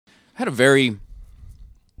had a very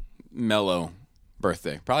mellow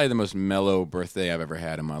birthday. Probably the most mellow birthday I've ever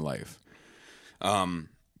had in my life.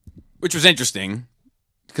 Which was interesting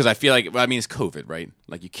because I feel like, well, I mean, it's COVID, right?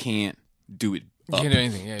 Like, you can't do it You up. can't do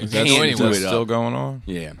anything. Yeah, you Is can't that do anything. do it still up. going on?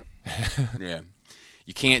 Yeah. Yeah.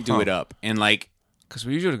 You can't do it up. And, like, Because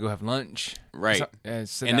we usually go have lunch. right. So, yeah,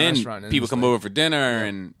 sit And down at a then restaurant people it's come like, over for dinner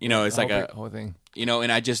and, you know, it's the like whole thing. you know,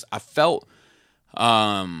 and I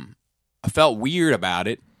felt weird about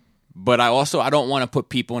it, but I don't want to put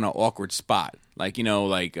people in an awkward spot. Like, you know,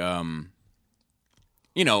 like,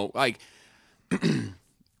 like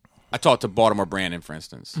I talked to Baltimore Brandon, for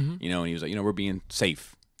instance, you know, and he was like, you know, we're being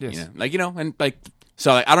safe. Yes. You know, like, you know, and like,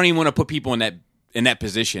 so like, I don't even want to put people in that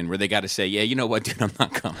position where they got to say, yeah, you know what, dude, I'm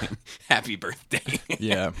not coming. Happy birthday.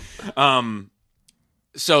 Yeah.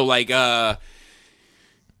 So like, it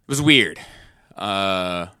was weird.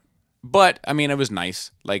 But I mean, it was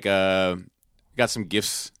nice. Like, got some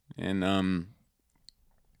gifts and,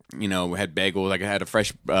 you know, we had bagels. Like I had a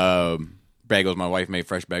fresh, bagels. My wife made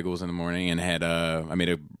fresh bagels in the morning and had, I made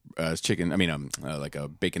a chicken. I mean, like a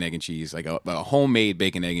bacon, egg and cheese, like a homemade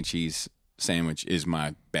bacon, egg and cheese sandwich is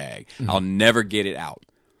my bag. I'll never get it out,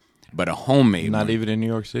 but a homemade Not one, even in New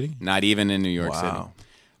York City? not even in New York City, Wow.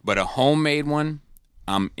 but a homemade one,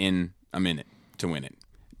 I'm in it to win it.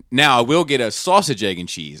 Now I will get a sausage, egg and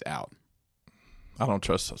cheese out. I don't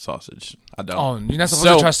trust sausage. I don't. Oh, you're not supposed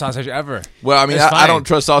So- to trust sausage ever. Well, I mean, It's I fine. don't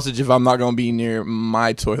trust sausage if I'm not going to be near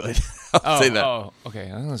my toilet. I'll say that. Oh,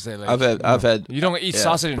 okay. I was gonna say like I've had. you don't eat yeah.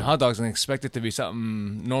 sausage and hot dogs and expect it to be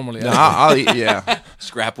something normally. No, I'll eat. Yeah.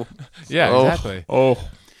 Scrapple. Yeah, Oh, exactly. Oh.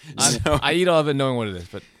 I eat all of it knowing what it is,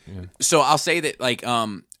 but yeah. So I'll say that, like,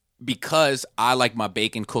 because I like my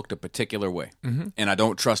bacon cooked a particular way, and I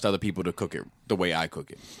don't trust other people to cook it the way I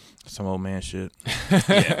cook it. Some old man shit.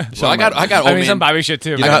 So I got old I mean, man. some Bobby shit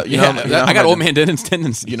too. You know, but- you know, you know I how got my old dad- man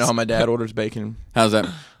tendencies. You know how my dad orders bacon? How's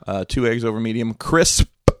that? 2 eggs over medium, crisp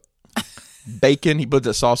bacon. He puts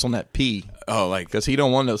that sauce on that pea Oh, like, because he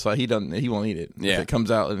don't want no sauce. He won't eat it. Yeah. If it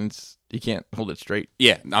comes out and you can't hold it straight.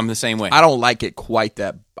 yeah, I'm the same way. I don't like it quite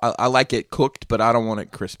that. I like it cooked, but I don't want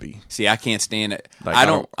it crispy. See, I can't stand it. Like, I I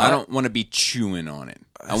don't don't- want to be chewing on it.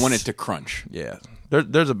 I want it to crunch. Yeah,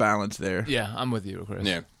 there's a balance there. yeah, I'm with you, Chris.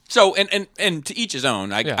 Yeah. So and to each his own.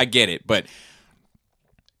 Yeah. I get it, but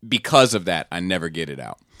because of that, I never get it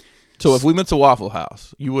out. So if we went to Waffle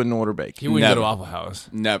House, you wouldn't order bacon. You wouldn't go to Never. Waffle House.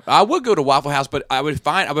 No, I would go to Waffle House, but I would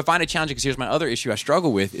find it challenging because here's my other issue I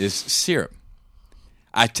struggle with is syrup.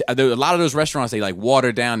 A lot of those restaurants, they like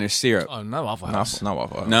water down their syrup. Oh, not Waffle House. Not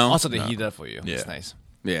Waffle House. No, Also, they heat it up for you. Yeah. It's nice.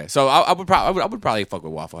 yeah. So I would probably fuck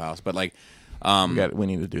with Waffle House, but like, We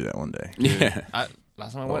need to do that one day. yeah.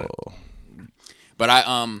 Last time I went, Oh. But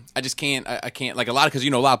I just can't. I can't like a lot because a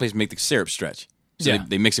lot of places make the syrup stretch. So Yeah.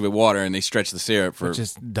 they mix it with water and they stretch the syrup for. which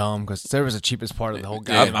is dumb because syrup is the cheapest part of the whole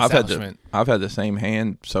goddamn I've had establishment. I've had the same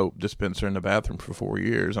hand soap dispenser in the bathroom for 4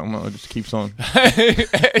 years. I don't know. It just keeps on.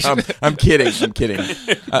 I'm kidding. I'm kidding.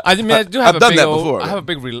 I mean, I do have I've a done big that old- before. I have a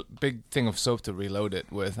big thing of soap to reload it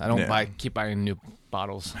with. I don't Yeah. keep buying new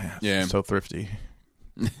bottles. yeah. So thrifty.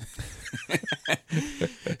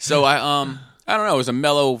 So I don't know. It was a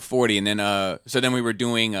mellow 40, and then so then we were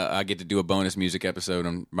doing. I get to do a bonus music episode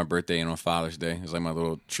on my birthday and on Father's Day. It was like my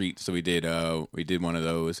little treat. So we did one of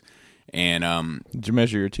those, and Did you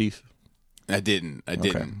measure your teeth? I didn't.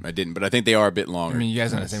 But I think they are a bit I longer mean, you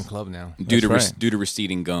guys are in the same club now. due to That's right. due to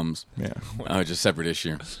receding gums. Yeah. It's a separate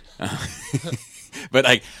issue. But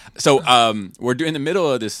like, so we're in the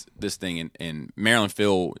middle of this thing, and Marilyn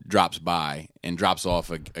Phil drops by and drops off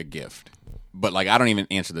a gift. But like, I don't even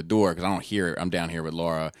answer the door because I don't hear it. I'm down here with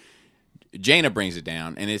Laura. Jana brings it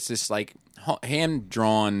down, and it's this like hand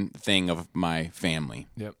drawn thing of my family.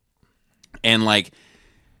 Yep. And like,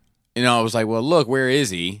 you know, I was like, well, look, where is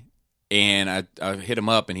he? And I hit him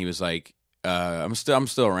up, and he was like, I'm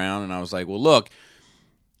still around. And I was like, well, look.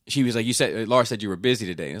 She was like, Laura said you were busy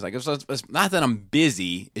today. And it's like, it's not that I'm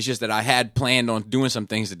busy. It's just that I had planned on doing some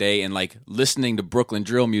things today, and like listening to Brooklyn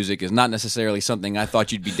drill music is not necessarily something I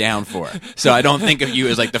thought you'd be down for. So I don't think of you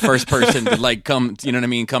as like the first person to like come, you know what I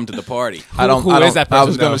mean, come to the party. Who is that I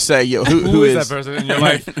was person, going though? to say, yo, Who is that person in your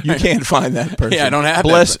life? You can't find that person. Yeah, I don't have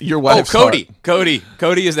Bless that. your wife's Oh, Cody. heart.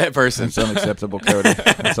 Cody is that person. That's unacceptable, Cody.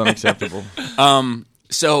 That's unacceptable.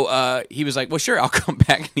 So he was like, well, sure, I'll come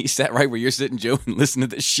back. And he sat right where you're sitting, Joe, and listened to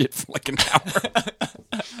this shit for like an hour.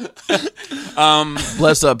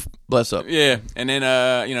 Bless up. Yeah. And then,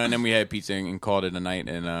 and then we had pizza and called it a night.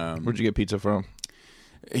 And, Where'd you get pizza from?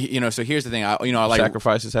 So here's the thing. I like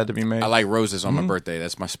Sacrifices had to be made. I like Roses on my birthday.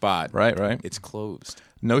 That's my spot. Right. It's closed.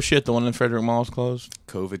 No shit. The one in Frederick Mall is closed.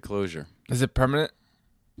 COVID closure. Is it permanent?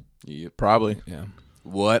 Yep. Probably. Yeah.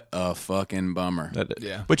 What a fucking bummer.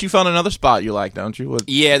 Yeah. But you found another spot you like, don't you?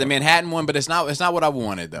 Yeah, the Manhattan one, but it's not what I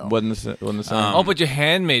wanted though. Wasn't the same. Oh, but your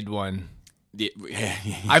handmade one. Yeah,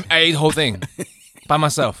 I ate the whole thing by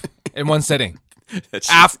myself in one sitting. That's-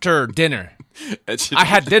 After dinner. that's- I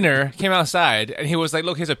had dinner, came outside, and he was like,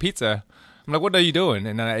 "Look, here's a pizza." I'm like, "What are you doing?"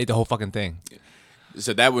 And then I ate the whole fucking thing.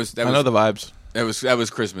 so that was I know the vibes. that was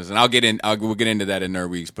Christmas, and we'll get into that in Nerd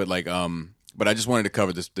Weeks, but like but I just wanted to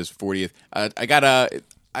cover this 40th. I got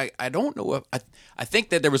I don't know if I think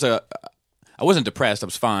that there was I wasn't depressed, I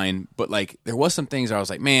was fine, but like there was some things where I was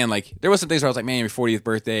like, man, your 40th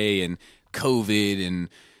birthday and COVID and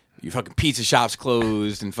your fucking pizza shops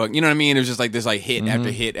closed and fuck, you know what I mean? It was just like this like hit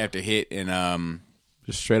after hit after hit, and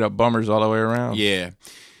Just straight up bummers all the way around. yeah.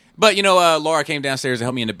 But Laura came downstairs to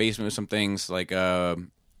help me in the basement with some things, like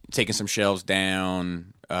taking some shelves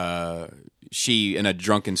down. She, in a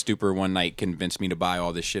drunken stupor one night, convinced me to buy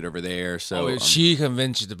all this shit over there. So She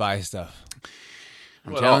convinced you to buy stuff.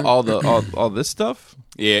 I'm What, telling- all this stuff.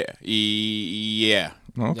 yeah.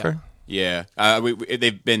 Okay. Yeah.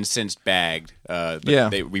 They've been since bagged. But Yeah.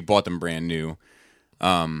 we bought them brand new.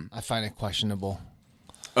 I find it questionable.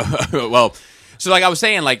 Well, so like I was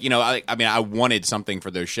saying, like I wanted something for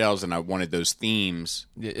those shelves, and I wanted those themes.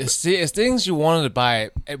 It's things you wanted to buy,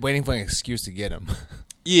 waiting for an excuse to get them.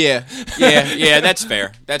 Yeah. That's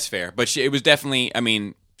fair. That's fair. But it was definitely. I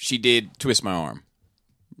mean, she did twist my arm.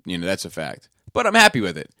 That's a fact. But I'm happy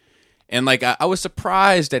with it. And like I was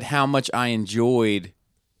surprised at how much I enjoyed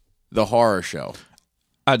the horror show.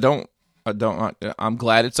 I'm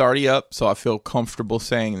glad it's already up, so I feel comfortable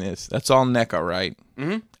saying this. That's all NECA, right?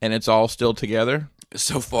 Mm-hmm. And it's all still together?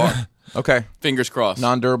 So far, Okay. fingers crossed.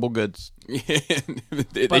 Non-durable goods.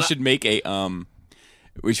 they should make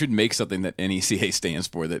we should make something that NECA stands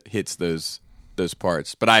for that hits those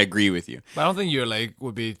parts. But I agree with you. But I don't think you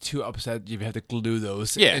would be too upset if you have to glue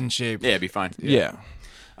those Yeah, in shape. Yeah, it'd be fine. Yeah.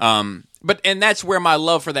 And that's where my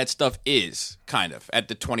love for that stuff is, kind of at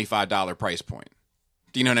the $25 price point.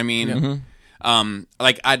 Do you know what I mean? Mm-hmm.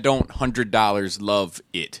 Like I don't $100 love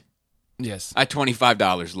it. Yes. I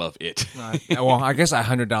 $25 love it. Well, I guess I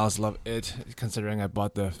 $100 love it, considering I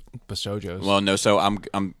bought the Basojos. Well, no, so I'm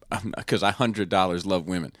because I $100 love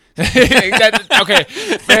women. Okay,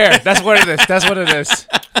 fair. That's what it is. That's what it is.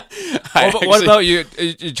 What about you?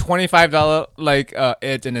 $25 like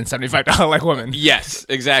it, and then $75 like women. Yes,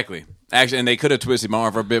 exactly. Actually, and they could have twisted my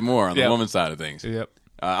arm for a bit more on the Yep. woman's side of things. Yep.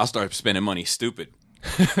 I'll start spending money stupid.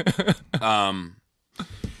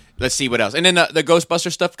 Let's see what else. And then the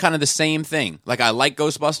Ghostbuster stuff, kind of the same thing. Like I like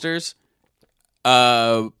Ghostbusters,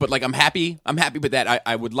 but like I'm happy with that.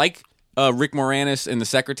 I would like Rick Moranis and the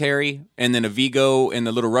secretary, and then a Vigo and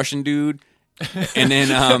the little Russian dude, and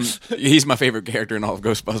then he's my favorite character in all of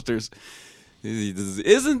Ghostbusters.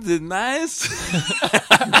 Isn't it nice?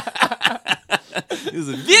 He's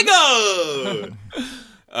a Vigo.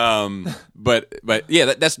 But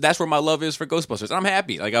yeah, that's where my love is for Ghostbusters. And I'm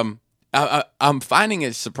happy. Like I'm finding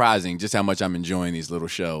it surprising just how much I'm enjoying these little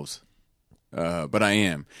shows. But I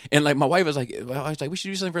am. And like my wife was like, we should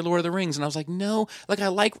do something for Lord of the Rings. And I was like, no, like I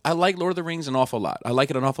like Lord of the Rings an awful lot. I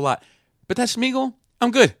like it an awful lot. But that Smeagol,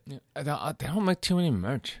 I'm good. They don't make too many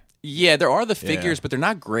merch. Yeah, there are the figures, but they're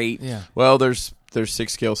not great. Yeah. Well, there's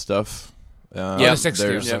 6-scale stuff. Yeah, the 6-scale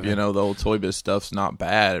there's stuff. the old Toy Biz stuff's not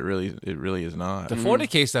bad. It really is not. The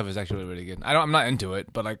 40K stuff is actually really good. I'm not into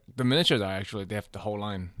it, but like the miniatures are actually, they have the whole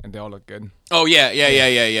line and they all look good. Oh yeah.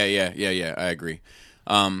 I agree.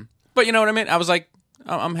 But you know what I mean? I was like,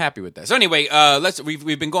 I'm happy with that. So anyway,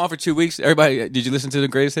 we've been going for 2 weeks. Everybody, did you listen to the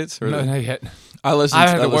greatest hits? Or No, not yet. I listened. I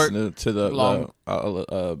had to listened to the long.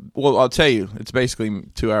 well, I'll tell you, it's basically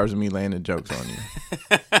 2 hours of me landing jokes on you.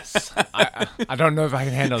 I don't know if I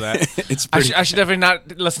can handle that. It's I should definitely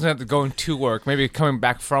not listen to it going to work. Maybe coming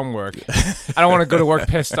back from work. I don't want to go to work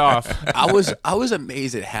pissed off. I was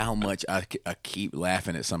amazed at how much I keep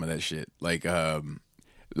laughing at some of that shit. Like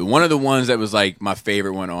one of the ones that was like my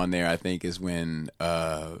favorite one on there, I think, is when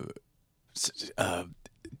Dante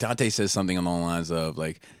says something along the lines of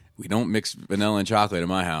like, "We don't mix vanilla and chocolate in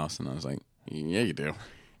my house," and I was like, "Yeah, you do."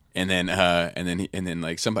 And then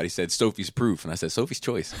like somebody said Sophie's proof, and I said Sophie's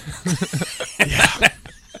choice.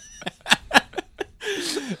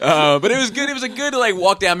 But it was good. It was a good like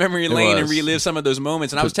walk down memory lane and relive some of those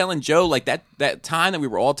moments. And I was telling Joe like that time that we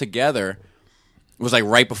were all together was like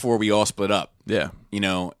right before we all split up. Yeah.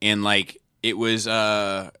 And like it was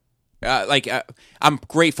I'm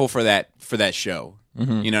grateful for that show.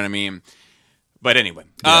 Mm-hmm. You know what I mean? But anyway,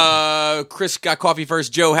 Chris got coffee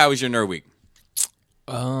first. Joe, how was your nerd week?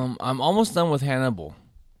 I'm almost done with Hannibal.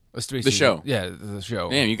 It's 3 The seasons. show? Yeah, the show.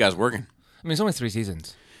 Damn, you guys working? I mean, it's only 3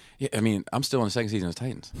 seasons. Yeah, I mean, I'm still on the second season of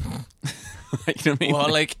Titans. Like, you know what I mean?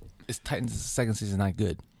 Well, like, is Titans' second season not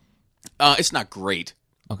good? It's not great,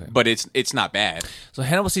 Okay. but it's not bad. So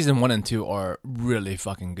Hannibal season 1 and 2 are really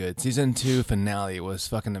fucking good. Season 2 finale was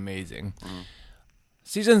fucking amazing.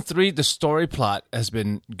 Season 3, the story plot has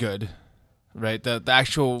been good, right? The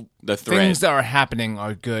actual The thread. things that are happening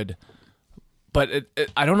are good, but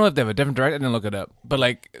I don't know if they have a different director. I didn't look it up, but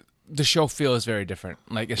like the show feels very different.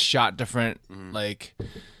 Like it's shot different. Like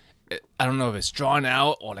I don't know if it's drawn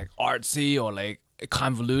out or like artsy or like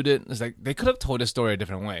convoluted. It's like they could have told this story a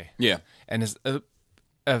different way. Yeah. And it's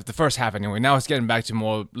the first half anyway. Now it's getting back to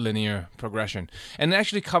more linear progression, and it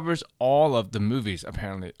actually covers all of the movies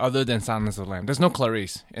apparently, other than Silence of the Lambs. There's no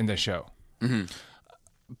Clarice in the show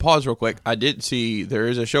Pause real quick. I did see there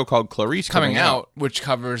is a show called Clarice coming out, which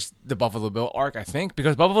covers the Buffalo Bill arc, I think,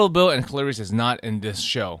 because Buffalo Bill and Clarice is not in this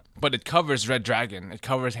show, but it covers Red Dragon. It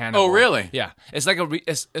covers Hannibal. Oh, really? Yeah, it's like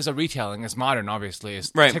it's a retelling. It's modern, obviously. It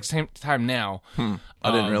Right. takes time now.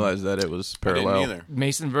 I didn't realize that it was I didn't parallel. either.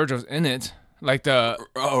 Mason Vergil's in it. Like the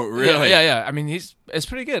Oh, really? yeah. I mean, it's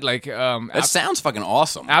pretty good. Like That sounds fucking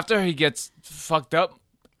awesome. after he gets fucked up,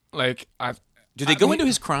 like Do they go into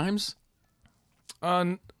his crimes?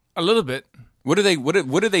 a little bit. What do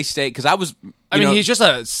they say? Because I was. I mean, know, he's just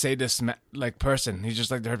a sadist like person. He's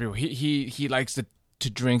just like the hurt people. He likes to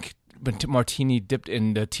drink martini dipped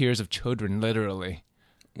in the tears of children, literally.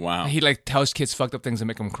 Wow. He like tells kids fucked up things and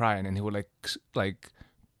make them cry, and then he would like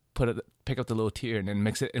pick up the little tear and then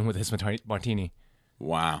mix it in with his martini.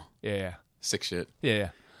 Wow. Yeah. Sick shit. Yeah.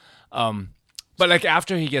 But like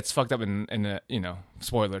after he gets fucked up in a,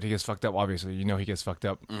 spoiler, he gets fucked up. Obviously, he gets fucked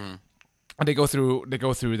up. And they go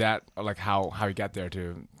through that, like how he got there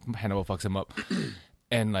to Hannibal fucks him up,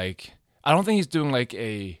 and like I don't think he's doing like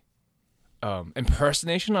a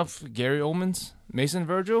impersonation of Gary Oldman's Mason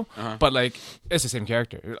Vergil, but like it's the same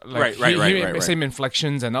character. Like, Right. Same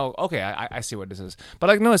inflections and okay, I see what this is. But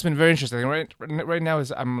like no, it's been very interesting. Right now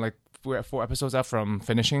we're at 4 episodes out from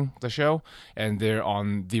finishing the show, and they're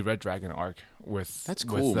on the Red Dragon arc with That's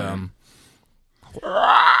cool, man. with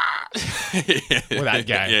that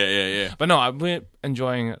guy. Yeah. But no, I've been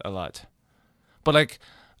enjoying it a lot. But like,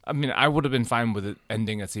 I mean, I would have been fine with it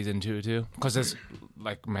ending at season 2 too, because it's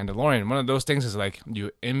like Mandalorian. One of those things is like you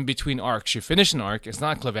in between arcs, you finish an arc, it's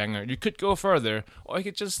not a cliffhanger. You could go further, or you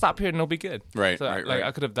could just stop here and it'll be good. Right, So right, like right.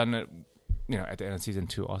 I could have done it, at the end of season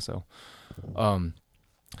 2 also.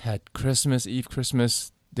 Had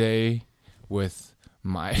Christmas Day with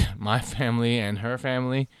my family and her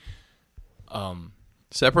family.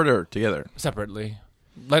 Separate or together? Separately.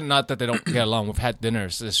 Not that they don't get along. We've had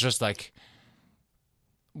dinners. It's just like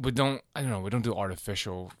we don't do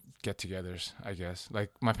artificial get-togethers, I guess.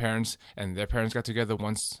 Like my parents and their parents got together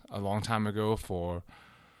once a long time ago for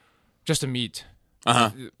just to meet.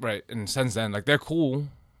 Right. And since then, like they're cool.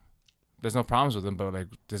 There's no problems with them, but like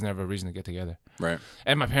there's never a reason to get together. Right.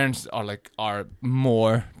 And my parents are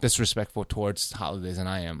more disrespectful towards holidays than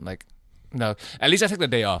I am. Like, no, at least I take the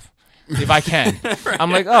day off if I can. Right.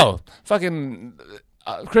 I'm like, oh, fucking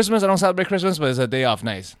Christmas. I don't celebrate Christmas, but it's a day off.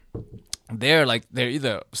 Nice. They're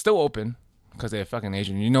either still open because they're fucking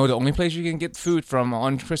Asian. The only place you can get food from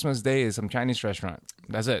on Christmas Day is some Chinese restaurant.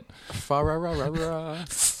 That's it.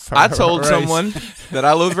 I told someone that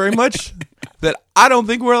I love very much that I don't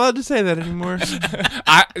think we're allowed to say that anymore.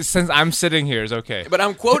 Since I'm sitting here, it's okay. But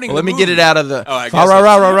I'm quoting. Well, let me get it out of the. Oh, I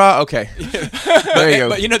guess Okay. There you go.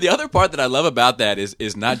 But the other part that I love about that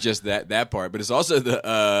is not just that part, but it's also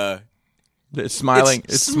the. It's smiling.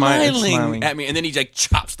 It's smiling at me, and then he like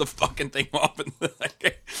chops the fucking thing off. And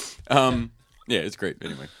yeah, it's great.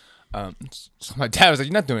 Anyway, so my dad was like,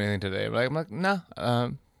 "You're not doing anything today." I'm like, "Nah."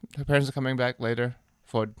 Her parents are coming back later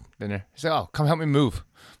for dinner. He's like, "Oh, come help me move."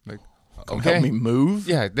 I'm like, okay. Help me move?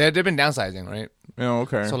 Yeah, they've been downsizing, right? Oh,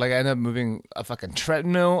 okay. So like, I ended up moving a fucking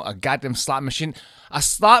treadmill, a goddamn slot machine,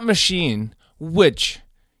 which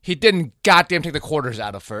he didn't goddamn take the quarters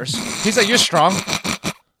out of first. He's like, "You're strong."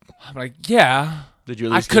 I'm like, "Yeah." Did you?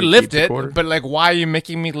 At I least could keep lift the it, quarter? but like, why are you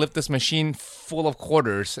making me lift this machine full of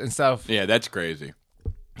quarters and stuff? yeah, that's crazy.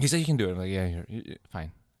 He said, "You can do it." I'm like, "Yeah, you're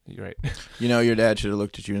fine. You're right." Your dad should have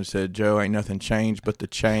looked at you and said, "Joe, ain't nothing changed but the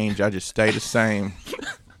change. I just stay the same."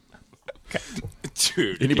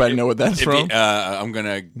 Dude, Anybody know what that's from? I'm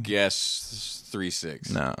gonna guess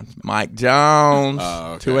 3-6. No, it's Mike Jones.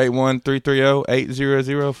 Oh, okay.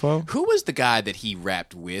 281-330-8004. Who was the guy that he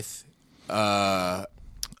rapped with? So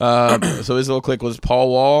his little clique was Paul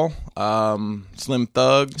Wall, Slim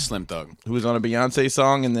Thug, Slim Thug. who was on a Beyonce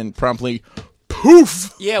song, and then promptly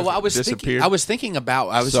poof. Yeah, well, I was Disappeared. thinking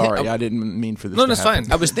about. Sorry, I didn't mean for this. No, to that's happen.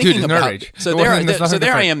 fine. I was thinking Dude, about. nerd rage. So There's there nothing I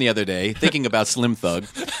different. am the other day thinking about Slim Thug.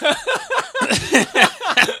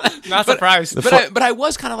 Not surprised. But I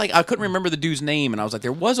was kind of like I couldn't remember the dude's name, and I was like,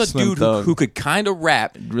 there was a Slim dude Thug. who could kind of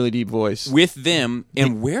rap Really deep voice. with them,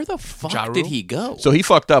 and where the fuck Ja did Rule? he go? So he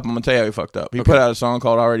fucked up. I'm gonna tell you how he fucked up. He put out a song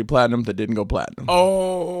called "Already Platinum" that didn't go platinum.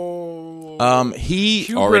 He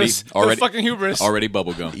Hubris. already- The fucking hubris. Already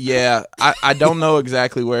bubblegum. Yeah, I don't know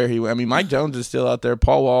exactly where he went. I mean, Mike Jones is still out there.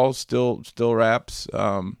 Paul Wall still raps.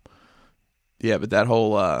 Yeah, but that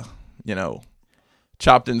whole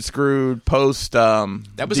chopped and screwed post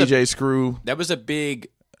That was DJ Screw, That was a big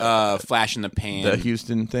flash in the pan. the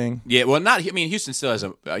Houston thing. Yeah, well, not. I mean, Houston still has a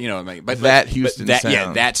but That Houston that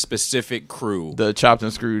sound. that specific crew. The chopped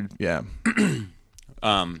and screwed, yeah.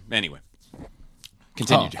 Anyway,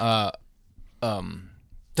 continue. Joe.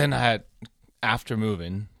 Then I had, after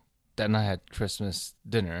moving, then I had Christmas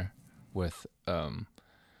dinner with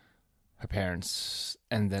her parents,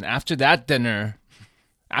 and then after that dinner,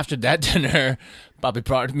 Bobby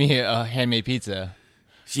brought me a handmade pizza.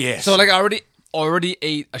 Yes. So like I already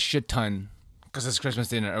ate a shit ton because it's Christmas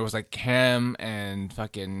dinner. It was like ham and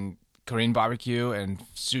fucking Korean barbecue and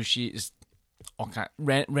sushi, is all kind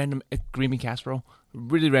random green bean casserole,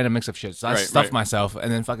 really random mix of shit. So I stuffed myself,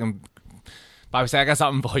 and then fucking Bobby said, "I got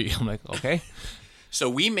something for you." I'm like, okay. So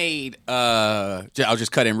we made. I'll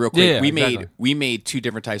just cut in real quick. Yeah, exactly. We made two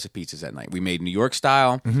different types of pizzas that night. We made New York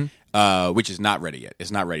style, which is not ready yet.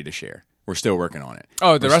 It's not ready to share. We're still working on it.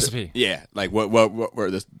 Oh, the recipe. Yeah, like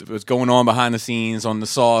what's going on behind the scenes on the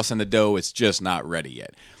sauce and the dough. It's just not ready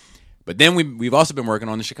yet. But then we've also been working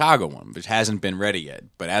on the Chicago one, which hasn't been ready yet.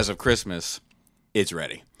 But as of Christmas, it's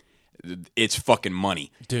ready. It's fucking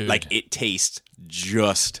money, dude. Like it tastes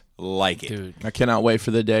just like it. Dude. I cannot wait for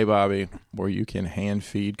the day, Bobby, where you can hand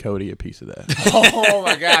feed Cody a piece of that. Oh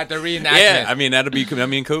my god, the reenactment. Yeah, I mean that'll be. I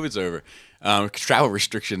mean, COVID's over. Travel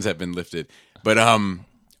restrictions have been lifted, but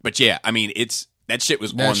yeah, I mean that shit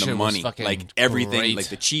was on the money. Like everything, great. like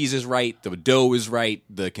the cheese is right, the dough is right,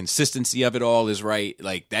 the consistency of it all is right.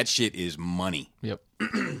 Like that shit is money. Yep.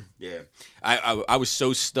 Yeah, I was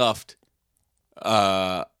so stuffed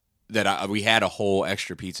that we had a whole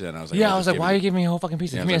extra pizza, and I was like, Yeah, I was like, why are you giving me a whole fucking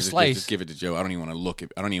pizza? Yeah, Give me a slice. Just give it to Joe. I don't even want to look.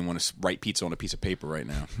 I don't even want to write pizza on a piece of paper right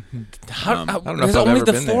now. I don't know if there's I've only ever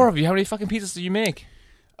the been four there. of you. How many fucking pizzas do you make?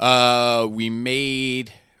 We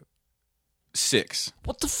made 6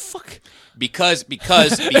 What the fuck? because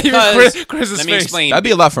Chris's let me face. explain. That'd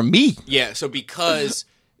be a lot for me. Yeah, so because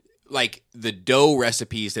like the dough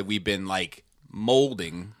recipes that we've been like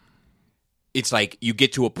molding, it's like you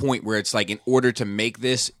get to a point where it's like in order to make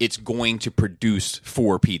this, it's going to produce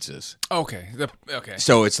 4 pizzas. Okay. Okay.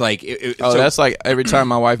 So it's like That's like every time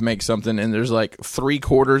my wife makes something and there's like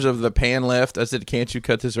 3/4 of the pan left. I said, "Can't you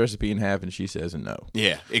cut this recipe in half?" And she says no.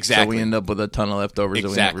 yeah, exactly. So we end up with a ton of leftovers that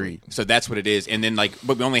we never eat. So that's what it is. And then like,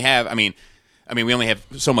 but we only have, I mean, we only have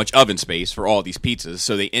so much oven space for all these pizzas,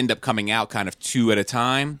 so they end up coming out kind of 2 at a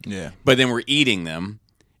time. Yeah. But then we're eating them.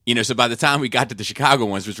 So by the time we got to the Chicago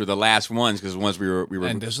ones, which were the last ones, because the ones we were,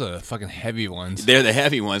 And those are the fucking heavy ones. they're the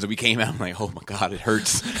heavy ones, and we came out and like, oh my god, it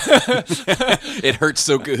hurts. It hurts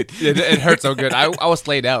so good. It hurt so good. I was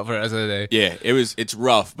laid out for the rest of the day. Yeah, it's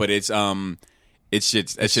rough, but it's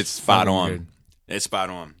shit's spot on. good. It's spot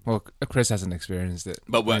on. Well, Chris hasn't experienced it.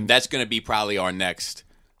 But that's going to be probably our next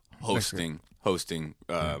hosting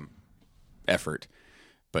effort.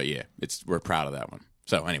 But yeah, we're proud of that one.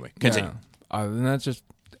 So anyway, continue. Yeah. Other than that, just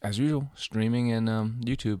as usual, streaming and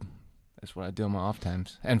YouTube. That's what I do on my off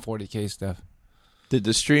times. And 40K stuff. Did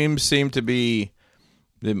the streams seem to be?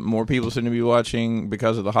 Did more people seem to be watching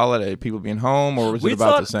because of the holiday? People being home, or was it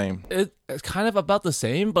about the same? It's kind of about the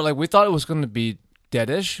same, but like we thought it was going to be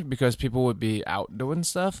deadish because people would be out doing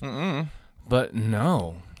stuff. But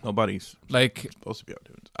no, Nobody's like supposed to be out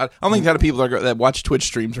doing. I don't think a lot of people that watch Twitch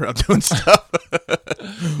streams are out doing stuff.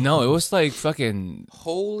 no, it was like fucking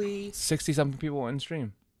Holy 60-something people in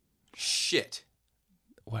stream. shit.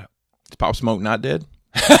 What? Is Pop Smoke not dead?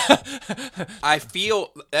 I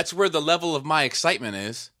feel that's where the level of my excitement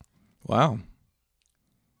is. Wow.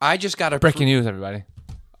 I just got a Breaking news, everybody.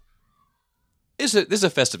 This is a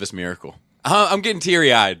Festivus miracle. I'm getting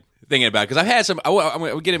teary-eyed thinking about it because I've had some.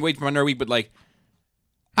 I'm getting wait for my nerd week, but like,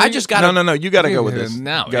 I just got No. You got to go with this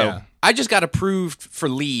now. Go. Yeah. I just got approved for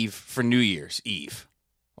leave for New Year's Eve.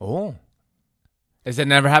 Oh, has that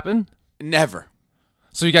never happened? Never.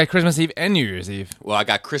 So you got Christmas Eve and New Year's Eve. Well, I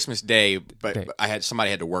got Christmas Day, but somebody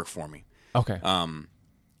had to work for me. Okay.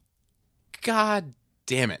 God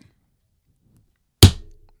damn it.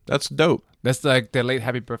 That's dope. That's like the late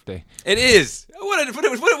happy birthday. It is. What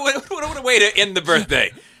what a way to end the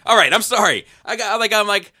birthday. All right, I'm sorry.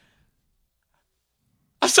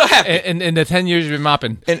 I'm so happy. In the 10 years you've been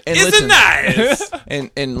mopping. And Isn't listen, nice?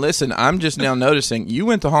 and listen, I'm just now noticing you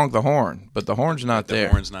went to honk the horn, but the horn's not there.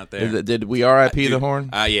 The horn's not there. Did we RIP the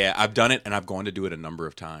horn? Yeah, I've done it, and I've gone to do it a number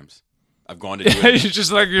of times. I've gone to do You're it.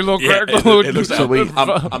 just like your little Yeah, it looks So we-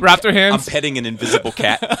 raptor hands. I'm petting an invisible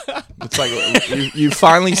cat. It's like you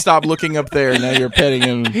finally stopped looking up there, and now you're petting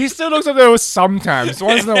him. He still looks up there sometimes,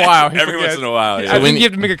 once in a while. He Every once forgets. in a while, yeah. I think you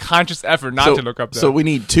have to make a conscious effort not to look up there. So we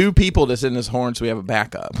need 2 people to send this horn, so we have a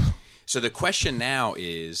backup. So the question now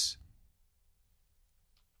is,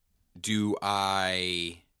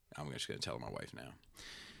 I'm just going to tell my wife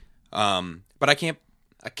now. But I can't,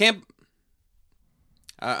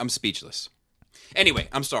 I'm speechless. Anyway,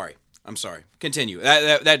 I'm sorry. Continue.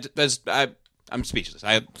 I'm speechless.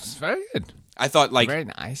 It's very good. I thought like, Very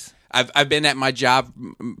nice. I've been at my job,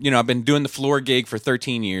 I've been doing the floor gig for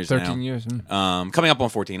 13 years 13 now. years. Coming up on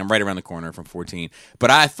 14. I'm right around the corner from 14. But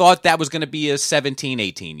I thought that was going to be a 17,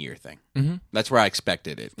 18 year thing. Mm-hmm. That's where I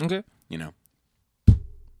expected it. Okay.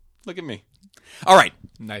 Look at me. All right.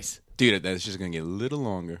 Nice. Dude, that's just going to get a little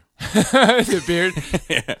longer. The beard.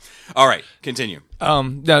 Yeah. All right. Continue.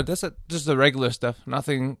 No, just the regular stuff.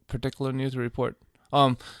 Nothing particular new to report.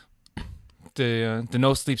 The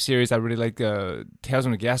No Sleep series, I really like. Tales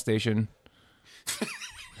from the Gas Station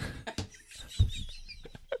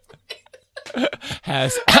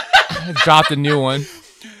has dropped a new one.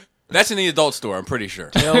 That's in the adult store, I'm pretty sure.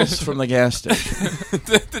 Tales from the gas station.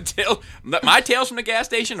 My tales from the gas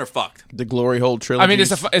station are fucked. The Glory Hole trilogy. I mean,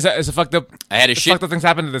 it's a fucked up. I had a shit. Fucked up things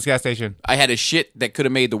happen at this gas station. I had a shit that could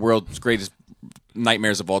have made the world's greatest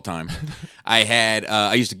nightmares of all time.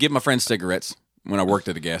 I used to give my friends cigarettes when I worked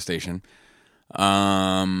at a gas station.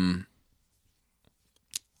 And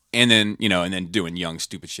then doing young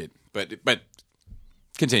stupid shit. But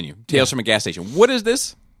continue. Tales from a Gas Station. What is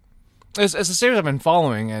this? It's a series I've been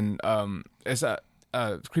following, and it's a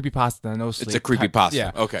creepypasta. No sleep. It's a creepypasta.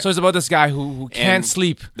 Yeah. Okay. So it's about this guy who can't And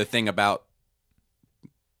sleep. The thing about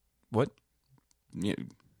What?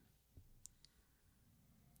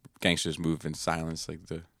 Gangsters move in silence like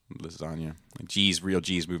the lasagna. Real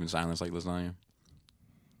G's move in silence like lasagna.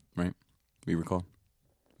 Right? We recall.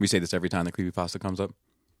 We say this every time the creepypasta comes up.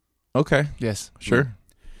 Okay. Yes. Sure.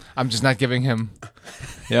 I'm just not giving him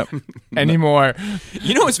Yep. anymore.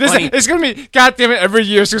 You know what's funny? It's gonna be, goddamn it, every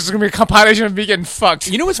year it's gonna be a compilation of me getting fucked.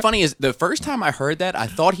 You know what's funny is the first time I heard that, I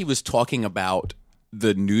thought he was talking about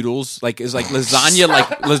the noodles. Like, it's like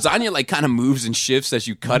lasagna, like kind of moves and shifts as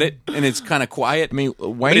you cut it, and it's kind of quiet. I mean,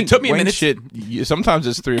 Wayne. it took me a Wayne minute. Shit. Sometimes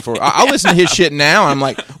it's 3 or 4. I'll listen to his shit now. And I'm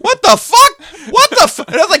like, what the fuck? What the fuck?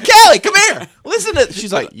 And I was like, Callie, come here. Listen to.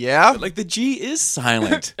 She's like, yeah. Like the G is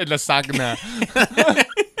silent. In lasagna.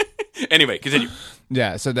 Anyway, continue.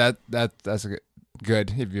 Yeah, so that's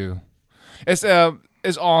good if you. It's on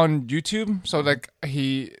YouTube, so like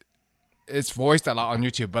it's voiced a lot on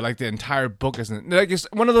YouTube, but like the entire book isn't. Like it's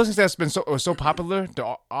one of those things that's been so popular.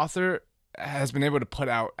 The author has been able to put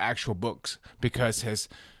out actual books because his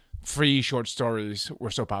free short stories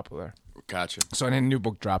were so popular. Gotcha. So and a new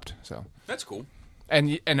book dropped. So That's cool.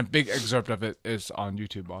 and a big excerpt of it is on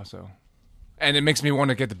YouTube also, and it makes me want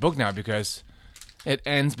to get the book now because it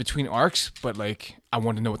ends between arcs, but like I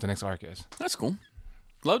want to know what the next arc is. That's cool.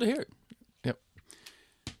 Love to hear it. Yep,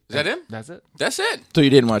 Is that it? that's it. That's it. So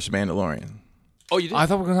you didn't watch The Mandalorian? Oh, you did? I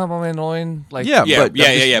thought we were gonna have a Mandalorian. Like Yeah, Yeah, but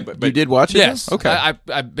yeah, but you did watch it? yes, then? Okay.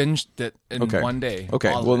 I binged it in Okay. one day. Okay.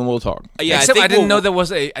 all of Well, it. then we'll talk. Yeah, Except I, I, think didn't know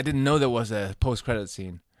we'll- there was a post credit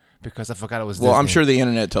scene because I forgot it was. Well, I'm Disney. sure the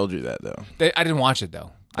internet told you that though. I didn't watch it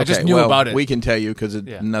though. I Okay, just knew well, about it. We can tell you because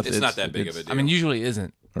Yeah. nothing. It's not that big of a deal. I mean, usually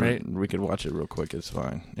isn't Or right. We could watch it real quick. It's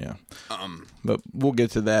fine. Yeah. But we'll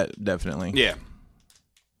get to that definitely. Yeah.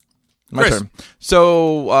 My Chris. turn.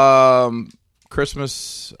 So,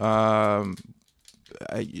 Christmas. I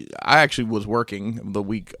actually was working the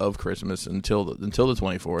week of Christmas until the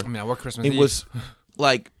 24th. I mean, I work Christmas It Eve. was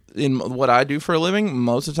like in what I do for a living.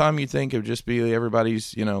 Most of the time, you think it would just be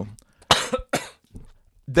everybody's.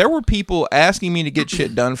 There were people asking me to get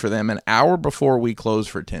shit done for them an hour before we closed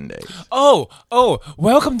for 10 days. Oh,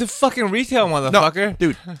 welcome to fucking retail, motherfucker.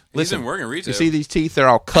 Dude, He's listen. been working retail. You see these teeth? They're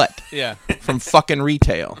all cut Yeah. from fucking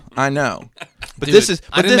retail. I know. But Dude, this is.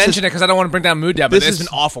 I But didn't this mention is, it because I don't want to bring down mood down, but this it's is-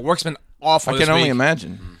 been awful. Work's been awful I this can only week.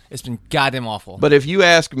 imagine. It's been goddamn awful. But if you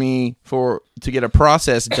ask me to get a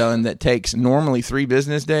process done that takes normally 3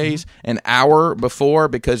 business days, an hour before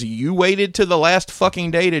because you waited to the last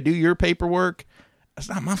fucking day to do your paperwork, that's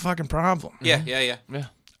not my fucking problem. Yeah. yeah.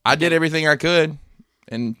 I did everything I could,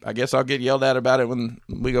 and I guess I'll get yelled at about it when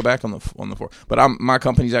we go back on the 4th. But my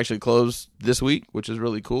company's actually closed this week, which is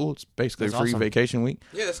really cool. It's basically That's a free awesome. vacation week.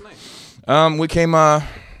 Yeah, that's nice. We came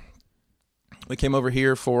over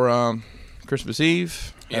here for Christmas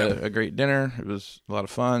Eve. Had a great dinner. It was a lot of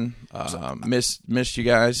fun. Missed you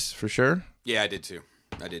guys for sure. Yeah, I did too.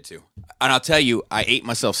 And I'll tell you, I ate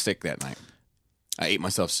myself sick that night. I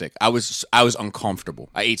was uncomfortable.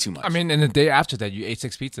 I ate too much. I mean, and the day after that, you ate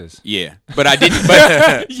 6 pizzas. Yeah, but I didn't.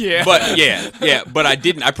 But, Yeah. but yeah. But I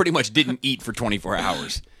didn't. I pretty much didn't eat for 24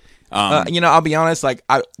 hours. I'll be honest. Like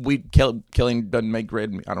killing doesn't make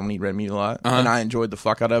red meat. I don't eat red meat a lot, and I enjoyed the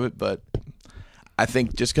fuck out of it. But I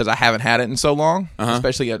think just because I haven't had it in so long,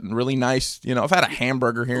 especially a really nice, I've had a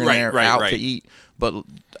hamburger here and there out to eat, but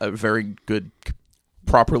a very good,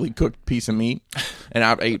 properly cooked piece of meat, and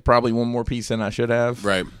I ate probably one more piece than I should have.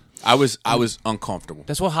 Right. I was uncomfortable.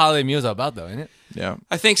 That's what holiday meals are about, though, isn't it? Yeah,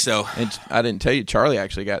 I think so. and I didn't tell you, Charlie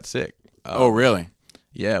actually got sick. Oh, really?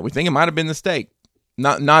 Yeah, we think it might have been the steak.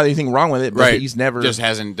 Not anything wrong with it, but he's never just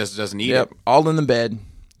doesn't eat Yep, it. all in the bed.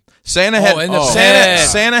 Santa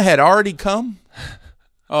had already come.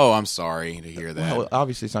 Oh, I'm sorry to hear that. Well,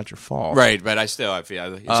 obviously it's not your fault. Right, but I feel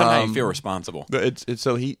somehow you feel responsible. But it's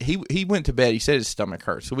so he went to bed. He said his stomach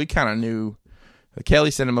hurt, so we kind of knew. Kelly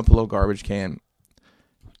sent him up a little garbage can.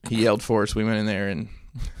 He yelled for us. We went in there and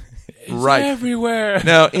It's everywhere.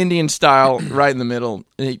 no, Indian style, right in the middle.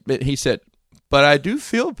 And he said, "But I do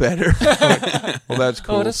feel better." Well, that's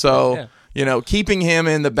cool. Oh, that's so cool, yeah. keeping him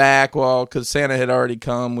in the back because Santa had already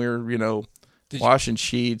come. We were washing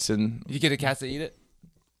sheets and Did you get the cats to eat it?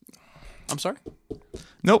 I'm sorry.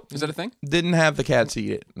 nope, Is that a thing? didn't have the cats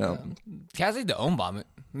eat it. No. Cats eat their own vomit.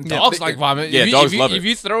 Dogs like vomit. Yeah, dogs love it. If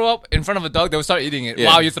you throw up in front of a dog, they'll start eating it Yeah.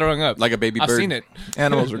 while you're throwing up. Like a baby I've bird. seen it.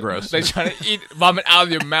 Animals are gross. They try to eat vomit out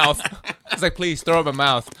of your mouth. It's like, please throw up my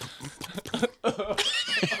mouth.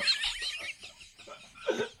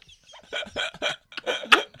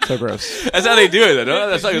 So gross. That's how they do it. Though.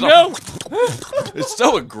 That's like, No, it's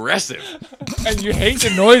so aggressive. and you hate the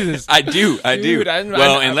noises. I do. Dude,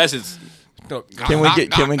 Well, unless it's Can we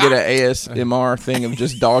get an ASMR thing of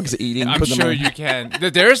just dogs eating? I'm Put them sure on- you can.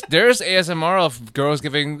 There's ASMR of girls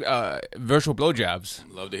giving virtual blowjobs.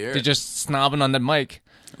 love to hear They're it. just snobbing on the mic.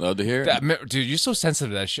 Love to hear it. Dude, you're so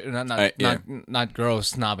sensitive to that shit. Not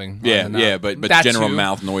girls snobbing. Yeah, but That general too.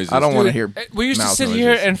 mouth noises. I don't want to Dude, hear. we used to mouth sit noises.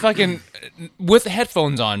 here and fucking with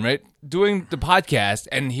headphones on, right, doing the podcast,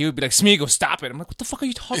 and he would be like, "Smeagol, stop it!" I'm like, "What the fuck are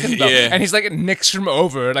you talking about?" Yeah. And he's like next from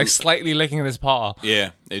over, like slightly licking his paw.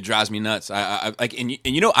 Yeah, it drives me nuts. I like, and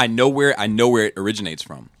I know where it originates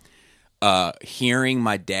from. Hearing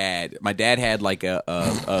my dad had like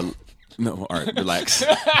a no, all right, relax,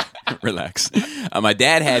 relax. My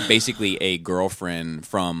dad had basically a girlfriend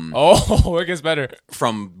from Oh, it gets better.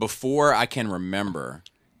 before I can remember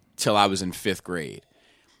till I was in 5th grade.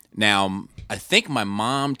 Now, I think my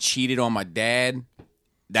mom cheated on my dad.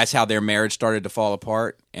 That's how their marriage started to fall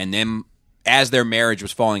apart. And then as their marriage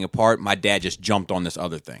was falling apart, my dad just jumped on this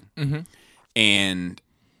other thing. Mm-hmm. And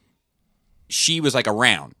she was like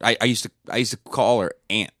around. I used to call her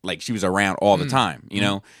aunt. Like she was around all the time, you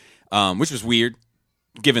know, which was weird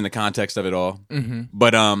given the context of it all. Mm-hmm.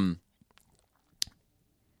 But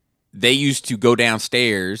they used to go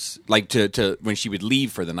downstairs like to when she would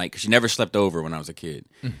leave for the night because she never slept over when I was a kid,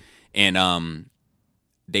 and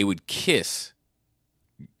they would kiss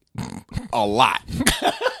a lot.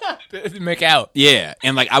 Make out. Yeah,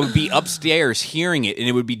 and like I would be upstairs hearing it, and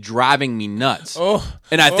it would be driving me nuts. Oh,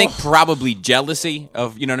 And I think probably jealousy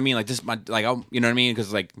of, you know what I mean, like this, you know what I mean,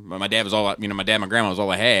 because like my dad was all, my dad, and my grandma was all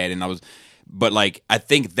I had, and but like I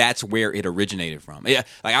think that's where it originated from. Yeah,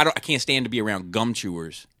 like I can't stand to be around gum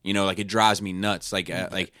chewers. You know, like it drives me nuts. Like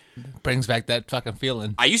brings back that fucking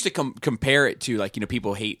feeling. I used to compare it to like,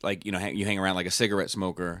 people hate, like, you hang around like a cigarette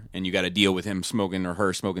smoker and you got to deal with him smoking or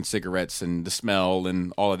her smoking cigarettes and the smell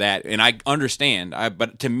and all of that. And I understand,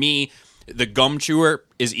 but to me, the gum chewer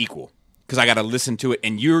is equal because I got to listen to it,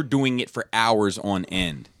 and you're doing it for hours on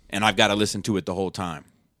end, and I've got to listen to it the whole time.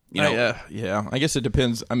 You know, yeah. I guess it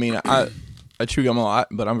depends. I mean, I chew gum a lot,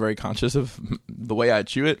 but I'm very conscious of the way I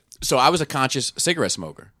chew it. so I was a conscious cigarette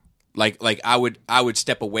smoker. Like I would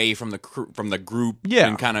step away from the group, Yeah.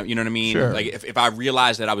 and kind of, you know what I mean. Sure. Like if I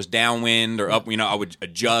realized that I was downwind or up, I would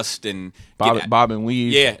adjust and Bob and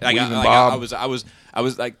weave. Yeah, like, Weave and I Bob.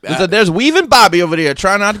 was like There's Weave and Bobby over there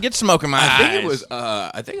trying not to get smoke in my I eyes. think it was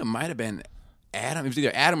I think it might have been Adam. It was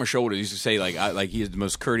either Adam or Shoulders used to say like he is the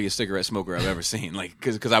most courteous cigarette smoker I've ever seen. Like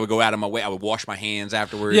because I would go out of my way, I would wash my hands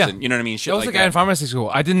afterwards. Yeah. And you know what I mean. Shit That was like the guy in pharmacy school.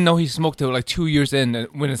 I didn't know he smoked till like 2 years in, and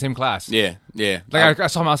we're in the same class. Yeah. Like I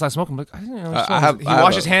saw him outside smoking. I'm like, I didn't know he smoked. He I have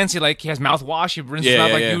washes his hands. He has mouthwash. He rinses his Yeah,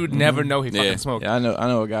 mouth. Like yeah. you would never know he fucking smoked. Yeah, I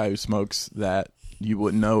know a guy who smokes that you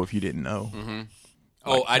wouldn't know if you didn't know.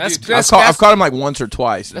 Oh, I That's- do. that's- I've caught him like once or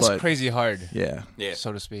twice. That's but crazy hard, Yeah, Yeah.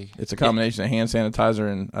 so to speak. it's a combination of hand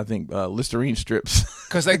sanitizer and I think Listerine strips.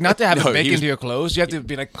 Because like not to have No, it bake he was- into your clothes, you have to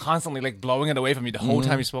be like constantly like blowing it away from you the whole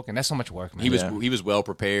time you're smoking. That's so much work, man. He was well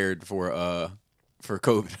prepared for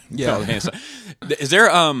COVID. Yeah. Is there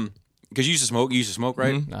because you used to smoke,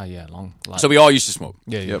 right? Yeah, long. So we all used to smoke.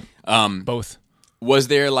 yeah. Yep. Both. Was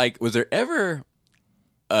there ever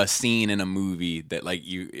a scene in a movie that like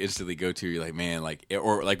you instantly go to? You're like, man, like,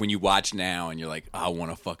 or like when you watch now and you're like, I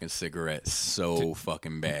want a fucking cigarette so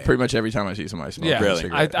fucking bad. Pretty much every time I see somebody smoke, Yeah, a Really?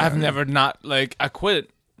 cigarette, I've never not like I quit it.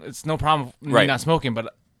 It's no problem me Right. not smoking,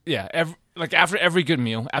 but yeah, after every good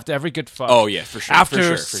meal, after every good fuck. Oh, yeah, for sure, After for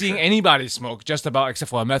sure, for seeing sure. anybody smoke, just about except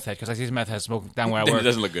for a meth head, because I see a meth head smoke down where I Then it work.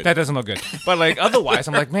 doesn't look good. That doesn't look good. But like otherwise,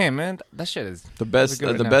 I'm like, man, that shit is The best, good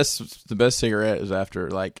right the now. best cigarette is after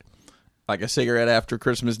like a cigarette after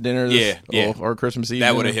Christmas dinner. Yeah. or Christmas Eve.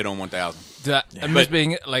 That would dinner. have hit on 1,000. That I miss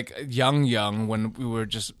being like young when we were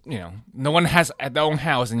just no one has at their own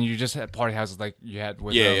house and you just had party houses like you had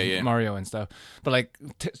with Yeah. Mario and stuff. But like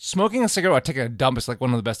smoking a cigarette or taking a dump is like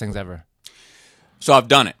one of the best things ever. So I've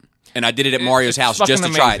done it, and I did it at Mario's It's house fucking just to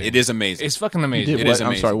try it. amazing. It is amazing. It's fucking amazing. did It is what? I'm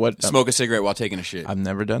amazing. sorry, what? Smoke a cigarette while taking a shit. I've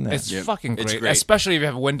never done that. It's fucking It's great, great. especially if you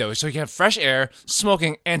have a window, so you can have fresh air,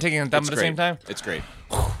 smoking, and taking a dump It's at the great. same time. It's great.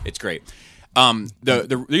 It's great.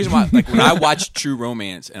 The reason why, like when I watch True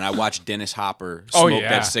Romance and I watch Dennis Hopper Oh, smoke yeah.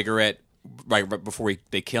 that cigarette right before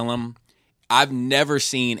they kill him, I've never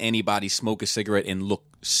seen anybody smoke a cigarette and look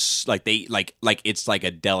like they like it's like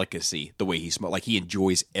a delicacy the way he smokes. Like he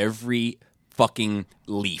enjoys every fucking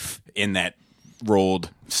leaf in that rolled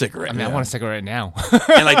cigarette. I mean, I want a cigarette now.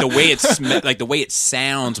 And like the way it's like the way it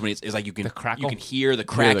sounds when it's like you can crackle? you can hear the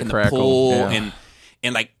crack the and the crackle, pull yeah.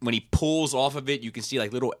 and like when he pulls off of it, you can see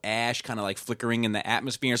like little ash kind of like flickering in the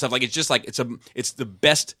atmosphere and stuff. Like it's just like it's the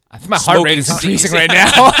best. I think my heart rate is smoking increasing scene. right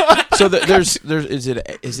now. So there's is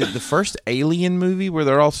it the first Alien movie where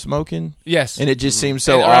they're all smoking? Yes. And it just seems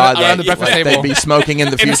so And odd around the that breakfast like, table. they'd be smoking in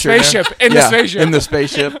the In the future. spaceship, in the spaceship. In the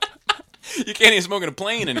spaceship. You can't even smoke in a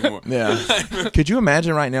plane anymore. Yeah. Could you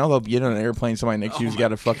imagine right now they'll get on an airplane, somebody next to you's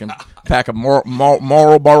got a fucking pack of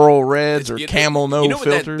Marlboro Reds or Camel No you know what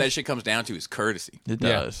filters? that shit comes down to is courtesy. It Yeah.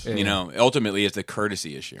 does. Yeah. You know, ultimately, it's the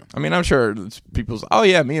courtesy issue. I mean, I'm sure it's people's. Oh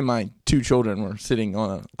yeah, me and my 2 children were sitting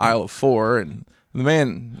on an aisle of 4, and the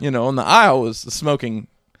man, on the aisle was smoking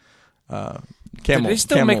Do they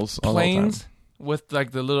still make camels all the time. planes with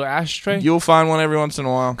like the little ashtray? You'll find one every once in a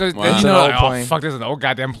while. Because Wow. It's an old oh plane. fuck, there's an old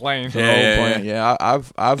goddamn plane It's an old Yeah, plane. Yeah,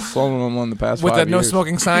 I've flown on one the past with 5 that no years.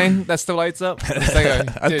 smoking sign that still lights up. It's like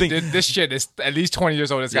I think- dude, this shit is at least 20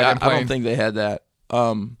 years old. This Yeah, goddamn I plane. don't think they had that.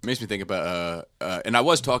 Makes me think about and I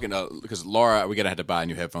was talking to because Laura, we're gonna have to buy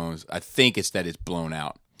new headphones. I think it's that it's blown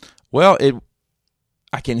out. Well,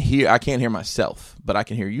 I can't hear myself, but I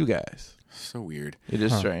can hear you guys. So weird. It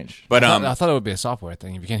is strange. But I thought it would be a software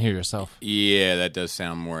thing if you can't hear yourself. yeah, that does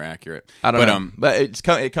sound more accurate. I don't but know. But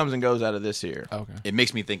it comes and goes out of this year. Okay. it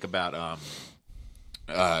makes me think about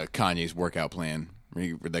Kanye's workout plan.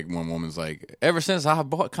 Where like one woman's like, ever since I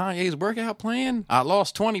bought Kanye's workout plan, I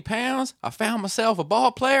lost 20 pounds. I found myself a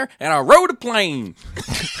ball player, and I rode a plane.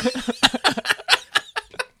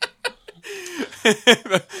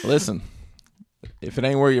 Listen, if it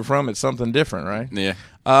ain't where you're from, it's something different, right? Yeah.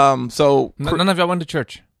 So None of y'all went to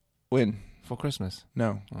church when? for Christmas.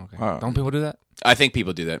 No. Okay. Uh, Don't people do that? I think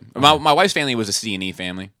people do that. My wife's family was a C&E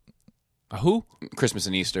family. Who? Christmas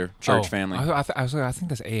and Easter church Oh, family. I think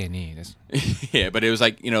that's A&E. Yeah, but it was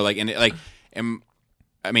like and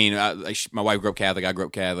I mean, my wife grew up Catholic, I grew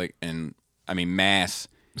up Catholic, and I mean, Mass,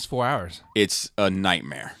 It's 4 hours. it's a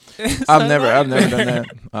nightmare. I've never done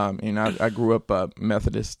that. I grew up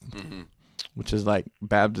Methodist, which is like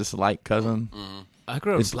Baptist like cousin. I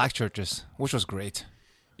grew up in black churches, which was great.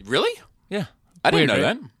 Really? Yeah. I didn't Weird, know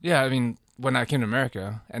right? that. Yeah, I mean, when I came to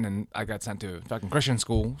America, and then I got sent to fucking Christian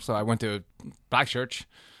school, so I went to a black church.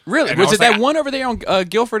 Really? And Was I it was that like, one over there on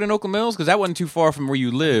Guilford and Oakland Mills? Because that wasn't too far from where you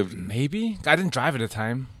lived. Maybe I didn't drive at the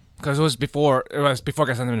time because it was before I got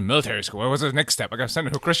sent to military school. It was the next step. I got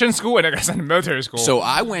sent to Christian school, and I got sent to military school. So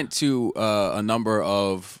I went to a number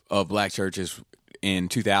of black churches in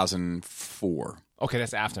 2004. okay,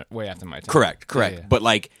 that's way after my time. Correct. Yeah, yeah. But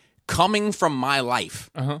like coming from my life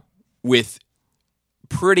Uh-huh. with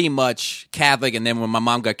pretty much Catholic, and then when my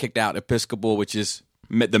mom got kicked out, Episcopal, which is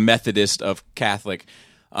the Methodist of Catholic.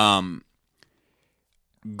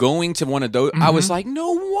 Going to one of those, I was like,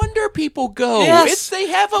 no wonder people go. Yes. They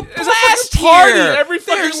have a There's blast a fucking party here. every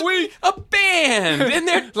fucking There's week. A band, and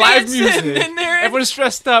they're Live dancing, music. and they're Everyone's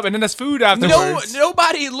dressed up, and then there's food afterwards.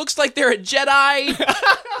 nobody looks like they're a Jedi.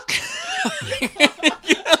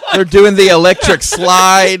 They're doing the electric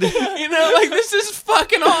slide. Like this is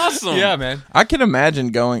fucking awesome. Yeah, man. I can imagine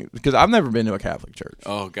going because I've never been to a Catholic church.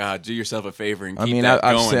 Oh God, do yourself a favor and keep I mean, that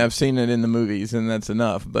going. I've seen it in the movies, and that's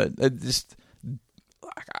enough. But it just,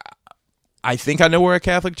 I think I know where a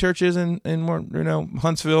Catholic church is in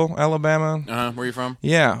Huntsville, Alabama. Where you from?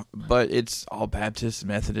 Yeah, but it's all Baptist,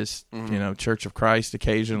 Methodist, Church of Christ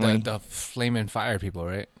occasionally. The Flame and Fire people,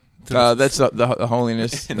 right? That's the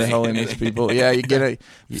holiness, the holiness people. Yeah, you get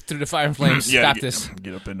Through the Fire and Flames, Baptist.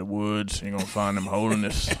 Get up in the woods. You're gonna find them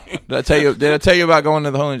holiness. Did I tell you about going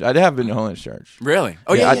to the holiness? I have been to holiness church. Really?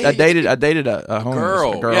 Oh yeah. I dated a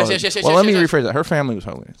holiness girl. Yes. Well, let me rephrase that. Her family was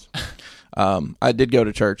holiness. I did go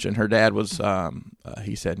to church, and her dad was.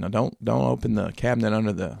 He said, "No, don't open the cabinet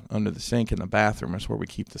under the sink in the bathroom. That's where we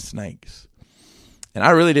keep the snakes." And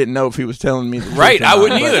I really didn't know if he was telling me the truth Right, or I not,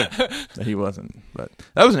 wouldn't but either. He wasn't, but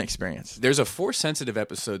that was an experience. There's a Force Sensitive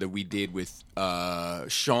episode that we did with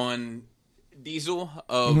Sean Diesel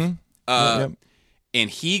of, Yep. and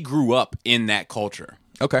he grew up in that culture.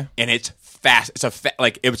 Okay. And it's fast.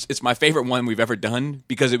 It's my favorite one we've ever done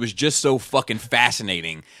because it was just so fucking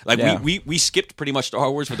fascinating. Like Yeah. we skipped pretty much Star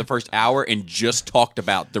Wars for the first hour and just talked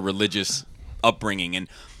about the religious upbringing and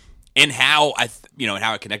how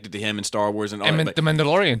how it connected to him in Star Wars and all that. The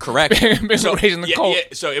Mandalorian. Correct. So, raising the cult. Yeah,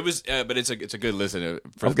 so it was, but it's a good listen.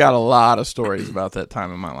 I've got a lot of stories about that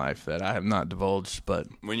time in my life that I have not divulged, but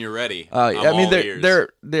When you're ready, I mean, all ears. they're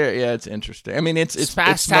yeah, it's interesting. I mean, it's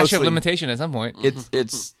Fast statute of mostly, limitation at some point.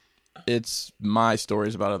 it's my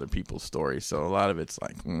stories about other people's stories, so a lot of it's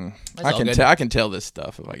like all good. I can tell this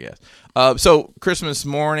stuff if I guess. So Christmas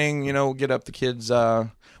morning, get up the kids.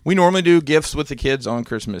 We normally do gifts with the kids on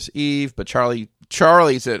Christmas Eve, but Charlie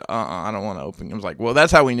said, I don't want to open. I was like, well,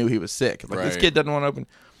 that's how we knew he was sick. Like, this Right. kid doesn't want to open.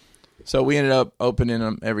 So we ended up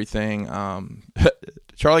opening everything.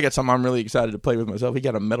 Charlie got something I'm really excited to play with myself. He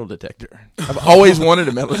got a metal detector. I've always wanted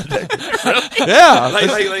a metal detector. Yeah.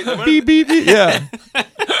 like Beep, beep, beep. Yeah.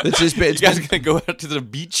 It's just been, you guys gonna go out to the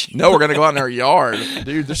beach? no, we're going to go out in our yard.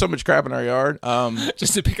 Dude, there's so much crap in our yard.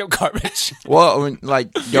 Just to pick up garbage. Well, I mean, like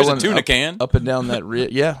Here's going a tuna up, can. up and down that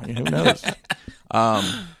yeah, who knows?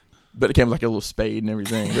 But it came with like a little spade and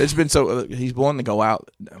everything. But it's been so he's wanting to go out.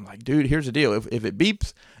 I'm like, dude, here's the deal. If it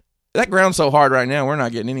beeps, that ground's so hard right now, we're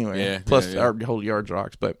not getting anywhere. Yeah, Plus, yeah. our whole yard's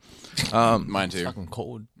rocks. But Mine too. Fucking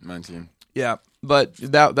cold. Mine too. yeah, but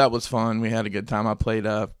that was fun. We had a good time. I played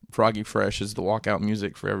Froggy Fresh as the walkout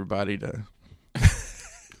music for everybody to,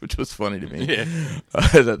 which was funny to me. Yeah.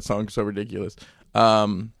 That song's so ridiculous.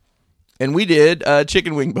 And we did a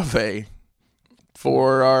chicken wing buffet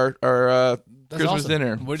for our That's Christmas awesome.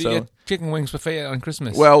 dinner. Where do you get chicken wings buffet on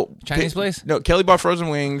Christmas? Well, Chinese place? No, Kelly bought frozen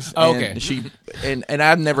wings. Oh, and okay. She and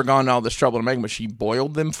I've never gone to all this trouble to make them, but she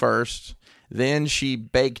boiled them first, then she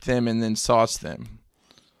baked them and then sauced them.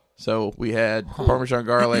 So we had Parmesan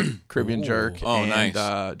garlic, Caribbean jerk, Oh, and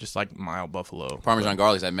nice. just like mild buffalo. Parmesan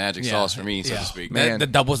garlic's that magic Yeah. sauce for me, so Yeah. to speak. Man.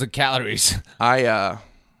 That doubles the calories. I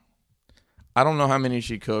don't know how many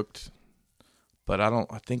she cooked, but I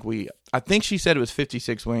think she said it was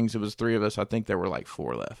 56 wings. It was 3 of us. I think there were like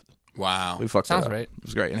 4 left. Wow. We fucked Sounds it up. right. It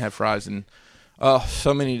was great, and had fries and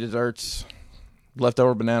so many desserts.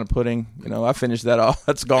 Leftover banana pudding. I finished that all.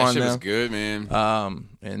 That's That gone shit now. was good, man.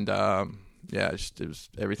 Yeah,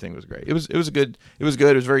 everything was great. It was good. It was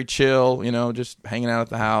good. It was very chill. Just hanging out at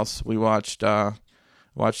the house. We watched some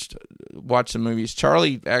movies.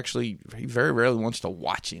 Charlie actually, he very rarely wants to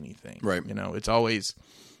watch anything. Right. It's always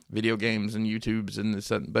video games and YouTubes and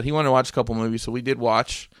this. But he wanted to watch a couple movies, so we did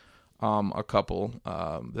watch a couple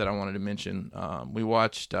that I wanted to mention. We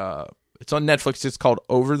watched. It's on Netflix. It's called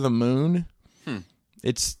Over the Moon.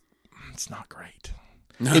 It's not great.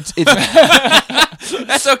 It's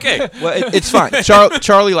That's okay. well, it's fine.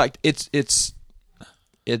 Charlie liked it's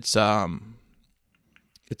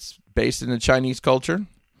based in the Chinese culture,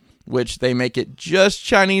 which they make it just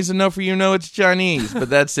Chinese enough for it's Chinese, but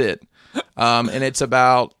that's it. And it's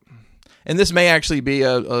about, and this may actually be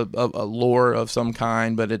a lore of some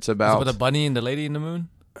kind, but it's about With the bunny and the lady in the moon?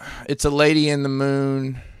 it's a lady in the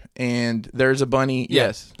moon, and there's a bunny. Yeah,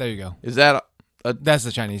 Yes, there you go. is that That's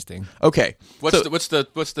the Chinese thing. okay? What's So- what's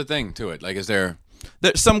the thing to it? Like, is there?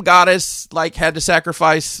 Some goddess had to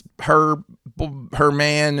sacrifice her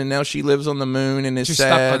man, and now she lives on the moon and is She's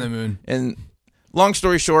sad. stuck on the moon. And long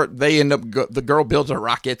story short, they end up the girl builds a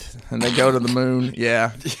rocket and they go to the moon.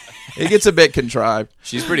 Yeah, it gets a bit contrived.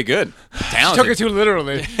 She's pretty good. Took Talented. it too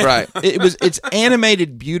literally. Right. It's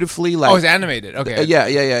animated beautifully. Like It's animated. Okay.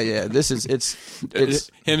 yeah. This is it's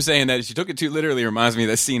Him saying that she took it too literally reminds me of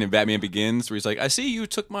that scene in Batman Begins where he's like, I see you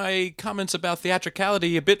took my comments about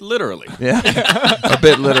theatricality a bit literally. yeah a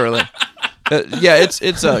bit literally. It's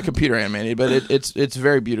computer animated, but it's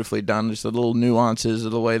very beautifully done. Just the little nuances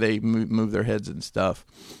of the way they move their heads and stuff.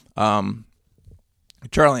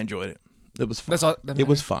 Charlie enjoyed it. It was fine. That's all. It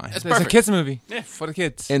was fine. It's a perfect. kids movie. Yeah, for the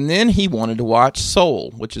kids. And then he wanted to watch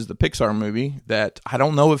Soul, which is the Pixar movie that I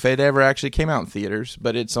don't know if it ever actually came out in theaters,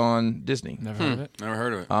 but it's on Disney. Never heard of it. Never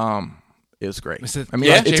heard of it. It was great. Is it- I mean,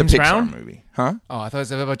 yeah? it's James a Pixar Brown? movie, huh? Oh, I thought it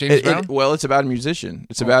was about James Brown. Well, it's about a musician.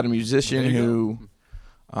 It's about a musician there you who,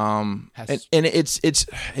 Has- and it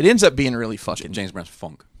ends up being really fucking. James Brown's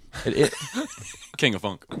funk. It King of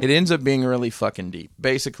funk. ends up being really fucking deep.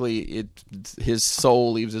 Basically, his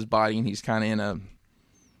soul leaves his body, and he's kind of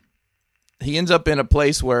he ends up in a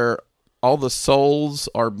place where all the souls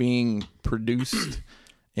are being produced,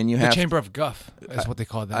 and you The have Chamber of Guff is what they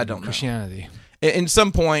call that. I don't in know. Christianity. in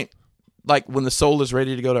some point, like when the soul is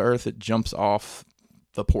ready to go to Earth, it jumps off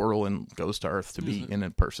the portal and goes to Earth to be in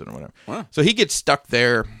a person or whatever. Wow. So he gets stuck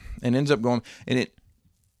there and ends up going. And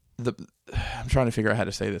I'm trying to figure out how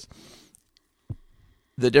to say this.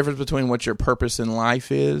 The difference between what your purpose in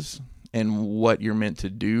life is and what you're meant to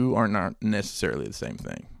do are not necessarily the same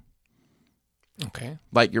thing. Okay.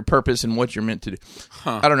 Like your purpose and what you're meant to do.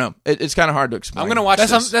 Huh. I don't know. It's kind of hard to explain. I'm going to watch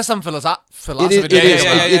That's this. some philosophy. It is.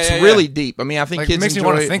 yeah, It's yeah. really deep. I mean, I think Like, kids it makes me enjoy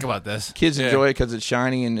want to it. think about this. Kids Yeah. enjoy it because it's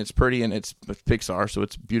shiny and it's pretty and it's Pixar, so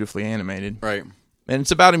it's beautifully animated. Right. And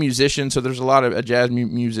it's about a musician, so there's a lot of a jazz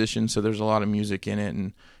musician, so there's a lot of music in it,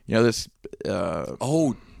 and you know this.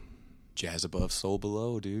 Oh, jazz above, soul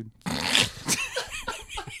below, dude.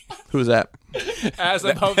 Who's that? As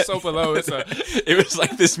above, so below. It's a It was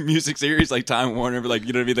like this music series, like Time Warner, like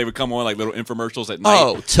you know what I mean. They would come on like little infomercials at night.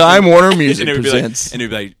 Oh, Time Warner Music and it would presents. be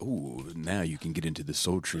like, ooh, now you can get into the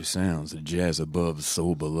sultry sounds of jazz above,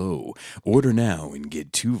 soul below. Order now and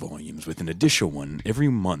get 2 volumes with an additional one every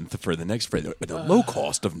month for the low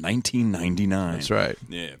cost of $19.99. That's right.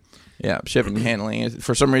 Yeah. Yeah, shipping and handling.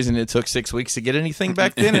 For some reason, it took 6 weeks to get anything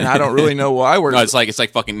back then, and I don't really know why. No, it's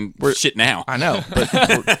like fucking shit now. I know,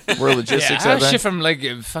 but we're logistics I of have shit that. from like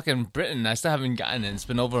fucking Britain. I still haven't gotten it. It's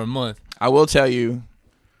been over a month. I will tell you,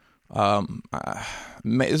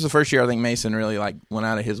 this is the first year I think Mason really like went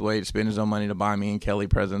out of his way to spend his own money to buy me and Kelly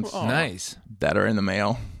presents Nice. that are in the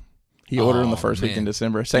mail. He ordered them the first week man. in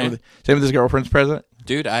December. Same with his girlfriend's present.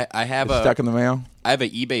 Dude, I have It's stuck a in the mail. I have an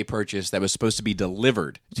eBay purchase that was supposed to be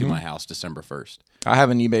delivered to my house December 1st. I have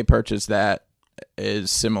an eBay purchase that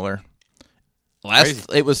is similar. Crazy.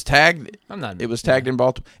 It was tagged. I'm not. It was tagged in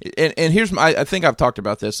Baltimore. And here's my. I think I've talked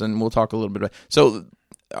about this, and we'll talk a little bit about. So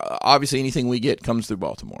obviously, anything we get comes through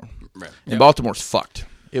Baltimore, Right. and Baltimore's fucked.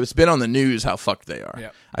 It's been on the news how fucked they are.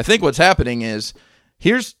 Yep. I think what's happening is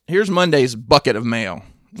here's Monday's bucket of mail.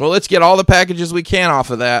 Well, let's get all the packages we can off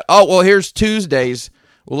of that. Oh, well, here's Tuesday's.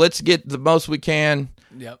 Well, let's get the most we can.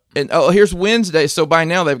 Yep. And here's Wednesday. So by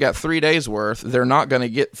now they've got 3 days worth. They're not going to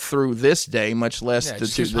get through this day, much less Yeah, it the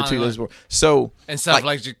just two keeps piling days on. worth. So And stuff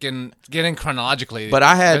like you can get in chronologically. But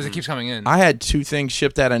I had as it keeps coming in. I had 2 things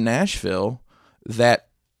shipped out of Nashville that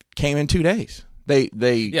came in 2 days. They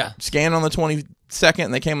scanned on the 22nd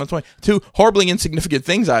and they came on the 20th. 2 horribly insignificant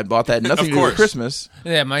things I had bought that had nothing to do with course. Christmas.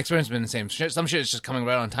 Yeah, my experience has been the same. Some shit is just coming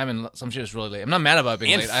right on time, and some shit is really late. I'm not mad about it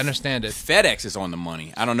being And late. I understand it. FedEx is on the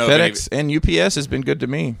money. I don't know. FedEx and UPS has been good to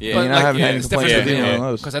me. Yeah. I mean, But, I haven't had any it's complaints with different either than- one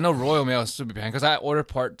of those. Because I know Royal Mail is super behind. Because I order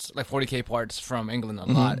parts, like 40K parts from England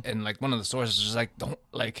Mm-hmm. a lot, and like one of the stores is just like, don't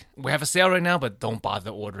like we have a sale right now, but don't bother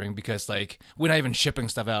ordering because like we're not even shipping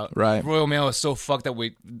stuff out. Right. Royal Mail is so fucked that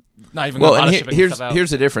we not even Well, gonna bother and shipping here's stuff out. here's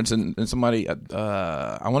the difference. And somebody,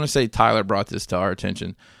 I want to say Tyler brought this to our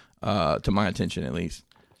attention, to my attention at least.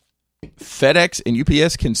 FedEx and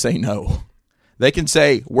UPS can say no. They can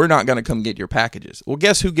say, we're not going to come get your packages. Well,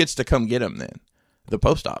 guess who gets to come get them then? The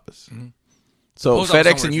post office. So Post office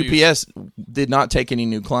FedEx don't and refuse. UPS did not take any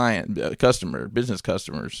new business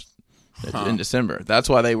customers in December. That's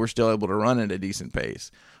why they were still able to run at a decent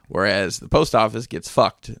pace. Whereas the post office gets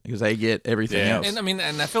fucked because they get everything Yeah. else. And I mean,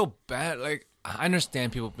 and I feel bad. Like, I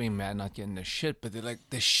understand people being mad not getting their shit, but they're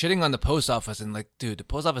shitting on the post office and like, dude, the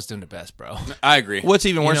post office is doing the best, bro. I agree. What's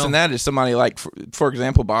even worse know- than that is somebody like, for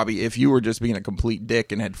example, Bobby, if you were just being a complete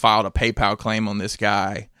dick and had filed a PayPal claim on this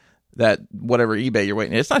guy that whatever eBay you're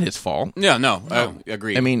waiting, it's not his fault. No.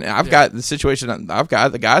 Agreed. I mean, I've got the situation.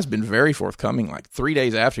 The guy's been very forthcoming. Like 3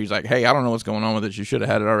 days after, he's like, "Hey, I don't know what's going on with it. You should have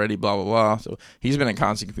had it already." Blah blah blah. So he's been in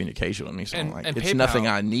constant communication with me. So I'm like, it's PayPal, nothing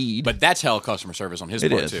I need. but that's hell customer service on his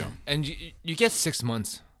It part is. too. And you get 6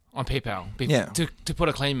 months on PayPal to put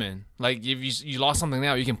a claim in. Like if you lost something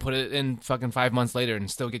now, you can put it in fucking 5 months later and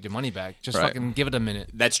still get your money back. Just Right. fucking give it a minute.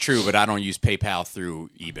 That's true, but I don't use PayPal through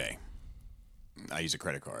eBay. I use a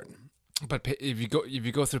credit card. But if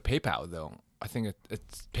you go through PayPal though, I think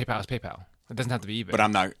it's PayPal is PayPal. It doesn't have to be eBay. But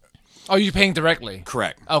I'm not Oh, you're paying directly.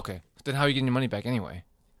 correct. Okay, then how are you getting your money back anyway?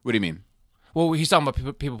 What do you mean? Well, he's talking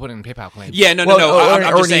about people putting in PayPal claims. Yeah, no. Or I'm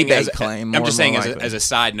an just saying, eBay claim, I'm just more saying likely. as a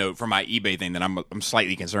side note for my eBay thing that I'm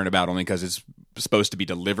slightly concerned about only because it's supposed to be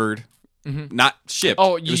delivered, not shipped.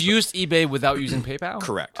 Oh, It you was- used eBay without using PayPal?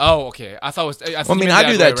 Correct. Oh, okay. I thought it was. Well, I mean,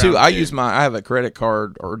 I do that too. I have a credit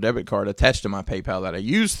card or debit card attached to my PayPal that I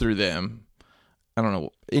use through them. I don't know.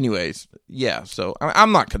 Anyways, yeah. So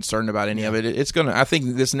I'm not concerned about any of it. It's gonna. I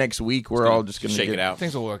think this next week we're all just gonna shake get it out.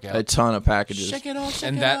 Things will work out. a ton of packages. it off.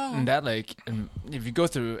 and that like, if you go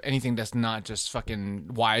through anything that's not just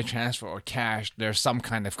fucking wire transfer or cash, there's some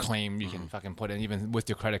kind of claim you can fucking put in, even with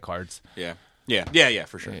your credit cards. Yeah,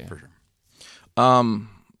 for sure, Yeah. for sure.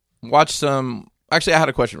 Watch some. Actually, I had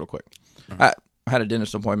a question real quick. I had a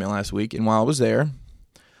dentist appointment last week, and while I was there,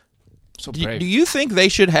 So do, brave. do you think they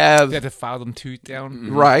should have They had to file them tooth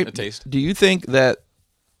down. right? A taste. Do you think that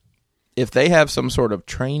if they have some sort of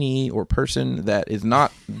trainee or person that is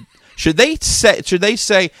not, should they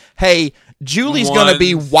say, "Hey, Julie's going to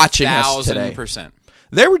be watching us today"? 1,000%.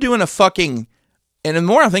 They were doing a fucking, and the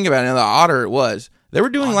more I think about it, the odder it was. They were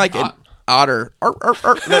doing like an otter.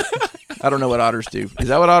 I don't know what otters do. Is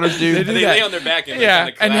that what otters do? They lay on their back and Yeah,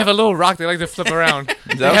 and they have a little rock they like to flip around.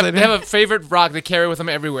 that what they They have a favorite rock they carry with them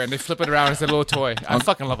everywhere, and they flip it around as a little toy. I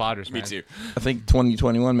fucking love otters, man. Me too. I think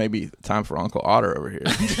 2021 may be time for Uncle Otter over here.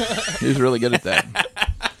 He's really good at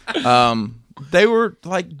that. They were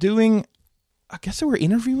like doing, I guess they were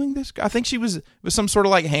interviewing this guy. I think it was some sort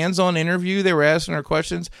of like hands-on interview. They were asking her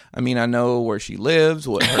questions. I mean, I know where she lives,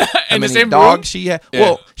 what how In the many same dogs room? she had. Yeah.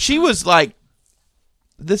 Well, she was like,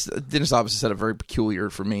 this dentist office set up very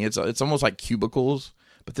peculiar for me. It's almost like cubicles.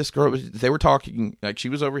 But this girl they were talking like she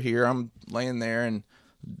was over here. I'm laying there, and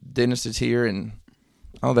dentist is here, and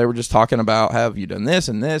they were just talking about have you done this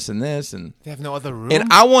and this and this and. They have no other room.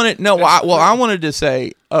 And I wanted I wanted to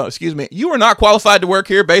say, oh, excuse me, you are not qualified to work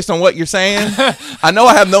here based on what you're saying. I know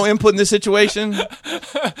I have no input in this situation,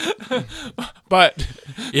 but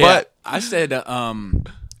but I said,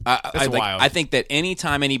 wild. I think that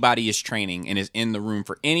anytime anybody is training and is in the room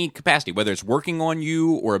for any capacity, whether it's working on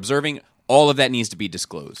you or observing, all of that needs to be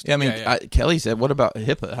disclosed. yeah, I mean, Yeah. Kelly said, what about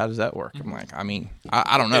HIPAA? How does that work? I'm like, I mean,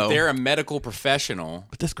 I don't know. If they're a medical professional,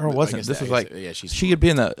 But this girl wasn't. guess This that- was like, yeah, she's- she had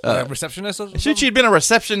been a receptionist or something? she had been a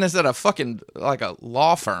receptionist at a fucking like a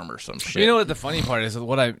law firm or some shit. You know what the funny part is?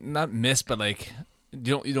 What I not miss, but like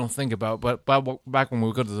you don't think about. But back when we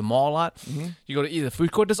would go to the mall a lot, you go to eat the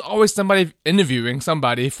food court. There's always somebody interviewing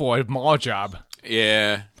somebody for a mall job.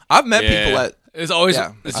 yeah, I've met Yeah. people at. It's always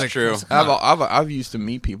Yeah, it's that's like, true. I've used to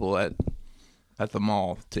meet people at the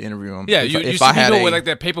mall to interview them. Yeah, if, you if see I had people a, with like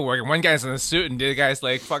their paperwork, and one guy's in a suit, and the other guy's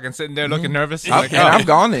like fucking sitting there looking nervous. I've, Like, and I've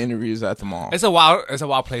gone to interviews at the mall. it's a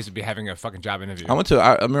wild place to be having a fucking job interview. I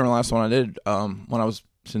remember the last one I did when I was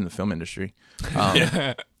in the film industry.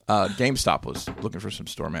 GameStop was looking for some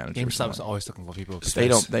store managers. GameStop's always looking for people. They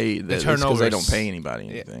don't. It's 'cause turnovers. they don't pay anybody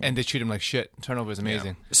anything. and they treat them like shit. Turnover is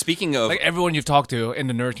amazing. Speaking of Like everyone you've talked to in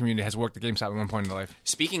the nerd community has worked at GameStop at one point in their life.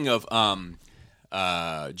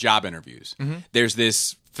 job interviews, there's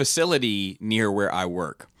this facility near where I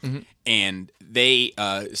work, and they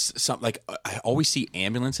I always see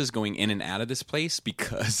ambulances going in and out of this place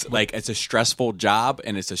because like it's a stressful job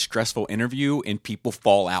and it's a stressful interview, and people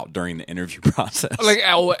fall out during the interview process. Like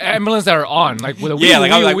ambulance that are on, like with a wheel, yeah,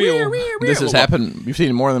 like I was like, wheel. This has happened. You've seen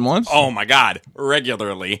it more than once. oh my god,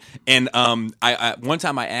 regularly. And I one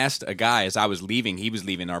time I asked a guy as I was leaving, he was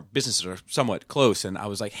leaving, our businesses are somewhat close, and I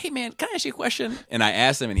was like, hey man, can I ask you a question? And I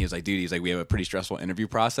asked him, and he was like, dude, he's like, we have a pretty stressful interview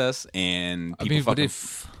process, and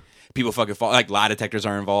people fucking fall, like lie detectors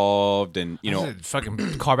are involved, and you know,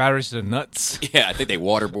 fucking car batteries to the nuts. yeah, I think they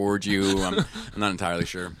waterboard you. I'm not entirely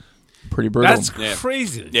sure. Pretty brutal. That's Yeah.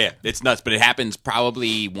 crazy. Yeah, it's nuts, but it happens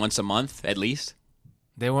probably once a month at least.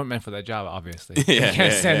 They weren't meant for that job, obviously. Yeah, They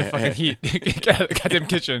can't yeah, stand yeah, the fucking heat. Goddamn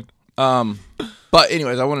kitchen. But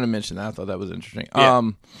anyways, I wanted to mention that. I thought that was interesting. Yeah.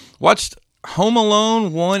 Watched Home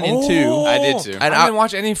Alone 1 and 2. I did too. And I didn't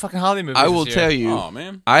watch any fucking holiday movies. I will this year. tell you, Oh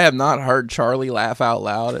man, I have not heard Charlie laugh out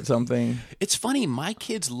loud at something. it's funny. My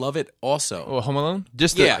kids love it also. Oh, Home Alone.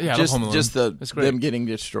 Just Yeah, I love just Home Alone. just the It's great. them getting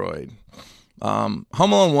destroyed. Home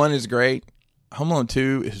Alone 1 is great. Home Alone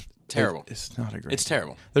 2 is Terrible. It's not a great. It's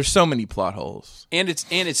terrible, There's so many plot holes. and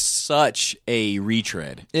it's such a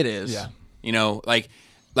retread. It is. Yeah. You know, like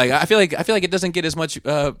I feel like it doesn't get as much.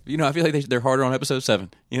 I feel like they're harder on episode 7.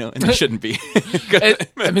 You know, and they shouldn't be.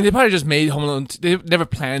 I mean, they probably just made Home Alone. They never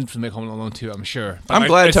planned to make Home Alone 2. I'm sure. But I'm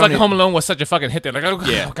glad it's Tony- like Home Alone was such a fucking hit. They're like, oh,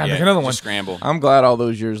 gotta make another one. just scramble. I'm glad all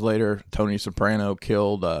those years later, Tony Soprano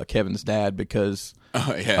killed Kevin's dad because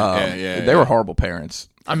Oh yeah, they were horrible parents.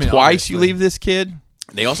 I mean, twice obviously. you leave this kid.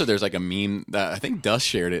 There's like a meme that I think Dust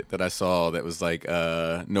shared it that I saw that was like,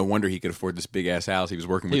 no wonder he could afford this big ass house. He was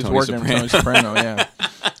working with He was Tony working Soprano. with Tony Soprano. Yeah.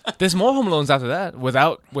 There's more Home Alones after that.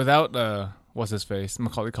 Without what's his face,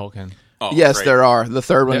 Macaulay Culkin. Oh, Yes, great. there are. The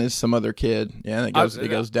third one Yep. is some other kid. Yeah, and it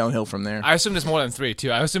goes downhill from there. I assume there's more than 3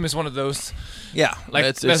 too. I assume it's one of those Yeah, like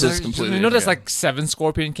it's there's just like, completely. you know there's different. like 7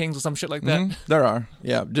 Scorpion Kings or some shit like that. Mhm, there are.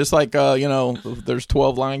 Yeah, just like there's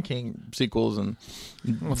 12 Lion King sequels and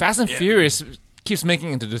Well, Fast and Furious keeps making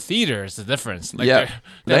it into the theaters. The difference, like Yeah.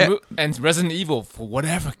 and Resident Evil for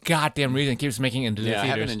whatever goddamn reason keeps making it into the Yeah, I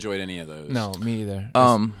haven't theaters. enjoyed any of those. No, me either.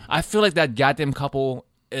 Um, I feel like that goddamn couple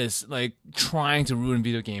is like trying to ruin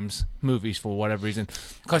video games movies for whatever reason.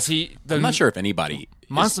 Because I'm not sure if anybody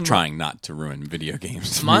Monster- is trying not to ruin video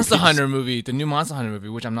games. Monster movies. Hunter movie, the new Monster Hunter movie,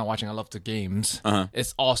 which I'm not watching. I love the games. Uh-huh.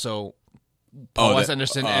 It's also Paul Oh, Wes that-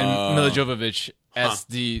 Anderson and Mila Jovovich as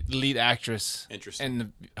the lead actress. Interesting.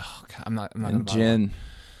 And I'm not. and about Jen,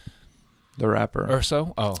 the rapper.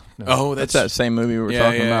 Urso. Oh no. Oh, That's that's that same movie we were Yeah,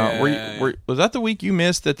 talking yeah, about. yeah. Was that the week you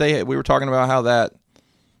missed that we were talking about how that,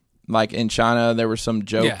 like in China, there was some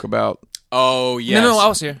joke Yeah. about. Oh yes. No, I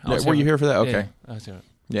was here. Were you here for that? Okay. Yeah, I was here.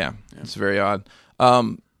 Yeah, it's very odd.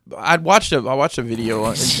 I watched a video.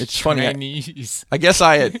 It's funny. Chinese. I guess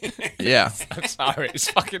I had. Yeah, I'm sorry. It's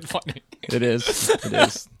fucking funny. it is. It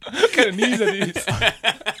is. What kind of knees are these?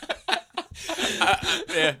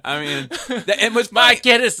 Yeah, I mean, it was I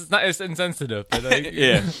get it. It's not. It's insensitive. But like,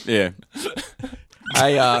 yeah.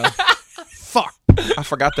 Fuck. I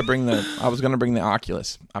forgot to bring I was going to bring the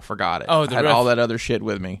Oculus. I forgot it. Oh, I the had Rift. all that other shit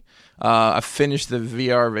with me. I finished the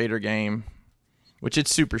VR Vader game, which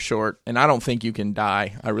it's super short, and I don't think you can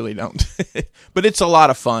die. I really don't. But it's a lot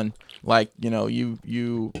of fun. Like, they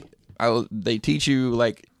teach you,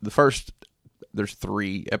 like, there's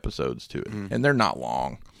 3 episodes to it, and they're not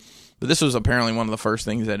long. But this was apparently one of the first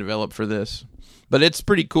things they developed for this. But it's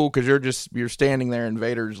pretty cool because you're standing there and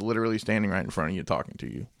Vader's literally standing right in front of you talking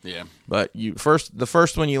to you. Yeah. But the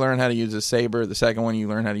first one you learn how to use a saber, the second one you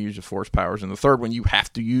learn how to use your force powers, and the third one you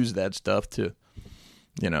have to use that stuff to,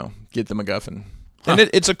 get the MacGuffin. And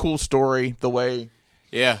it's a cool story. The way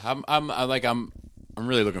Yeah, I'm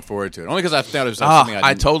really looking forward to it. Only because I thought it was something I I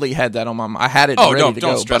didn't. totally had that on my mind. I had it Oh, ready to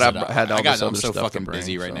don't go, stress but it out. I had all this other I'm so stuff fucking to bring,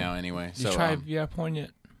 busy right so. now. Anyway, you so try VR porn yet?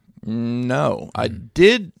 No, I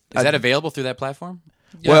did. is that available through that platform?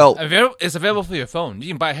 Well, it's available for your phone. You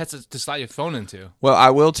can buy a headset to slide your phone into. well,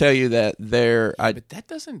 I will tell you that But that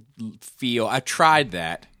doesn't feel. I tried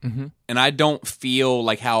that, and I don't feel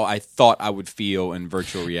like how I thought I would feel in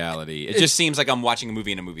virtual reality. It just seems like I'm watching a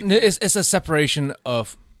movie in a movie. It's a separation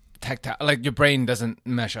of tactile. Like your brain doesn't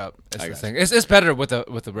mesh up. It's I the got thing. It's better with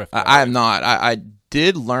the Rift. I am not. I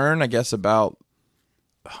did learn, I guess, about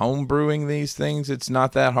home brewing these things. It's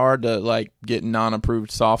not that hard to like get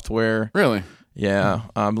non-approved software. Really? Yeah,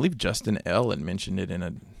 I believe Justin L had mentioned it in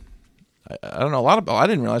a. I don't know. I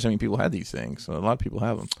didn't realize how many people had these things. So a lot of people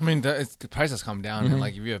have them. I mean, the prices come down, and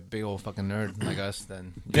like if you're a big old fucking nerd like us,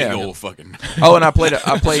 then Big Yeah. old fucking Oh, and I played.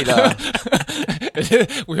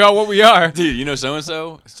 we are what we are. dude. You know so and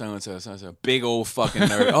so, big old fucking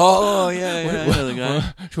nerd. Oh yeah, I know the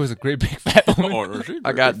guy. She was a great big fat woman.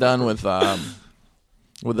 I got done with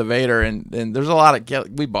the Vader, and there's a lot of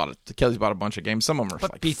Kelly's bought a bunch of games. Some of them are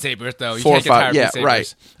But like Beat Sabers though, you 4 or can't get tired 5. of Yeah, Beat Sabers.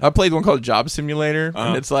 right. I played one called Job Simulator,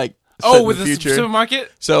 and it's like set Oh, in with the the future.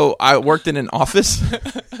 supermarket. So I worked in an office.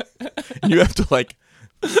 You have to like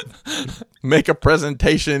make a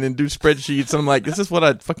presentation and do spreadsheets. And I'm like, this is what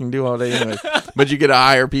I fucking do all day anyway. But you get to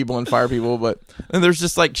hire people and fire people. And there's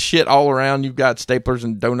just like shit all around. You've got staplers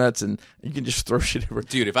and donuts, and you can just throw shit everywhere.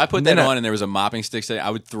 Dude, if I put And that then on and there was a mopping stick, I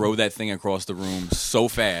would throw that thing across the room so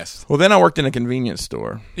fast. Well, then I worked in a convenience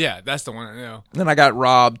store. Yeah, that's the one I know. Then I got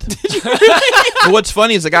robbed. But what's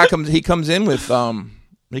funny is the guy comes in with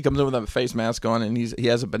He comes in with a face mask on, and he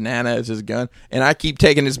has a banana as his gun. And I keep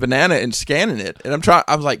taking his banana and scanning it. And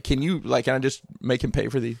I was like, can I just make him pay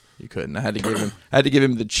for these? He couldn't. I had to give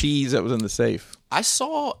him the cheese that was in the safe. I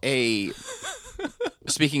saw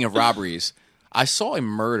speaking of robberies, I saw a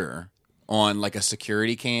murder on like a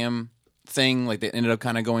security cam thing, like that ended up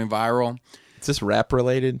kind of going viral. Is this rap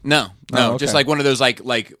related? No, Oh, okay. just like one of those like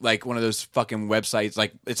one of those fucking websites.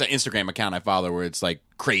 Like it's an Instagram account I follow where it's like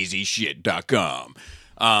crazyshit.com.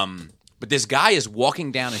 But this guy is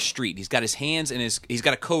walking down a street. He's got his hands he's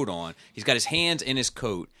got a coat on. He's got his hands in his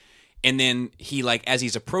coat. And then he like as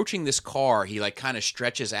he's approaching this car, he like kind of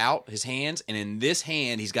stretches out his hands, and in this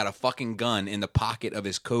hand he's got a fucking gun in the pocket of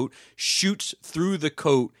his coat, shoots through the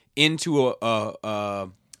coat into a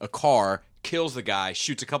car, kills the guy,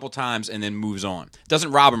 shoots a couple times, and then moves on.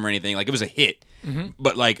 Doesn't rob him or anything. Like it was a hit.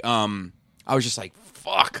 But like I was just like,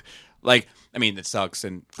 fuck. Like I mean, it sucks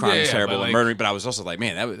and crime is terrible and murdering, but I was also like,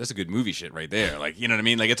 man, that's a good movie shit right there. Like, you know what I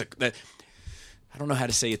mean? Like I don't know how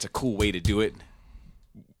to say it's a cool way to do it.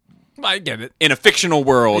 I get it. In a fictional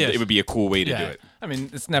world, Yes. it would be a cool way to do it. I mean,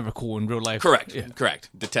 it's never cool in real life. Correct. Yeah. Correct.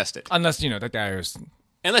 Detest it. Unless, that guy is...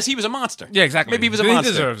 Unless he was a monster. Yeah, exactly. Maybe he was a He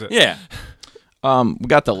monster. deserves it. Yeah. We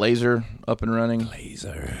got the laser up and running.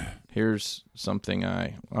 Laser. Here's something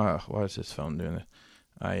why is this phone doing this?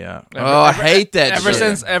 I hate that Ever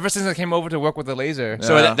shit. since I came over to work with the laser.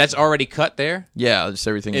 So that's already cut there? Yeah, just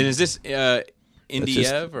everything. And is this NDF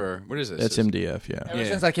just- or what is this? That's MDF, yeah. Ever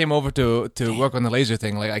since I came over to work on the laser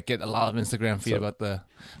thing, like I get a lot of Instagram feed about the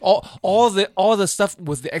all the stuff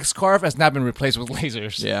with the X-Carve has now been replaced with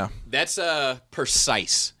lasers. Yeah. That's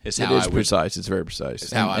precise. Is It how is I would, precise. It's very precise.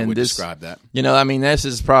 is how I would describe that. I mean, this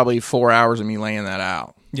is probably 4 hours of me laying that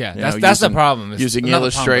out. Yeah, You that's know, the problem. It's Using not the problem,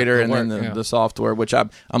 Illustrator but and the then work, the software, which I'm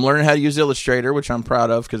learning how to use Illustrator, which I'm proud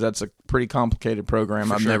of because that's a pretty complicated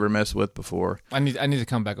program I've never messed with before. I need to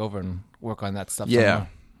come back over and work on that stuff. Yeah, somewhere.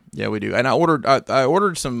 yeah, we do. And I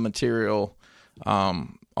ordered some material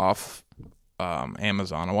off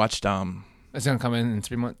Amazon. I watched It's gonna come in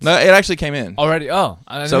 3 months. No, it actually came in. Already? Oh,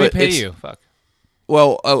 So let me pay it's- you. Fuck.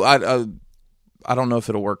 Well, I don't know if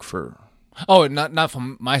it'll work for Oh, not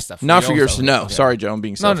from my stuff. not for your yours. stuff. No, Okay. sorry, Joe. I'm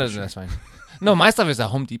being No, selfish. that's fine. No, my stuff is at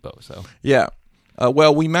Home Depot. So Yeah.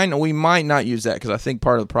 Well, we might not use that because I think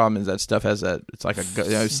part of the problem is that stuff has it's like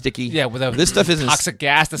a sticky. yeah, with This stuff isn't toxic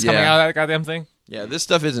gas that's coming Yeah. out of that goddamn thing. Yeah, this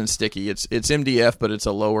stuff isn't sticky. It's MDF, but it's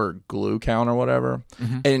a lower glue count or whatever.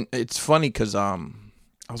 And it's funny because I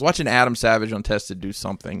was watching Adam Savage on Tested do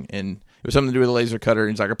something, and it was something to do with a laser cutter.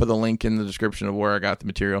 And he's like, I put the link in the description of where I got the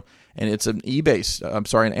material, and it's an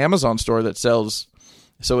an Amazon store that sells.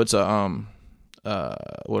 So it's a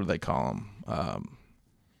what do they call them?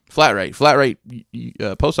 Flat rate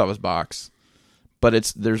post office box.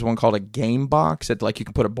 But there's one called a game box that like you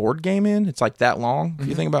can put a board game in. It's like that long if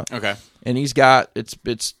you think about. Okay. And he's got it's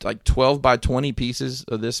like 12 by 20 pieces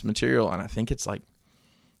of this material, and I think it's like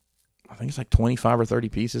 25 or 30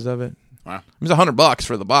 pieces of it. Wow. It's $100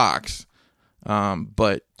 for the box,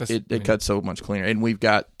 but That's- it cuts so much cleaner. And we've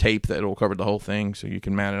got tape that will cover the whole thing, so you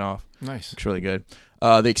can mat it off. Nice. It's really good.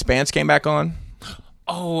 The Expanse came back on,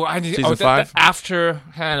 Oh, I need Season 5? after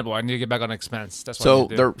Hannibal. I need to get back on Expanse. That's what I so need to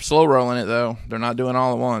do. they're slow rolling it though. They're not doing it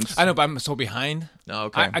all at once. I know, but I'm so behind. Oh,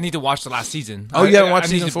 okay. I need to watch the last season. Oh, you haven't watched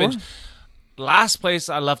I need season to 4? binge. Last place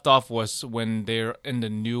I left off was when they're in the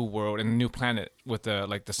new world, in the new planet, with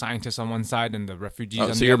the scientists on one side and the refugees. Oh,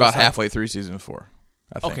 on so the you're other about side. halfway through season 4.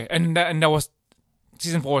 I think. Okay, and that was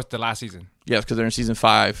season 4 was the last season, Yes, because they're in season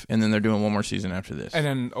 5, and then they're doing one more season after this, and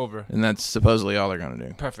then over. and that's supposedly all they're going to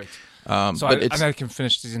do. Perfect. So So I can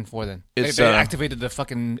finish season 4 then. it's, They activated the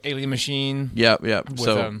fucking alien machine. Yep.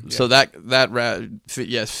 So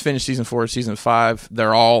finished season 4, season 5.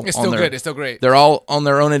 They're all It's on still their, good. It's still great. They're all on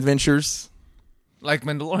their own adventures. Like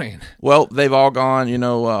Mandalorian. Well, they've all gone.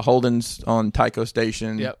 Holden's on Tycho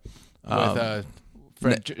Station. Yep. With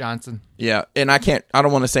Fred Johnson. Yeah, and I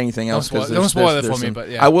don't want to say anything else because don't spoil it for me, but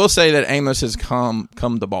yeah. I will say that Amos has come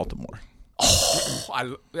to Baltimore,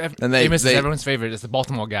 And Amos is everyone's favorite. It's the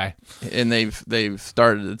Baltimore guy. and they've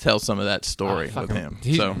started to tell some of that story Fuck with him.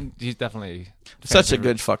 He's, So he's definitely such a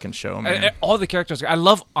good fucking show, man. And all the characters. I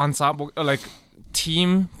love ensemble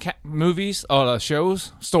team movies or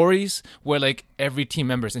shows, stories where every team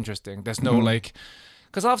member is interesting. There's no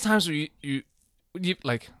because a lot of times you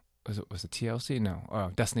was it TLC?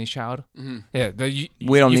 No, Destiny's Child. Mm-hmm. Yeah,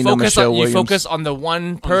 We don't need no Michelle You Williams. focus on the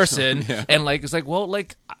one person, and it's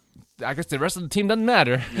I guess the rest of the team doesn't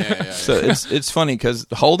matter. So it's funny because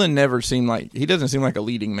Holden never seemed like he doesn't seem like a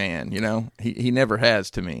leading man. He never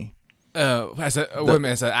has to me. As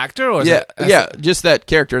an actor, or just that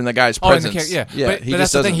character in the guy's presence. But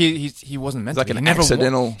that's the thing. He wasn't meant like to be. an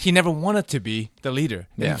accidental. He never wanted to be the leader.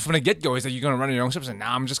 Yeah. And from the get go, he's like, "You're gonna run your own ships," and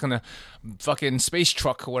now I'm just gonna fucking space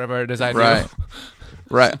truck or whatever it is I do. Right.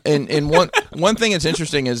 Right. And one thing that's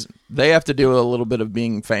interesting is they have to do a little bit of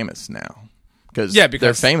being famous now because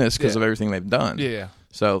they're famous because of everything they've done. Yeah.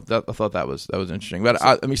 So I thought that was interesting. But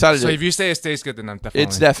I'm excited. So if you say it stays good, then I'm definitely.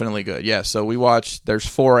 It's definitely good. Yeah. So we watched. There's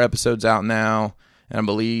 4 episodes out now, and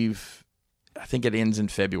I think it ends in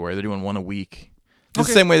February. They're doing one a week. It's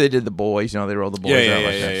the same way they did The Boys. They roll The Boys out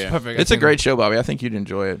like that. Yeah. Perfect. It's a great show, Bobby. I think you'd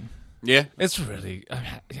enjoy it. Yeah. It's really.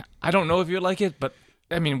 I don't know if you like it, but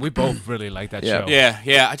I mean, we both really like that show.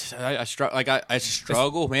 Yeah. I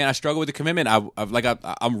struggle, man. I struggle with the commitment.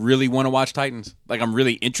 I really want to watch Titans. Like, I'm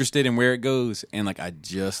really interested in where it goes, and like I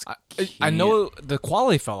know the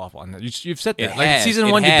quality fell off on that. You've said that. It like has, season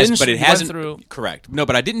it 1, has, you binged, but it hasn't. through. Correct. No,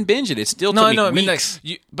 but I didn't binge it. It still took me weeks.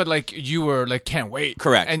 But you were like, can't wait.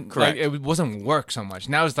 Correct. And correct. Like, it wasn't work so much.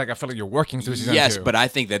 Now it's like I feel like you're working through season 2. Yes, but I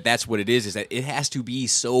think that's what it is. Is that it has to be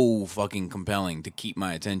so fucking compelling to keep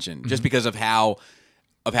my attention, just because of how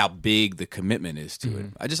big the commitment is to it.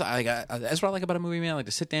 That's what I like about a movie, man. I like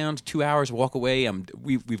to sit down, 2 hours, walk away.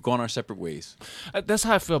 We've gone our separate ways. That's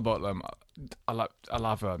how I feel about a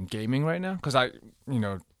lot of gaming right now, because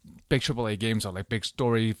big AAA games are like big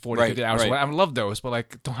story, 40, 50 hours. Right. I love those, but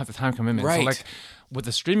like don't have the time commitment. Right. So like with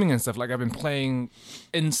the streaming and stuff, like I've been playing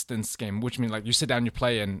instance game, which means like you sit down, you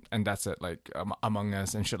play, and that's it. Like Among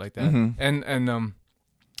Us and shit like that. And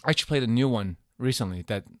I actually played a new one recently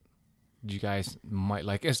that you guys might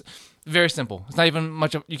like. It's very simple. It's not even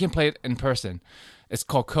much of. You can play it in person. It's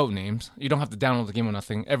called Codenames. You don't have to download the game or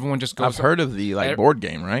nothing. Everyone just goes. I've heard of the board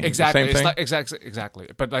game, right? Exactly. Same thing? Exactly.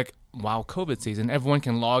 But like while COVID season, everyone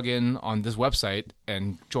can log in on this website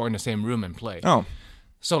and join the same room and play. Oh,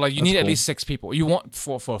 so like you need at least 6 people. You want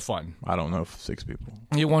for fun. I don't know if 6 people.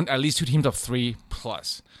 You want at least 2 teams of 3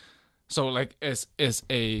 plus. So like it's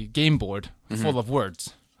a game board full of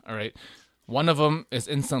words. All right. One of them is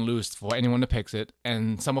instant lose for anyone that picks it,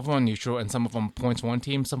 and some of them are neutral, and some of them points one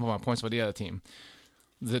team, some of them are points for the other team.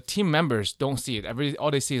 The team members don't see it.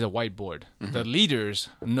 All they see is a whiteboard. The leaders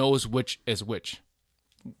knows which is which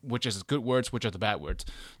is good words, which are the bad words.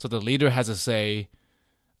 So the leader has to say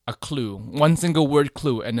a clue, one single word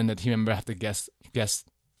clue, and then the team member have to guess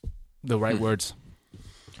the right words.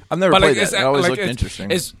 I've never played that. It always looked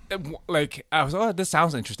interesting. It's like I was, this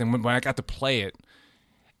sounds interesting. When I got to play it.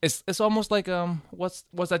 It's almost like what's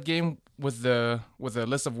that game with the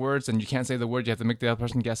list of words and you can't say the word, you have to make the other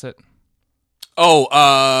person guess it. Oh,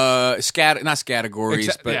 Not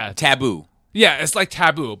categories, but Taboo. Yeah, it's like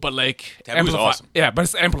Taboo, but like Taboo's awesome. Yeah, but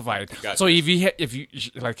it's amplified. Gotcha. So if you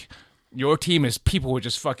like your team is people who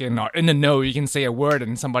just fucking are in the know, you can say a word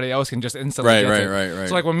and somebody else can just instantly get it. Right.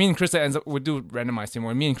 So like when me and Krista we do randomized team.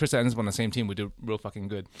 When me and Krista ends up on the same team, we do real fucking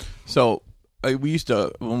good. So we used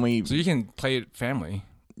to So you can play it family.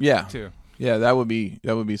 Yeah, too. Yeah, that would be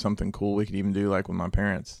something cool. We could even do like with my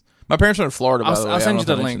parents. My parents are in Florida, by the way. I'll send you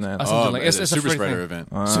the link. It's a super spreader event.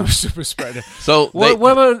 Super spreader. So what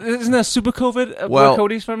about, isn't that Super COVID? Where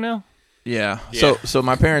Cody's from now? Yeah. So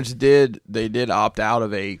my parents did opt out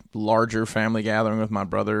of a larger family gathering with my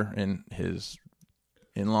brother and his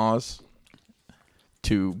in-laws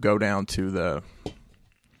to go down to the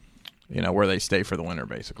where they stay for the winter,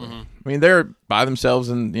 basically. I mean, they're by themselves,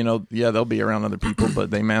 and they'll be around other people,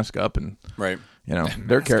 but they mask up and right.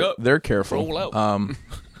 They're careful. Roll out.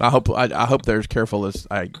 I hope they're as careful as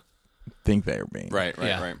I think they're being. Right.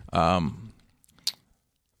 Yeah.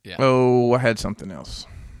 Oh, I had something else.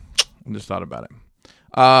 I just thought about it.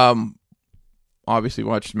 Obviously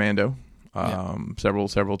watched Mando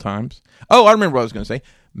several times. Oh, I remember what I was going to say.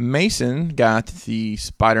 Mason got the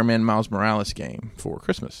Spider-Man Miles Morales game for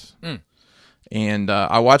Christmas. And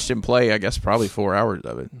I watched him play, I guess, probably 4 hours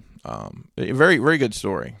of it. A very, very good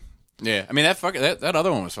story. Yeah, I mean that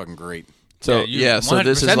other one was fucking great. So so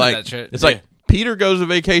this is like like Peter goes to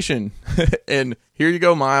vacation, and here you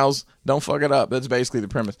go, Miles. Don't fuck it up. That's basically the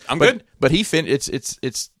premise. I'm good. But he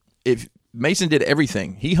if Mason did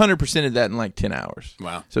everything, he 100%ed that in like 10 hours.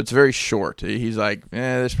 Wow. So it's very short. He's like,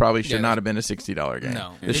 this probably should not have been a $60 game.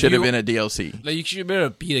 No, this should have been a DLC. Like you should be able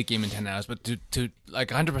to beat a game in 10 hours, but to like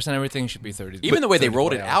 100% everything should be 30. Even the way they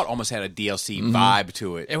rolled it out almost had a DLC vibe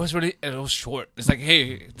to it. It was short. It's like,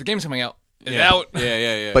 hey, the game's coming out. It's out.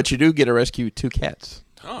 Yeah. But you do get to rescue 2 cats.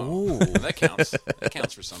 Oh, that counts. That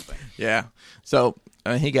counts for something. Yeah. So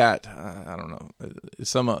he got, I don't know,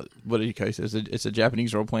 some, what did he call it? It's a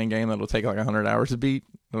Japanese role-playing game that'll take like 100 hours to beat.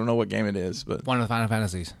 I don't know what game it is, but... One of the Final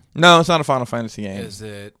Fantasies. No, it's not a Final Fantasy game. Is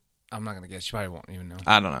it I'm not gonna guess. She probably won't even know.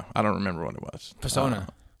 I don't know. I don't remember what it was. Persona.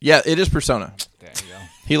 Yeah, it is Persona. There you go.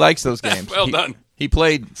 He likes those games. Well done. He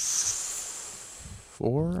played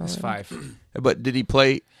 4. It's 5. But did he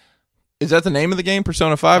play? Is that the name of the game,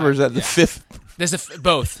 Persona 5, or is that the fifth? There's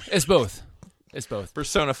both. It's both. It's both.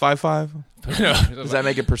 Persona 5? Does that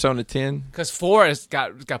make it Persona 10? Because 4 has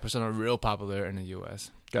got Persona real popular in the U.S.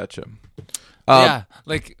 Gotcha. Yeah,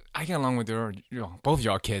 like I get along with both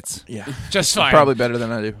y'all kids. Yeah, Just fine. probably better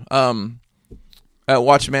than I do. I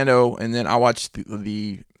watched Mando, and then I watched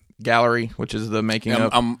the gallery, which is the making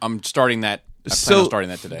of. I'm starting that. I plan So on starting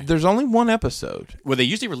that today. There's only one episode. Well, they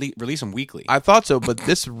usually release them weekly. I thought so, but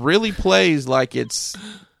this really plays like it's.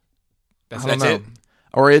 That's I don't that's know. it?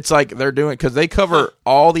 Or it's like they're doing because they cover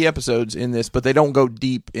all the episodes in this, but they don't go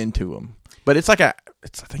deep into them. But it's like I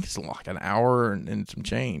think it's like an hour and some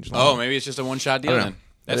change. Oh, maybe it's just a one-shot deal I don't then. know.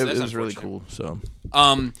 That's It was really unfortunate. cool.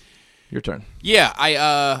 So, your turn. Yeah,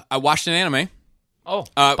 I watched an anime. Oh,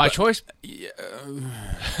 Uh, by but- choice.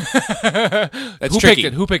 That's Who tricky. picked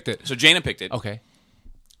it? Who picked it? So Jaina picked it. Okay.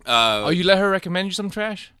 Oh, you let her recommend you some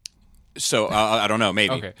trash? So I don't know,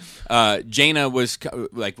 maybe. Okay. Jaina was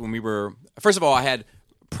like when we were. First of all, I had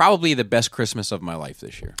probably the best Christmas of my life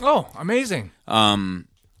this year. Oh, amazing.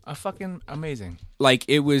 Fucking amazing. Like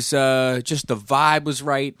it was just the vibe was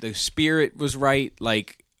right, the spirit was right.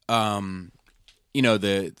 Like the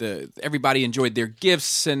everybody enjoyed their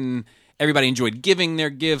gifts and everybody enjoyed giving their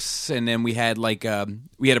gifts. And then we had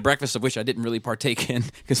we had a breakfast of which I didn't really partake in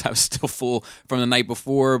because I was still full from the night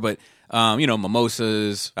before. But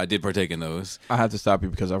mimosas, I did partake in those. I have to stop you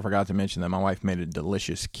because I forgot to mention that my wife made a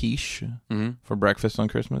delicious quiche for breakfast on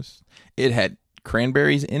Christmas. It had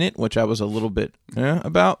cranberries in it, which I was a little bit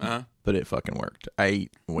about, but it fucking worked. I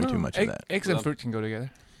ate way too much of that. Eggs and fruit can go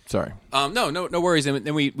together. Sorry. No worries. And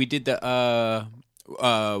then we did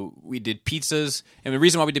we did pizzas, and the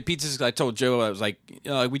reason why we did pizzas is I told Joe I was like,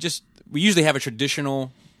 we usually have a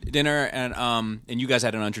traditional dinner, and you guys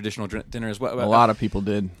had an untraditional dinner as well. A lot of people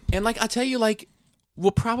did. And like I tell you, like we'll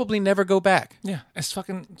probably never go back. Yeah, it's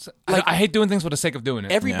fucking. Like I hate doing things for the sake of doing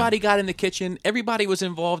it. Everybody got in the kitchen. Everybody was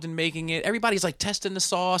involved in making it. Everybody's like testing the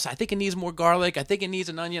sauce. I think it needs more garlic. I think it needs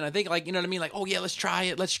an onion. I think you know what I mean. Like, oh yeah, let's try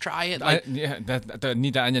it. Let's try it. Like, that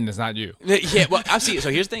need the onion is not you. yeah, well, I see. So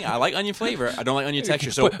here's the thing. I like onion flavor. I don't like onion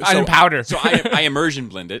texture. So Onion powder. So I immersion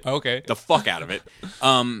blend it. Okay. The fuck out of it.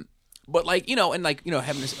 But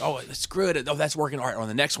having this. Oh, that's good. Oh, that's working. All right. On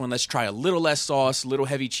the next one, let's try a little less sauce, a little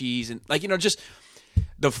heavy cheese, and just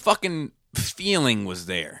the fucking feeling was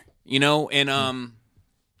there. And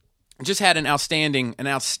just had an outstanding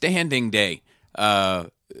day.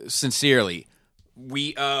 Sincerely.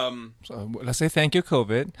 We So let's say thank you,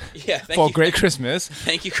 COVID. yeah, thank for you. a great Christmas.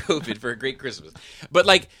 Thank you, COVID, for a great Christmas. But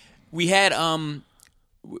like we had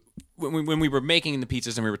when we were making the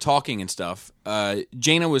pizzas and we were talking and stuff,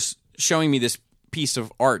 Jaina was showing me this piece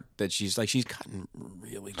of art that she's gotten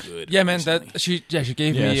really good. Yeah, man. recently. She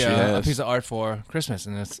gave Yeah, me she a has. piece of art for Christmas,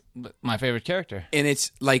 and it's my favorite character. And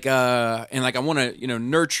it's like I want to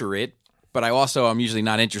nurture it, but I'm usually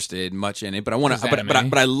not interested much in it. But I want to, It's anime.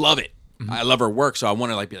 but I love it. I love her work, so I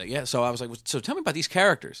want to be like, yeah. So I was like, so tell me about these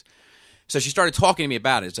characters. So she started talking to me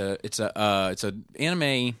about it. It's a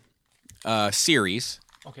anime series.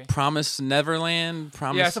 Okay. Promise Neverland.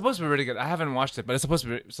 Yeah, it's supposed to be really good. I haven't watched it, but it's supposed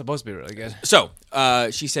to be really good. So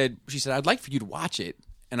she said I'd like for you to watch it,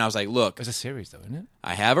 and I was like, look, It's a series, though, isn't it?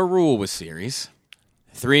 I have a rule with series: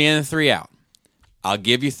 3 in, 3 out. I'll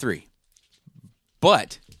give you 3,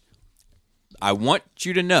 but I want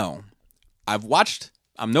you to know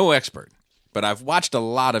I'm no expert, but I've watched a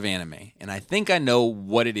lot of anime, and I think I know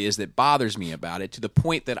what it is that bothers me about it to the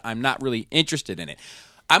point that I'm not really interested in it.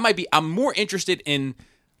 I'm more interested in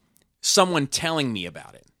someone telling me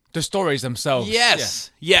about it. The stories themselves.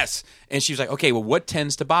 Yes. And she was like, okay, well, what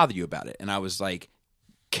tends to bother you about it? And I was like,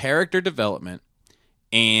 character development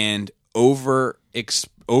and over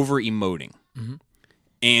emoting.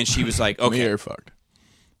 And she was like, okay. You're fucked.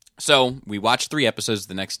 So we watched 3 episodes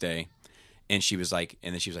the next day, and she was like,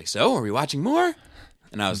 so are we watching more?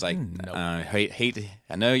 And I was like, I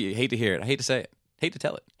know you hate to hear it. I hate to say it. Hate to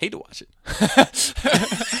tell it. Hate to watch it.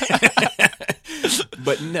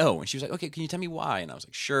 But no. And she was like, okay, can you tell me why? And I was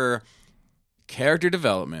like, sure. Character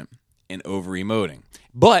development and over emoting.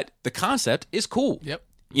 But the concept is cool. Yep.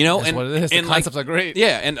 That's That's what it is. The concepts are great.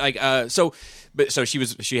 Yeah, and so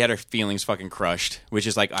she had her feelings fucking crushed, which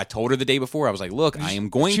is like I told her the day before. I was like, look, I am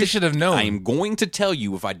going She to should have known. I am going to tell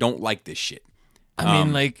you if I don't like this shit. I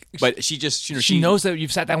mean, But she just she knows that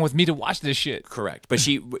you've sat down with me to watch this shit. correct. But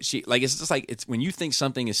she like it's just like it's when you think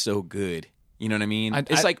something is so good, you know what I mean? I-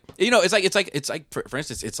 It's I- like it's like for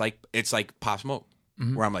instance, it's like Pop Smoke.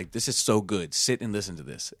 where I'm like, this is so good. Sit and listen to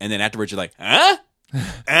this. And then afterwards, you're like, huh?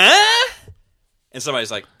 Huh? And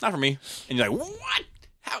somebody's like, not for me. And you're like, what?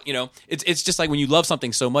 How? You know, it's just like when you love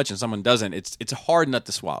something so much and someone doesn't, it's a hard nut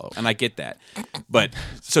to swallow. And I get that. But,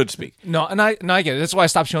 so to speak. No, and I get it. That's why I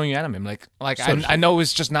stopped showing you anime. I'm like I know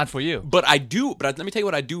it's just not for you. But let me tell you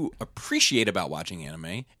what I do appreciate about watching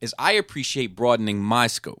anime is I appreciate broadening my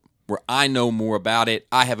scope. Where I know more about it,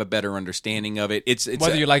 I have a better understanding of it. It's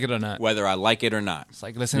Whether you like it or not. Whether I like it or not. It's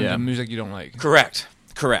like listening to music you don't like. Correct.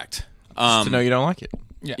 To know you don't like it.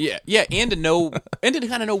 Yeah, and to know, and to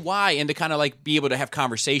kind of know why, and to kind of like be able to have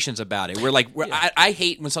conversations about it. I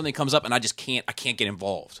hate when something comes up and I can't get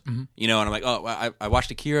involved. You know, and I'm like, oh, I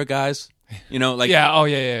watched Akira, guys. You know, like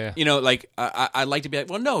yeah. You know, like I like to be like,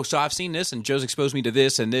 well, no. So I've seen this, and Joe's exposed me to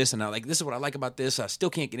this and this, and I like this is what I like about this. I still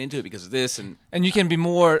can't get into it because of this, and you can be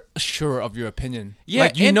more sure of your opinion. Yeah,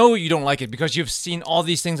 like you know you don't like it because you've seen all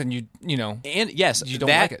these things, and you know, and yes, you don't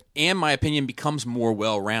like it, and my opinion becomes more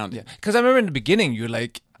well rounded. Yeah, because I remember in the beginning you're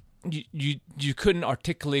like. You couldn't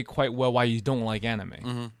articulate quite well why you don't like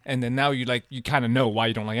anime, and then now you kind of know why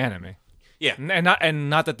you don't like anime. Yeah, and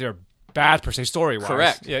not that they're bad per se story wise.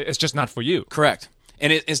 Correct. Yeah, it's just not for you. Correct.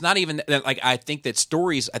 And it's not even that, like I think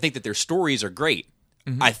that their stories are great.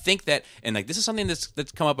 I think that, and like this is something that's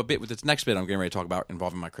come up a bit with this next bit I'm getting ready to talk about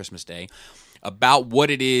involving my Christmas Day, about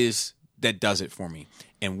what it is that does it for me,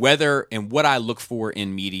 and what I look for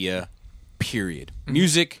in media. Period.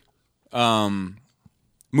 Music,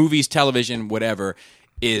 movies, television, whatever,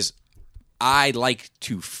 is I like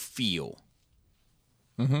to feel.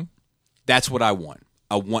 That's what I want.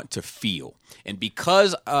 I want to feel. And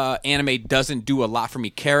because anime doesn't do a lot for me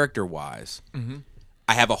character-wise,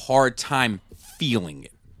 I have a hard time feeling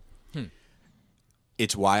it.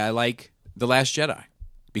 It's why I like The Last Jedi,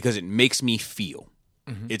 because it makes me feel.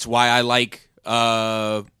 It's why I like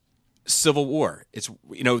Civil War. It's,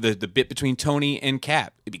 you know, the bit between Tony and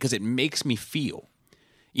Cap, because it makes me feel.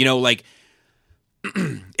 You know, like,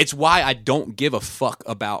 it's why I don't give a fuck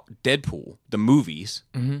about Deadpool, the movies,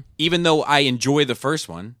 even though I enjoy the first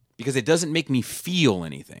one, because it doesn't make me feel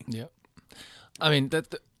anything. Yeah. I mean,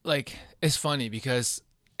 it's funny because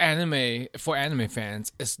anime, for anime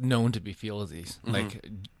fans, is known to be feelsies. Like,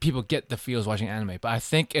 people get the feels watching anime, but I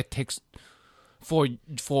think it takes,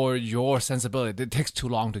 for your sensibility, it takes too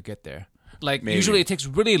long to get there. Like, usually it takes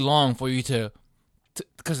really long for you to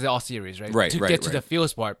because they're all series, right? To get to the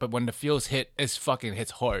feels part, but when the feels hit, it fucking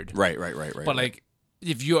hits hard. Right. But like,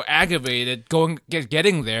 if you're aggravated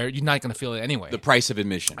getting there, you're not gonna feel it anyway. The price of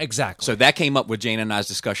admission. Exactly. So that came up with Jane and I's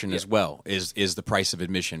discussion as well. Is the price of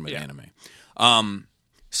admission with anime?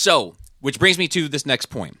 So which brings me to this next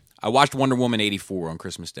point. I watched Wonder Woman 84 on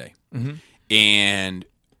Christmas Day, and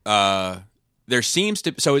there seems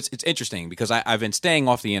to. So it's interesting because I've been staying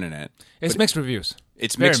off the internet. It's mixed reviews.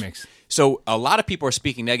 It's very mixed. mixed. So a lot of people are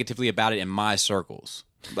speaking negatively about it in my circles,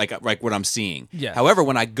 like what I'm seeing. Yeah. However,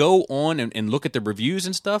 when I go on and look at the reviews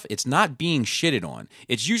and stuff, it's not being shitted on.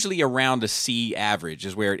 It's usually around a C average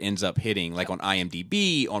is where it ends up hitting, like on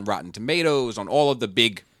IMDb, on Rotten Tomatoes, on all of the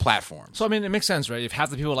big platforms. So I mean, it makes sense, right? If half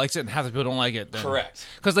the people likes it and half the people don't like it, then... Correct.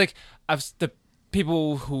 Because like the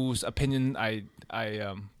people whose opinion I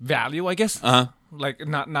value, I guess. Like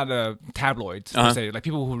not a tabloids per se, like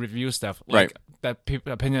people who review stuff. Like, that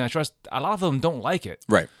opinion I trust, a lot of them don't like it.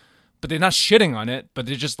 Right. But they're not shitting on it, but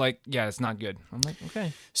they're just like, yeah, it's not good. I'm like,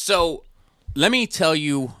 okay. So let me tell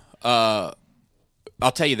you, I'll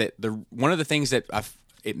tell you that one of the things that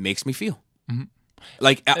it makes me feel.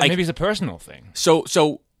 Like maybe it's a personal thing.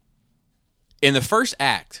 So in the first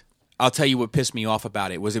act, I'll tell you what pissed me off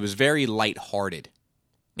about it was very lighthearted.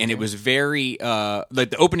 And it was very like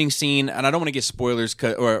the opening scene, and I don't want to get spoilers,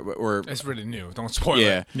 or it's really new. Don't spoil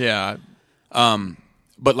it. Yeah.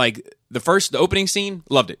 But like the opening scene,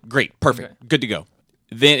 loved it. Great, perfect, good to go.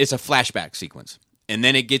 Then it's a flashback sequence, and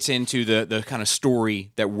then it gets into the kind of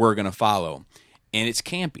story that we're gonna follow, and it's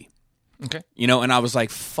campy. Okay, you know, and I was like,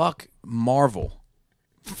 "Fuck Marvel,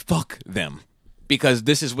 fuck them," because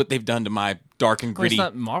this is what they've done to my dark and gritty. Well,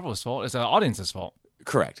 it's not Marvel's fault; it's the audience's fault.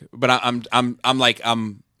 Correct, but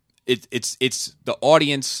it's the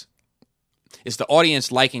audience. It's the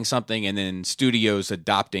audience liking something and then studios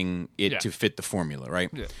adopting it to fit the formula, right?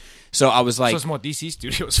 Yeah. So I was like, so it's more DC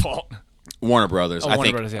Studios' fault. Warner Brothers, I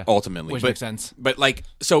think, Brothers, yeah. ultimately, which makes sense. But like,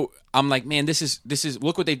 so I'm like, man, this is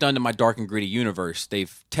look what they've done to my dark and gritty universe.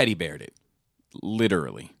 They've teddy beared it,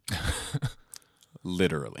 literally,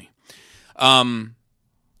 literally. But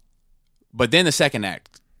then the second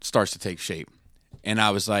act starts to take shape, and I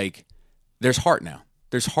was like, there's heart now.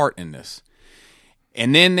 There's heart in this.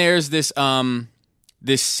 And then there's this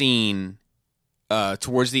scene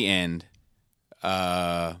towards the end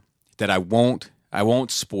that I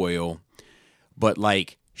won't spoil, but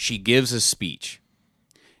like she gives a speech,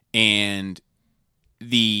 and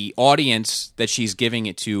the audience that she's giving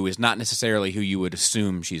it to is not necessarily who you would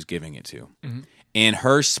assume she's giving it to. And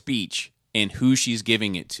her speech and who she's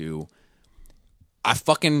giving it to, I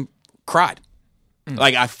fucking cried.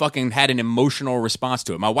 Like, I fucking had an emotional response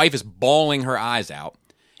to it. My wife is bawling her eyes out.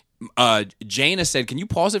 Jana said, "Can you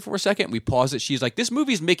pause it for a second?" We paused it. She's like, "This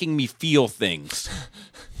movie's making me feel things."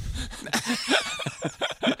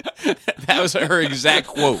 That was her exact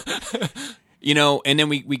quote. You know, and then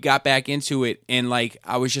we got back into it, and like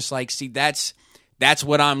I was just like, see, that's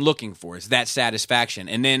what I'm looking for, is that satisfaction.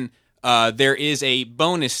 And then there is a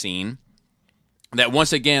bonus scene that,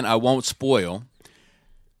 once again, I won't spoil,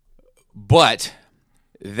 but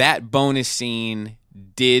that bonus scene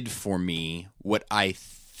did for me what I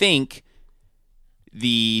think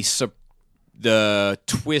the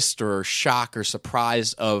twist or shock or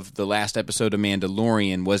surprise of the last episode of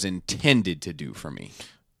Mandalorian was intended to do for me.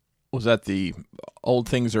 Was that the old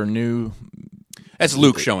things are new? That's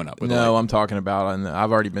Luke showing up. No, I'm talking about, and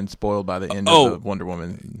I've already been spoiled by the end of the Wonder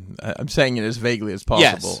Woman. I'm saying it as vaguely as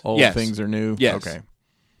possible. Yes, Old yes. things are new? Yes. Okay.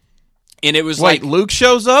 And it was Wait, like, Luke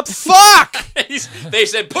shows up? Fuck! they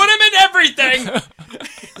said, put him in everything.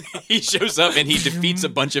 He shows up and he defeats a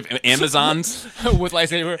bunch of Amazons with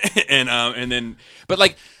lightsaber. and then, but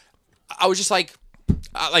like, I was just like,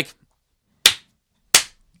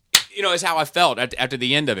 you know, is how I felt after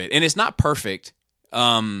the end of it. And it's not perfect.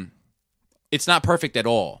 It's not perfect at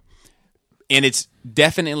all. And it's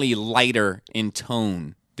definitely lighter in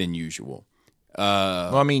tone than usual.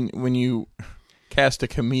 Well, I mean, when you cast a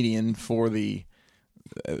comedian for the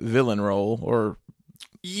villain role, or...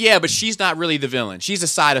 Yeah, but she's not really the She's a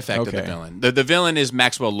side effect of the Okay. villain. The villain is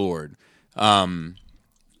Maxwell Lord,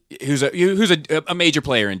 who's a major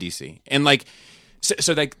player in DC. And like,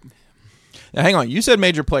 so like... Now, hang on. You said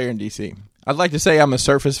major player in DC. I'd like to say I'm a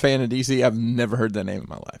Surface fan of DC. I've never heard that name in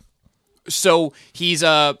my life. So he's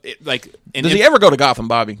like... Does he ever go to Gotham,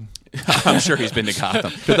 Bobby? I'm sure he's been to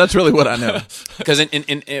Gotham. Because that's really what I know. Because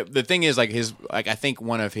the thing is, like, I think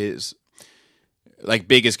one of his like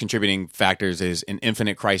biggest contributing factors is in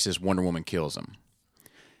Infinite Crisis, Wonder Woman kills him,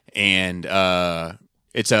 and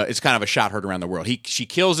it's kind of a shot heard around the world. She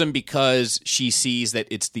kills him because she sees that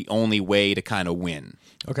it's the only way to kind of win.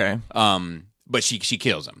 Okay. But she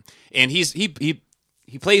kills him, and he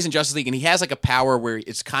plays in Justice League, and he has like a power where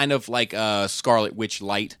it's kind of like Scarlet Witch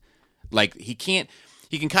light. Like he can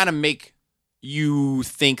kind of make you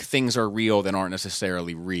think things are real that aren't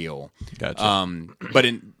necessarily real. Gotcha. But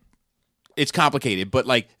it's complicated. But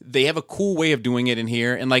like they have a cool way of doing it in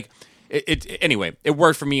here, and like anyway, it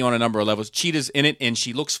worked for me on a number of levels. Cheetah's in it, and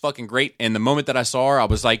she looks fucking great. And the moment that I saw her, I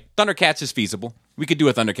was like, Thundercats is feasible. We could do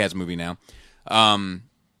a Thundercats movie now.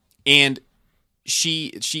 And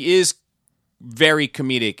she is very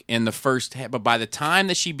comedic in the first half, but by the time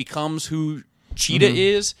that she becomes who Cheetah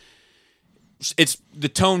is, it's the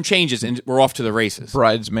tone changes and we're off to the races.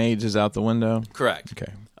 Bridesmaids is out the window. Correct.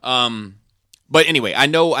 Okay. But anyway, I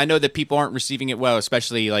know that people aren't receiving it well,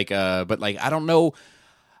 especially like but like I don't know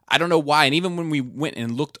why. And even when we went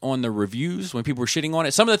and looked on the reviews, when people were shitting on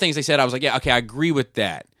it, some of the things they said, I was like, yeah, okay, I agree with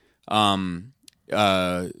that. You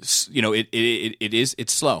know,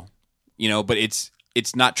 it's slow, you know, but it's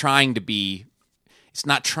not trying to be. It's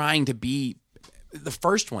not trying to be. The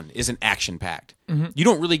first one is an action-packed. Mm-hmm. You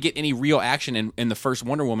don't really get any real action in the first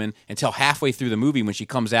Wonder Woman until halfway through the movie when she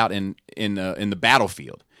comes out in the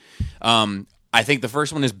battlefield. I think the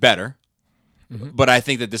first one is better, but I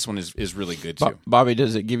think that this one is really good too. Bobby,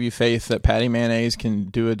 does it give you faith that Patty Mayonnaise can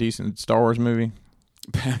do a decent Star Wars movie?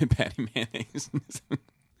 Patty Mayonnaise.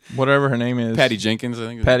 Whatever her name is. Patty Jenkins, I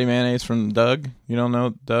think. Patty Mayonnaise from Doug. You don't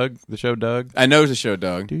know Doug, the show Doug? I know the show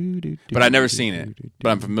Doug, but I've never seen it, but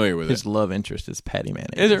I'm familiar with His it. love interest is Patty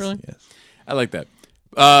Mayonnaise. Is it really? Yes. I like that.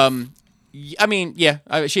 I mean, yeah.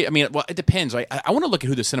 Well, it depends. Right? I want to look at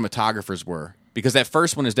who the cinematographers were because that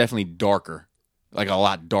first one is definitely darker, like a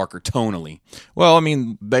lot darker tonally. Well, I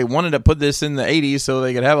mean, they wanted to put this in the 80s so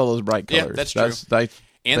they could have all those bright colors. Yeah, that's true.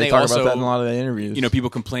 And they they talk also, about that in a lot of the interviews. You know,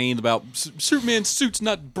 people complained about Superman's suit's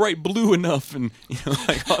not bright blue enough, and you know,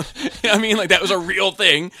 like, I mean, like that was a real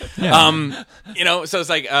thing. Yeah. You know, so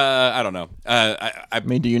it's like I don't know. I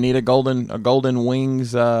mean, do you need a golden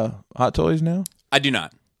wings Hot Toys now? I do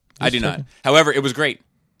not. I do not. However, it was great.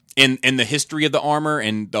 In the history of the armor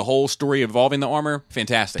and the whole story involving the armor,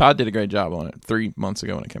 fantastic. Todd did a great job on it 3 months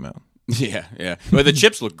ago when it came out. Yeah. But the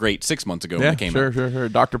chips looked great 6 months ago when it came out. Sure.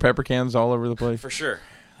 Dr. Pepper cans all over the place. For sure.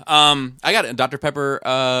 I got a Dr.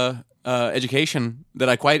 Pepper education that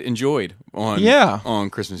I quite enjoyed on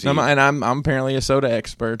Christmas Eve. I'm apparently a soda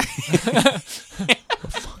expert.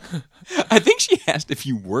 I think she asked if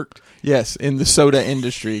you worked. Yes, in the soda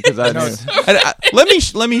industry because I knew.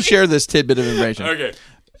 Let me share this tidbit of information. Okay.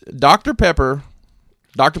 Dr. Pepper,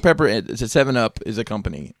 it's a 7-Up is a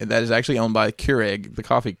company that is actually owned by Keurig, the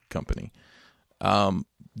coffee company.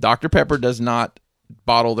 Dr. Pepper does not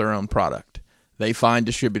bottle their own product. They find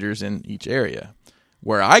distributors in each area.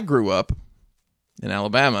 Where I grew up in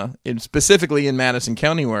Alabama, and specifically in Madison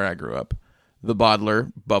County where I grew up, the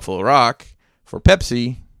bottler, Buffalo Rock, for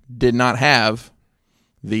Pepsi, did not have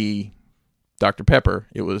the Dr. Pepper.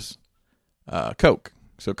 It was Coke.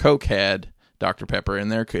 So Coke had Dr. Pepper in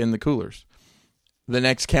the coolers. The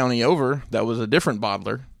next county over, that was a different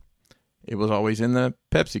bottler. It was always in the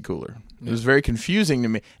Pepsi cooler. It was very confusing to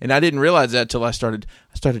me, and I didn't realize that till I started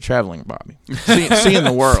traveling, Bobby, seeing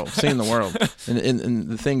the world, and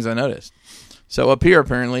the things I noticed. So up here,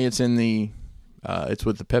 apparently, it's in it's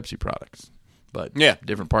with the Pepsi products. But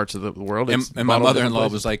different parts of the world. And my mother-in-law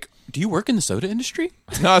was like, "Do you work in the soda industry?"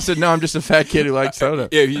 No, I said, "No, I'm just a fat kid who likes soda."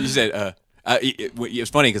 Yeah, you said. It was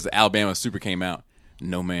funny because the Alabama super came out.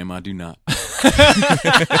 No, ma'am, I do not.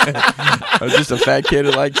 I was just a fat kid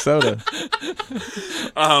who likes soda.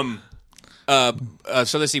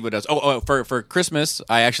 So let's see what else. For Christmas,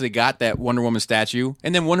 I actually got that Wonder Woman statue,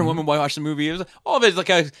 and then Wonder Woman. While I watched the movie, it was all of it like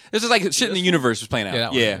this is like shit in the universe was playing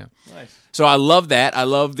out. Yeah. Nice. So I love that. I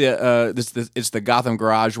love it's the Gotham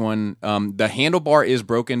Garage one. The handlebar is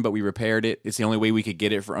broken, but we repaired it. It's the only way we could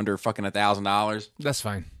get it for under fucking $1,000. That's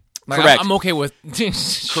fine. Correct. I'm okay with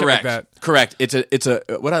shit like that. Correct. It's a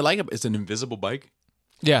what I like. It's an invisible bike.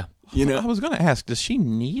 Yeah. You know, I was going to ask, does she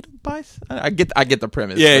need a bicycle? I get the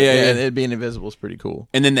premise. Yeah. It being invisible is pretty cool.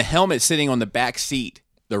 And then the helmet sitting on the back seat.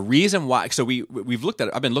 The reason why, so we've looked at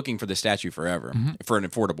it. I've been looking for the statue forever for an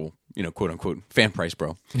affordable, quote unquote fan price,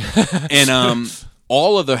 bro. And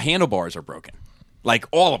all of the handlebars are broken, like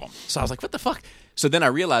all of them. So I was like, what the fuck? So then I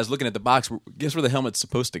realized, looking at the box, guess where the helmet's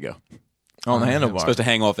supposed to go? On the handlebar. It's supposed to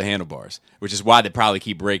hang off the handlebars, which is why they probably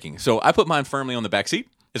keep breaking. So I put mine firmly on the back seat.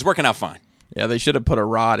 It's working out fine. Yeah, they should have put a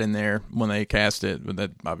rod in there when they cast it, but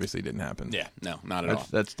that obviously didn't happen. Yeah, no, not at all.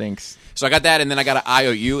 That stinks. So I got that, and then I got an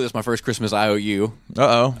IOU. That's my first Christmas IOU.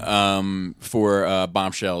 For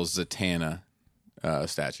Bombshell's Zatanna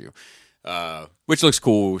statue, which looks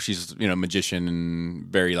cool. She's magician and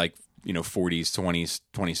very 40s,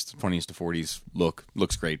 20s to 40s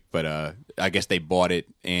looks great. But I guess they bought it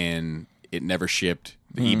and it never shipped.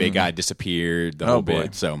 The eBay guy disappeared. The whole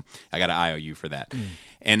bit. So I got an IOU for that.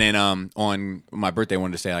 And then on my birthday, I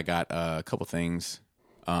wanted to say I got a couple things.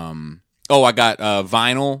 I got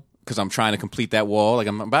vinyl because I'm trying to complete that wall. Like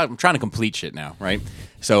I'm trying to complete shit now, right?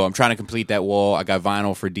 So I'm trying to complete that wall. I got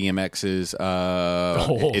vinyl for DMX's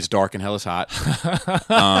It's Dark and Hell is Hot,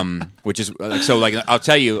 which is I'll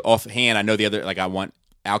tell you offhand. I know the other I want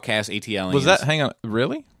Outkast, ATL. Was that? Hang on,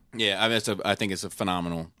 really? Yeah, I think it's a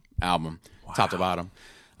phenomenal album, top to bottom.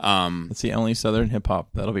 It's the only Southern hip hop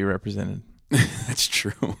that'll be represented. That's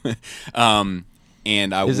true. And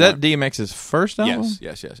is that DMX's first album?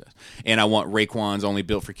 Yes. And I want Raekwon's Only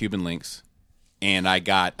Built for Cuban Links. And I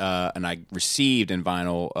got and I received in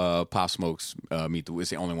vinyl Pop Smoke's Meet the. It's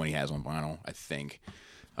the only one he has on vinyl, I think.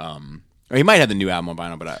 Or he might have the new album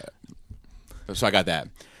on vinyl, so I got that.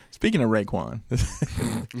 Speaking of Raekwon,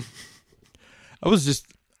 I was just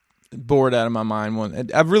bored out of my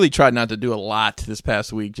mind. I've really tried not to do a lot this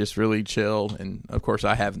past week, just really chill. And of course,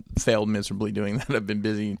 I have failed miserably doing that. I've been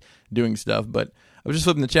busy doing stuff, but I was just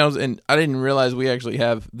flipping the channels, and I didn't realize we actually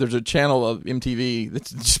there's a channel of MTV that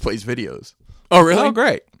just plays videos. Oh, really? Oh,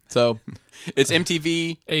 great. So it's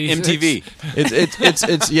MTV. 86. MTV.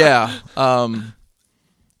 It's yeah.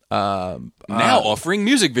 Now offering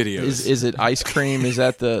music videos. Is it Ice Cream? Is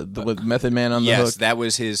that the with Method Man on the hook? Yes,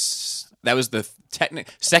 that was the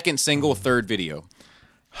second single, third video.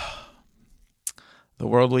 The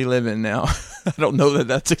world we live in now. I don't know that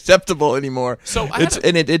that's acceptable anymore. So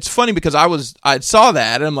it's funny because I saw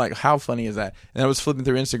that and I'm like, how funny is that? And I was flipping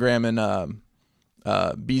through Instagram and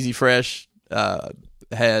BZ Fresh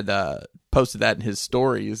had posted that in his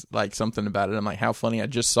stories, like something about it. I'm like, how funny! I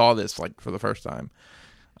just saw this for the first time.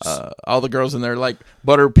 All the girls in their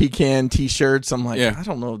butter pecan t-shirts. I'm like, I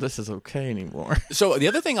don't know if this is okay anymore. So the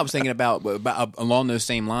other thing I was thinking about along those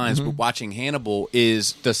same lines, watching Hannibal,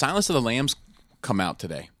 is the Silence of the Lambs come out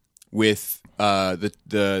today with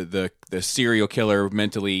the serial killer,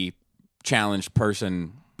 mentally challenged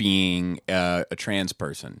person being a trans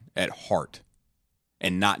person at heart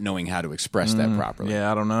and not knowing how to express that properly.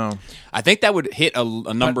 Yeah, I don't know. I think that would hit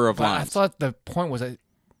a number of but lines. I thought the point was that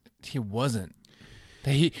he wasn't.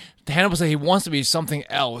 That Hannibal said he wants to be something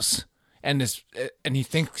else, and he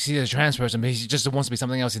thinks he's a trans person, but he just wants to be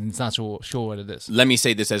something else, and he's not sure what it is. Let me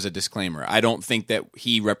say this as a disclaimer. I don't think that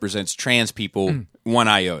he represents trans people one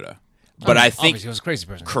iota. But I think obviously he was a crazy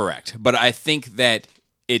person. Correct. But I think that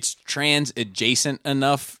it's trans adjacent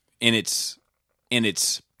enough in its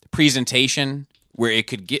presentation where it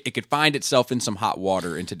could find itself in some hot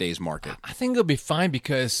water in today's market. I think it'll be fine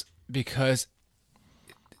because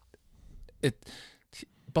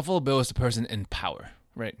Buffalo Bill is the person in power,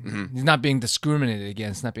 right? Mm-hmm. He's not being discriminated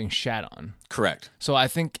against, not being shat on. Correct. So I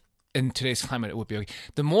think in today's climate, it would be okay.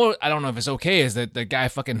 The more, I don't know if it's okay, is that the guy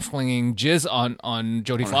fucking flinging jizz on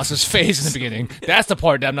Jodie Foster's face in the beginning. That's the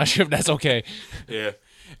part that I'm not sure if that's okay. Yeah.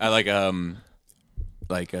 I like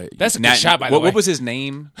that's a good shot, by the way. What was his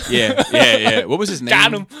name? Yeah. What was his name?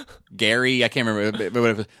 Got him. Gary. I can't remember. But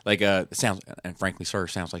whatever. Like it sounds, and frankly, sir,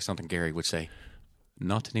 sounds like something Gary would say.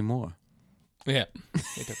 Not anymore. Yeah.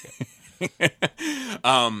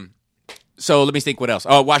 So let me think. What else?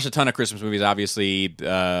 Oh, I watched a ton of Christmas movies. Obviously,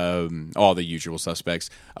 all the usual suspects.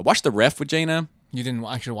 I watched The Ref with Jaina. You didn't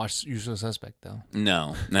actually watch Usual Suspect though.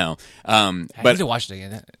 No. I But need to watch it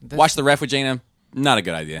again. watch The Ref with Jaina. Not a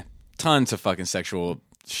good idea. Tons of fucking sexual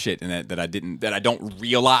shit in that I don't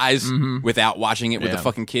realize without watching it with the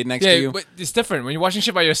fucking kid next to you. But it's different when you're watching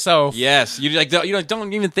shit by yourself. Yes, you like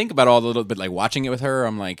don't even think about all the little bit. Like watching it with her,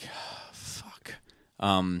 I'm like, fuck.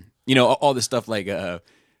 All this stuff like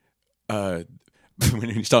when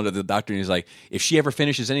he's talking to the doctor and he's like, if she ever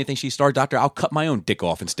finishes anything she started, doctor, I'll cut my own dick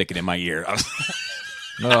off and stick it in my ear.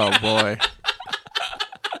 Oh boy.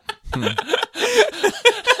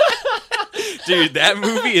 Dude, that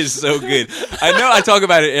movie is so good. I know I talk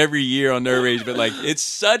about it every year on Nerd Rage, but like it's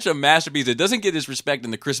such a masterpiece. It doesn't get this respect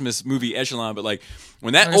in the Christmas movie echelon, but like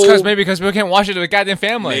when that maybe because we can't watch it with a goddamn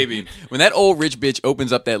family. Maybe when that old rich bitch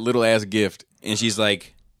opens up that little ass gift and she's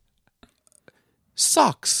like,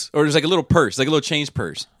 socks, or there's like a little purse, like a little change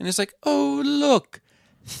purse, and it's like, oh look,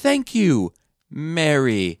 thank you,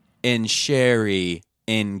 Mary and Sherry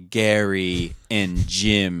and Gary and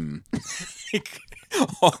Jim.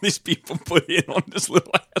 All these people put in on this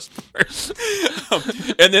little ass purse,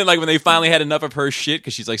 and then like when they finally had enough of her shit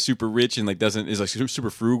because she's like super rich and like is like super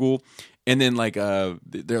frugal, and then like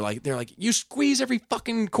they're like you squeeze every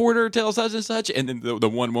fucking quarter till such and such, and then the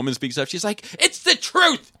one woman speaks up, she's like, it's the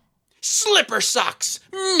truth. Slipper socks,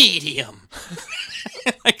 medium.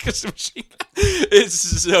 Like, it's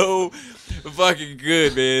so fucking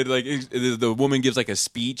good, man. Like the woman gives like a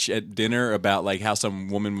speech at dinner about like how some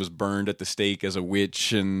woman was burned at the stake as a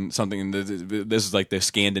witch and something. And this is like the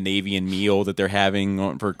Scandinavian meal that they're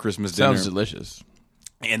having for Christmas dinner. Sounds delicious.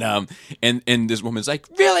 And this woman's like,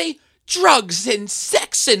 really? Drugs and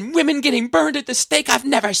sex and women getting burned at the stake. I've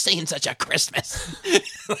never seen such a Christmas.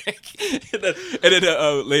 and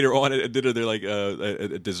then later on at dinner, they're like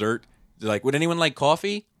a dessert. They're like, would anyone like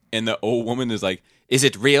coffee? And the old woman is like, is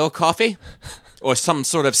it real coffee? Or some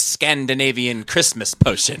sort of Scandinavian Christmas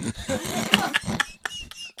potion?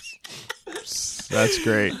 That's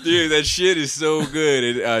great. Dude, that shit is so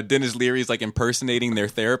good. And Dennis Leary's like impersonating their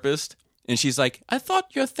therapist. And she's like, I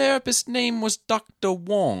thought your therapist's name was Dr.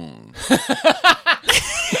 Wong.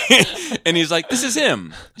 And he's like, this is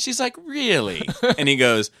him. She's like, really? And he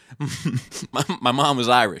goes, my mom was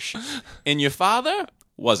Irish. And your father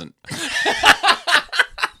wasn't.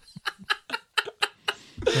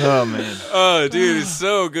 Oh, man. Oh, dude, it's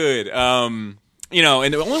so good. And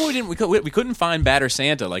the only one we couldn't find Bad or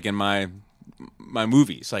Santa, like in my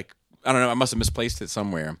movies. Like, I don't know, I must have misplaced it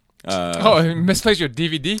somewhere. Misplaced your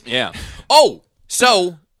DVD? Yeah. Oh,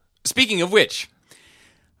 so speaking of which,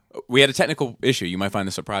 we had a technical issue. You might find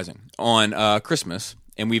this surprising on Christmas,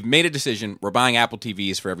 and we've made a decision. We're buying Apple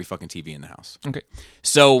TVs for every fucking TV in the house. Okay.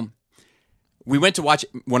 So we went to watch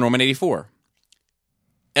Wonder Woman 84.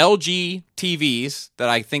 LG TVs that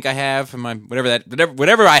I think I have in my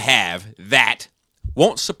whatever I have that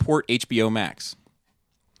won't support HBO Max.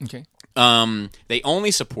 Okay. They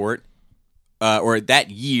only support. Or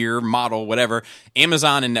that year, model, whatever,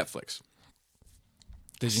 Amazon and Netflix.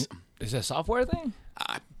 Is that a software thing?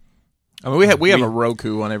 I mean, we have a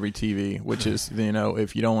Roku on every TV, which is,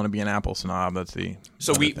 if you don't want to be an Apple snob, that's the.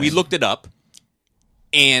 So we looked it up,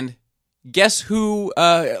 and guess who?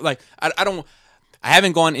 I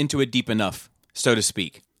haven't gone into it deep enough, so to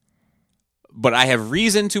speak, but I have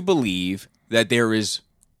reason to believe that there is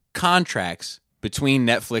contracts between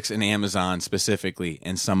Netflix and Amazon specifically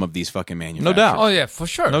and some of these fucking manufacturers. No doubt. Oh yeah, for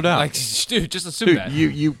sure. No doubt. Like, dude, just assume Dude, that.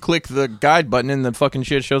 you click the guide button and the fucking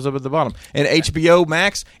shit shows up at the bottom. And HBO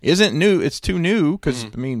Max isn't new. It's too new because,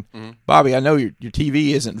 I mean, Bobby, I know your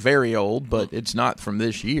TV isn't very old, but it's not from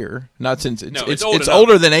this year. Not since it's, No, it's old enough.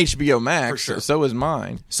 older than HBO Max. For sure. So is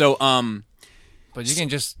mine. So But you can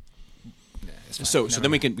just. so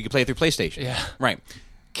then we can play it through PlayStation. Yeah. Right.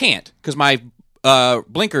 Can't because my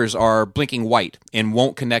blinkers are blinking white and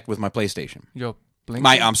won't connect with my PlayStation. Yo, blink.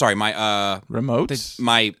 My Remotes?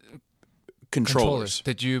 my controllers.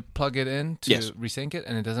 Did you plug it in to Yes. resync it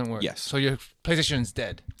and it doesn't work? Yes. So your PlayStation's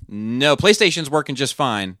dead. No, PlayStation's working just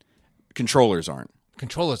fine. Controllers aren't.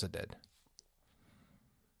 Controllers are dead.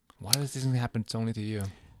 Why does this happen only to you?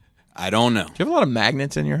 I don't know. Do you have a lot of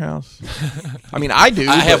magnets in your house? I mean, I do.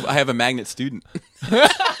 I but have a magnet student.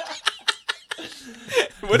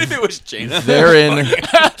 What if it was Jaina? They're in.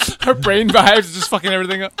 Her brain vibes just fucking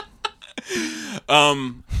everything up.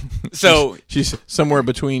 So She's somewhere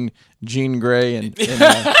between Jean Grey and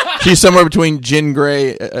she's somewhere between Jean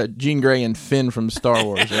Grey and Finn from Star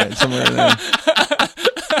Wars, right? Somewhere in there.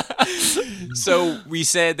 so we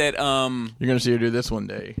said that You're gonna see her do this one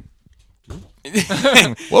day.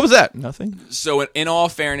 What was that? Nothing. so in all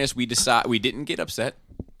fairness, we didn't get upset,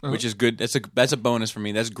 which is good. That's a bonus for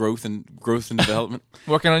me. That's growth and development.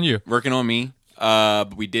 Working on you. Working on me.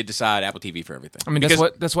 But we did decide Apple TV for everything. I mean,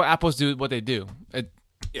 that's what Apples do. What they do.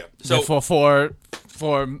 Yeah. So for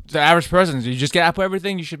the average person, you just get Apple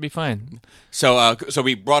everything, you should be fine. So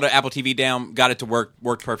we brought an Apple TV down, got it to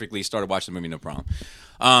worked perfectly, started watching the movie, no problem.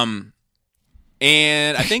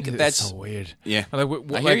 And I think that's so weird. Yeah. Like,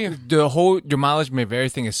 I like hear you. the whole your mileage may vary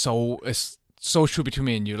thing is so true between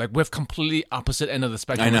me and you. Like we're completely opposite end of the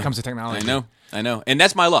spectrum when it comes to technology. I know, and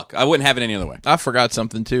that's my luck. I wouldn't have it any other way. I forgot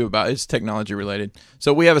something too about it's technology related.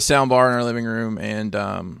 So we have a sound bar in our living room, and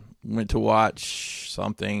went to watch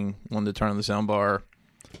something. Wanted to turn on the sound bar,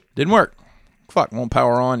 didn't work. Fuck, won't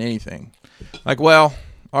power on anything. Like, well,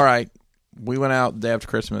 all right. We went out the day after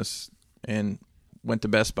Christmas and went to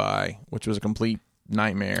Best Buy, which was a complete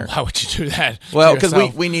nightmare. Why would you do that? Well, because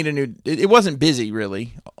we need a new. It wasn't busy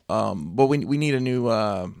really, but we need a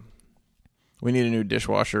new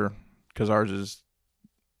dishwasher because ours is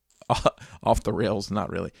off the rails.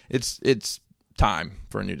 Not really. It's time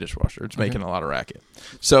for a new dishwasher. It's making a lot of racket.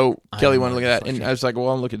 So Kelly wanted to look at that, and I was like, well,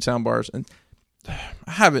 I'm looking at sound bars, and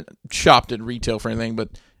I haven't shopped at retail for anything, but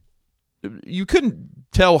you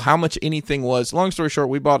couldn't tell how much anything was. Long story short,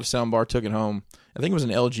 we bought a sound bar, took it home. I think it was an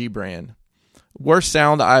LG brand. Worst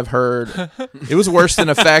sound I've heard. It was worse than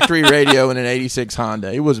a factory radio in an 86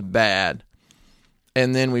 Honda. It was bad.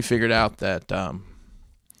 And then we figured out that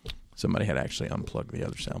somebody had actually unplugged the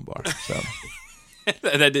other sound bar. So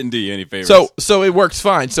That didn't do you any favors. so it works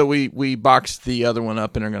fine. So we boxed the other one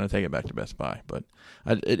up and are going to take it back to Best Buy. But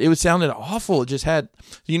it sounded awful. It just had.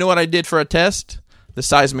 You know what I did for a test? The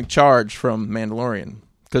seismic charge from Mandalorian,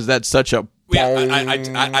 because that's such a.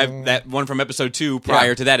 I that one from episode 2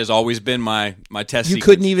 prior to that has always been my test. You sequence.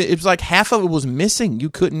 couldn't even. It was like half of it was missing. You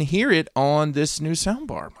couldn't hear it on this new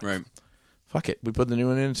soundbar. Right. Fuck it. We put the new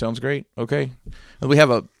one in. Sounds great. Okay. And we have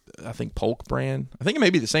I think Polk brand. I think it may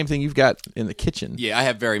be the same thing you've got in the kitchen. Yeah, I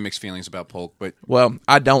have very mixed feelings about Polk, but Well,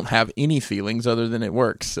 I don't have any feelings other than it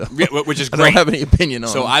works. So. which is I great. don't have any opinion on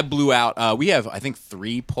So it. I blew out. We have, I think,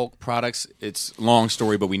 3 Polk products. It's a long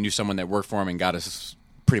story, but we knew someone that worked for him and got us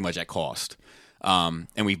pretty much at cost. And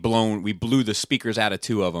we blew the speakers out of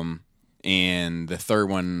 2 of them, and the third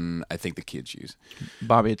one I think the kids use.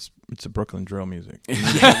 Bobby, it's a Brooklyn drill music.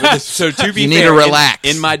 So to be You need fair, to relax.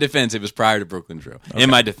 In my defense, it was prior to Brooklyn Drill.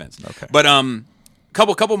 In my defense, Okay. But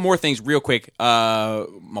couple more things real quick. My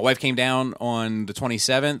wife came down on the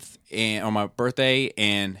 27th and on my birthday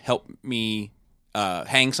and helped me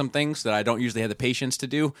hang some things that I don't usually have the patience to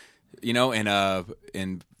do. You know,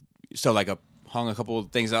 and so like hung a couple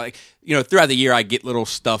of things. Like, you know, throughout the year I get little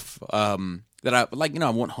stuff that I like. You know,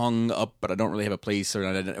 I want hung up, but I don't really have a place.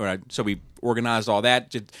 So we organized all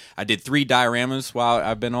that. I did 3 dioramas while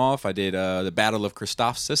I've been off. I did the Battle of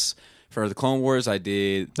Christophsis for the Clone Wars. I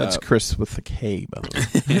did. That's Chris with the K, by the way.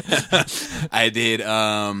 I did.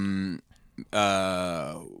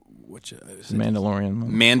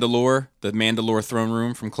 Mandalorian. Mandalore, the Mandalore throne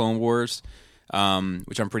room from Clone Wars,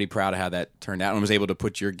 which I'm pretty proud of how that turned out. And was able to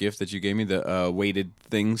put your gift that you gave me, the weighted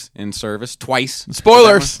things, in service twice.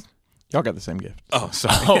 Spoilers. Y'all got the same gift. Oh,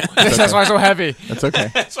 sorry. Oh, that's why it's so heavy. That's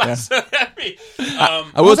okay. That's why it's so happy. I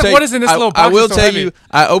will like, tell what is in this little box I will that's so tell heavy? you,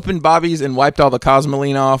 I opened Bobby's and wiped all the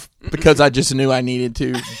Cosmoline off because I just knew I needed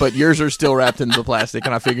to. But yours are still wrapped in the plastic,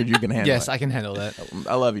 and I figured you can handle Yes, it. I can handle that.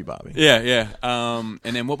 I love you, Bobby. Yeah. And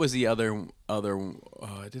then what was the other? I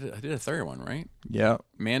did a third one, right? Yeah.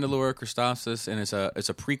 Mandalore, Christophsis, and it's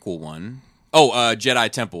a prequel one. Oh, Jedi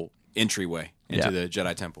Temple entryway into the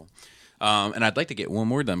Jedi Temple. And I'd like to get one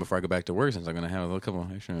more done before I go back to work, since I'm going to have a couple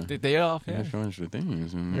extra. Day off. Yeah. Extra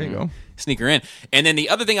things. There you go. Sneak her in. And then the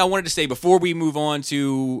other thing I wanted to say before we move on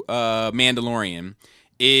to Mandalorian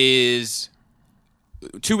is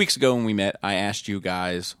 2 weeks ago when we met, I asked you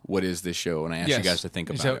guys, what is this show? And I asked you guys to think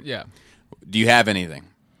about it. Yeah, Do you have anything?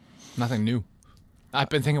 nothing new. I've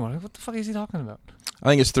been thinking about it. What the fuck is he talking about? I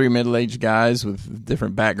think it's 3 middle-aged guys with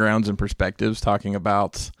different backgrounds and perspectives talking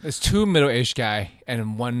about. There's 2 middle-aged guy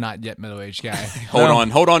and 1 not yet middle-aged guy.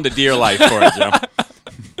 Hold on to dear life for it, Joe.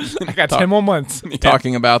 I got 10 more months.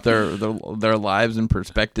 Talking about their lives and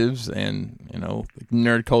perspectives, and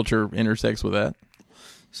nerd culture intersects with that.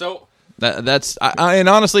 So And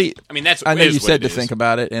honestly, I mean, that's I know it is you what said it to is. think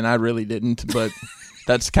about it, and I really didn't, but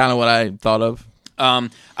that's kind of what I thought of.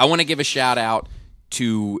 I want to give a shout out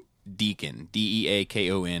to Deacon,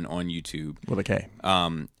 Deakon on YouTube. With a K.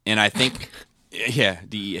 And I think, with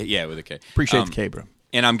a K. Appreciate the K, bro.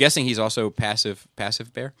 And I'm guessing he's also passive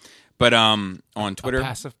bear. But on Twitter,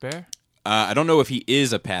 Passive bear? I don't know if he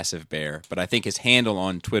is a passive bear, but I think his handle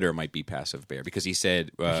on Twitter might be passive bear, because he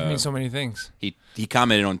said It means so many things. he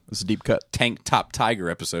commented on It's a deep cut. Tank Top Tiger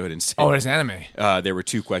episode and said, Oh, it's anime. there were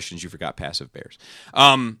 2 questions you forgot passive bears.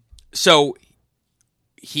 So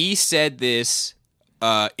he said this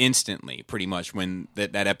instantly, pretty much, when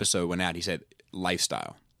that episode went out. He said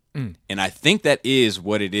lifestyle. And I think that is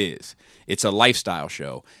what it is. It's a lifestyle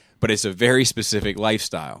show, but it's a very specific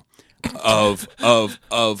lifestyle of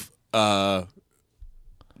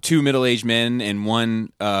 2 middle-aged men and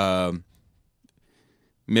 1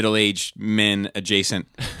 middle-aged men adjacent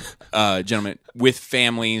gentlemen with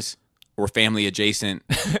families or family adjacent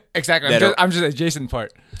Exactly. I'm just adjacent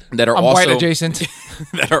part. that are I'm also white adjacent.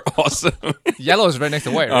 that are also Yellow is right next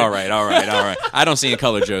to white, right? all right. I don't see a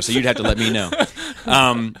color, Joe, so you'd have to let me know.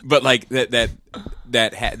 But like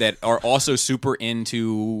that are also super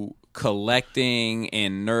into collecting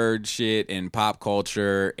and nerd shit and pop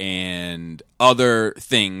culture and other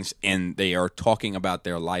things, and they are talking about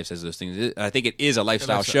their lives as those things. I think it is a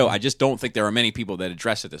lifestyle show. I just don't think there are many people that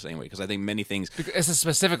address it the same way, because I think many things. It's a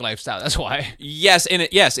specific lifestyle. That's why. Yes, and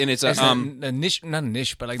it's A niche, not a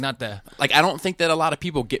niche, but like not the. like, I don't think that a lot of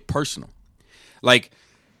people get personal. Like,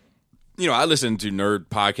 I listen to nerd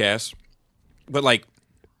podcasts, but like,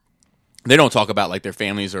 they don't talk about like their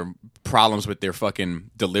families or problems with their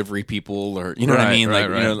fucking delivery people, or what I mean.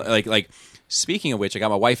 Right. Like speaking of which, I got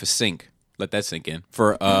my wife a sink. Let that sink in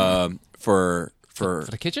for For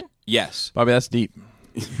the kitchen? yes, Bobby, that's deep.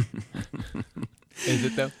 Is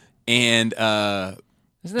it though? and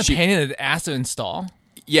Isn't it a pain in the ass to install?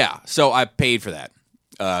 yeah. So I paid for that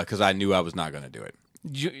because I knew I was not going to do it.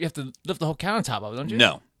 You have to lift the whole countertop up, don't you?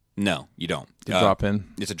 No, you don't. Drop in.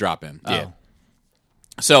 It's a drop in. Oh. Yeah.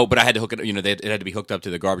 So, but I had to hook it. It had to be hooked up to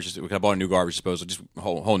the garbage. I bought a new garbage disposal, just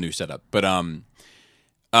whole new setup. But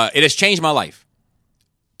it has changed my life.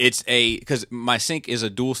 It's because my sink is a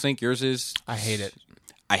dual sink. Yours is. I hate it.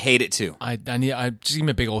 I hate it too. I just give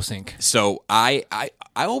me a big old sink. So I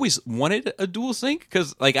always wanted a dual sink,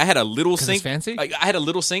 because like I had a little 'Cause sink. it's fancy? I had a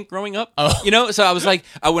little sink growing up. Oh. So I was like,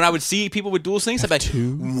 when I would see people with dual sinks, I'd be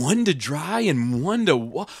like, one to dry and one to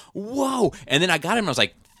whoa. And then I got him and I was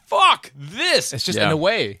like, fuck this. It's just Yeah. in the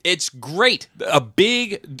way. It's great.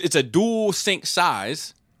 It's a dual sink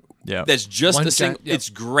size. Yeah. That's just One the sink. yep. It's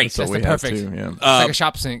great. So That's we the have perfect. to, yeah. It's like a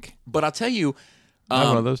shop sink. But I'll tell you, I have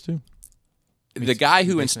one of those too. the guy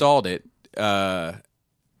who installed it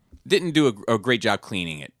didn't do a great job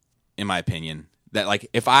cleaning it, in my opinion. That like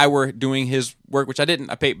if I were doing his work, which I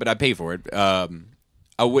didn't, I paid for it. I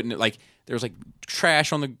wouldn't like. There was like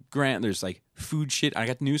trash on the ground. There's like food shit. I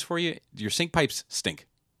got news for you. Your sink pipes stink,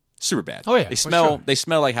 super bad. Oh, yeah, they for smell. sure. They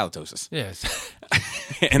smell like halitosis. Yes.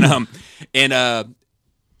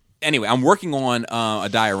 Anyway, I'm working on a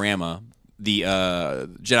diorama, the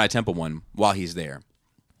Jedi Temple one, while he's there.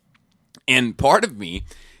 And part of me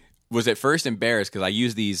was at first embarrassed because I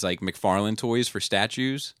use these like McFarlane toys for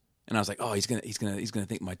statues, and I was like, "Oh, he's gonna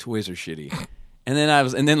think my toys are shitty." And then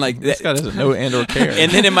This guy doesn't know and or care.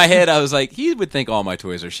 and then in my head I was like, he would think all my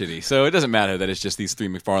toys are shitty, so it doesn't matter that it's just these 3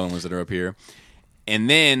 McFarlane ones that are up here. And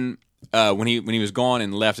then when he was gone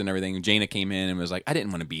and left and everything, Jaina came in and was like, I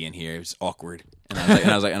didn't want to be in here. It was awkward.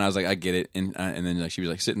 And I was like, I get it. And then like she was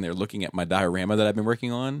like sitting there looking at my diorama that I've been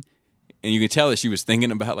working on. And you could tell that she was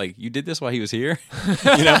thinking about like, you did this while he was here,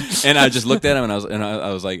 you know. And I just looked at him, and I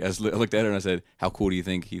looked at her, and I said, "How cool do you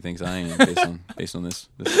think he thinks I am based on this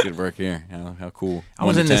good work here? How cool." I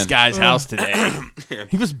was in this guy's house today.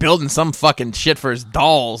 He was building some fucking shit for his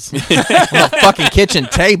dolls on a fucking kitchen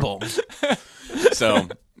table. So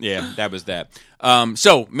yeah, that was that.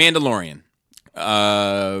 So Mandalorian.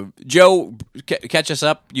 Joe, catch us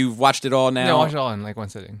up. You've watched it all now. Yeah, I watched it all in like one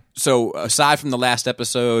sitting. So, aside from the last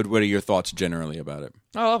episode, what are your thoughts generally about it?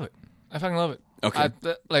 I love it. I fucking love it. Okay.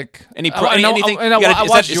 Anything?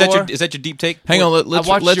 Is that your deep take? Hang on,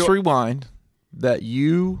 let's rewind. That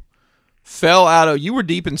you fell out of. You were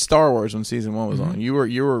deep in Star Wars when season 1 was on. You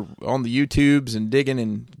were on the YouTubes and digging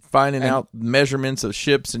and finding out measurements of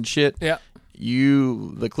ships and shit. Yeah.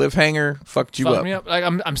 The cliffhanger fucked you up. Me up. Like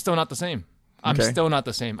I'm still not the same. I'm still not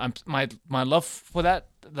the same. My love for that,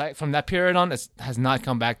 like from that period on, has not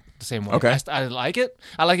come back the same way. Okay. I like it.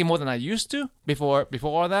 I like it more than I used to before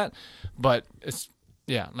all that. But it's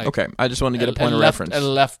like okay. I just wanted to get a point of reference. It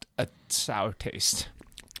left a sour taste,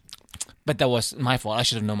 but that was my fault. I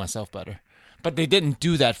should have known myself better. But they didn't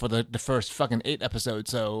do that for the first fucking 8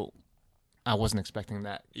 episodes, so I wasn't expecting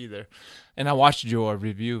that either. And I watched your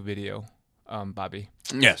review video, Bobby.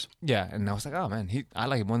 Yes. Yeah, and I was like, oh man, I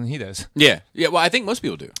like it more than he does. Yeah. Well, I think most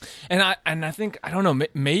people do. And I think I don't know,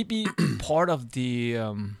 maybe part of the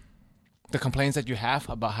complaints that you have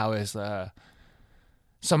about how is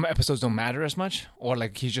some episodes don't matter as much, or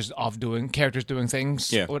like he's just off doing characters doing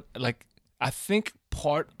things. Yeah. Or, like I think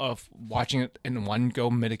part of watching it in one go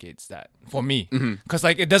mitigates that for me, because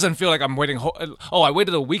like it doesn't feel like I'm waiting. I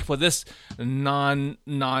waited a week for this non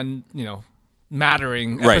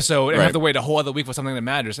mattering episode, and I have to wait a whole other week for something that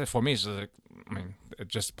matters. For me, it's just like, it's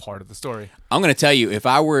just part of the story. I'm going to tell you, if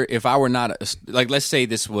I were not like, let's say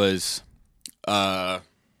this was, oh,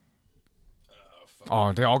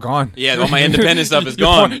 they're all gone. Yeah, all my independent stuff is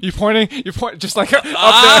gone. You point just like up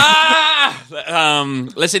there.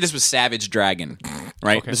 Let's say this was Savage Dragon,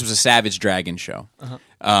 right? Okay. This was a Savage Dragon show,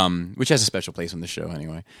 which has a special place on the show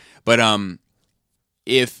anyway. But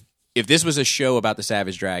if this was a show about the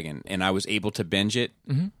Savage Dragon and I was able to binge it,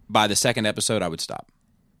 by the second episode, I would stop.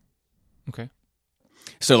 Okay.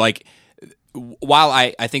 So, like, while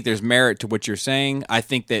I think there's merit to what you're saying, I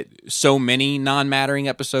think that so many non-mattering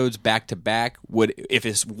episodes back to back would, if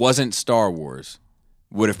it wasn't Star Wars,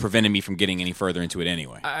 would have prevented me from getting any further into it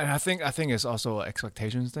anyway. And I think it's also an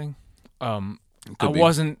expectations thing. I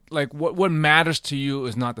wasn't like what matters to you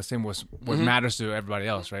is not the same as what matters to everybody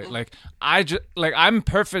else, right? Like I'm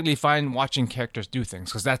perfectly fine watching characters do things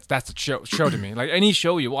because that's a show to me. Like any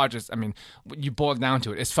show you watch is, you boil it down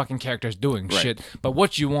to it, it's fucking characters doing shit. But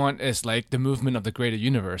what you want is like the movement of the greater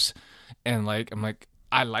universe, and like I'm like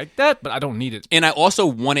I like that, but I don't need it. And I also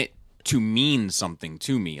want it to mean something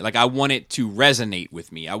to me. Like I want it to resonate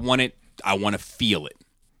with me. I want to feel it.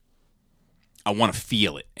 I want to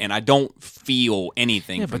feel it, and I don't feel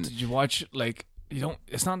anything. Yeah, but did you watch like you don't?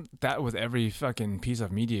 It's not that with every fucking piece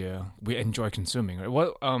of media we enjoy consuming. Right?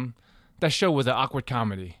 What that show with the awkward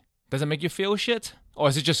comedy, does it make you feel shit, or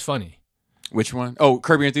is it just funny? Which one? Oh,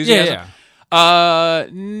 Curb Your Enthusiasm. Yeah.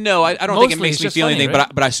 No, I don't think it makes me feel funny, anything,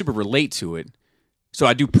 right? but I super relate to it, so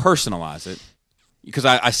I do personalize it because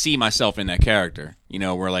I see myself in that character. You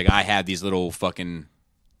know, where like I have these little fucking.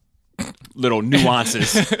 Little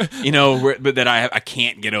nuances, but that I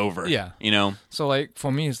can't get over. Yeah, So like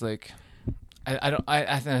for me, it's like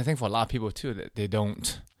I think for a lot of people too that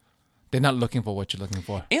they're not looking for what you're looking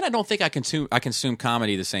for. And I don't think I consume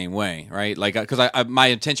comedy the same way, right? Like because my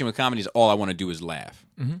intention with comedy is all I want to do is laugh.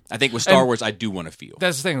 I think with Star Wars, I do want to feel.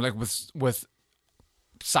 That's the thing. Like with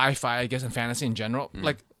sci-fi, I guess, and fantasy in general,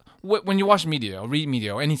 like when you watch media or read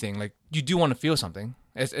media or anything, like you do want to feel something.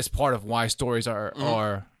 It's part of why stories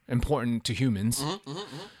are important to humans,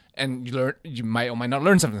 and you might or might not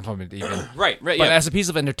learn something from it even. right. But as a piece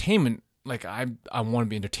of entertainment, like I want to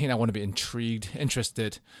be entertained. I want to be intrigued,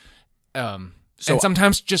 interested. And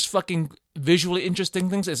sometimes just fucking visually interesting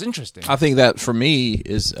things is interesting. I think that for me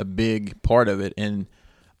is a big part of it, and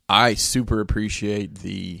I super appreciate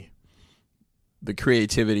the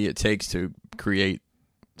creativity it takes to create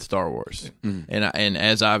Star Wars. And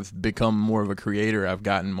as I've become more of a creator, I've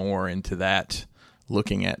gotten more into that,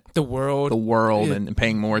 looking at the world and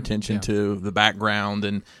paying more attention to the background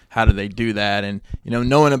and how do they do that, and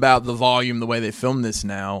knowing about the volume, the way they film this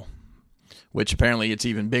now, which apparently it's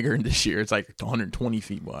even bigger this year. It's like 120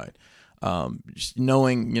 feet wide. just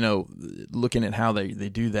knowing, looking at how they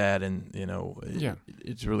do that, and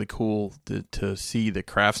it's really cool to see the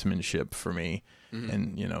craftsmanship for me.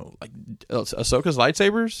 And like Ahsoka's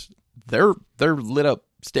lightsabers, they're lit up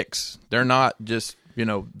sticks. They're not just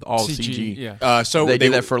all CG. Yeah. So they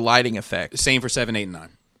do that for lighting effect. Same for 7, 8, and 9.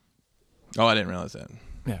 Oh, I didn't realize that.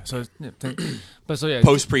 Yeah. So, but so yeah.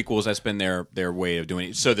 Post prequels, that's been their way of doing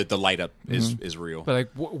it, so that the light up is real. But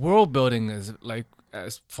like world building is like,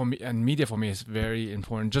 as for me, and media for me is very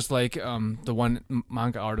important. Just like the one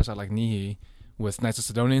manga artist I like, Nihi, with Knights of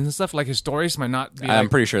Sidonians and stuff. Like his stories might not be. I'm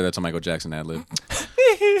pretty sure that's a Michael Jackson ad lib.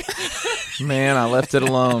 Man, I left it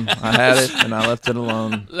alone. I had it and I left it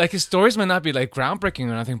alone. Like his stories might not be like groundbreaking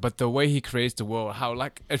or nothing, but the way he creates the world, how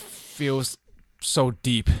like it feels so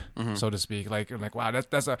deep, so to speak. Like wow,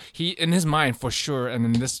 that's he in his mind for sure, and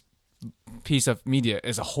in this piece of media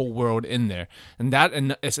is a whole world in there, and that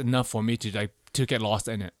is enough for me to get lost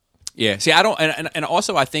in it. Yeah. See, I don't, and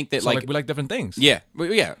also I think that So we like different things. yeah,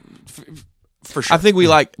 for sure. I think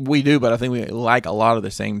we do, but I think we like a lot of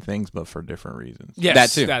the same things, but for different reasons.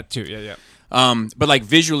 Yes, That too. Yeah. But like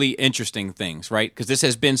visually interesting things, right? Because this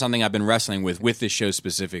has been something I've been wrestling with this show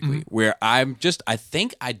specifically, where I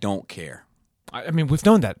think I don't care. I mean, we've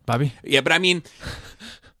known that, Bobby. Yeah, but I mean,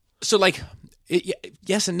 so like,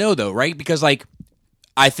 yes and no though, right? Because like,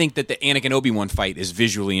 I think that the Anakin Obi-Wan fight is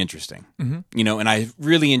visually interesting, and I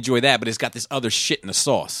really enjoy that, but it's got this other shit in the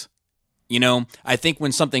sauce. I think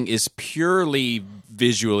when something is purely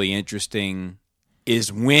visually interesting is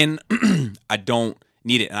when I don't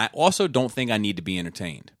need it, and I also don't think I need to be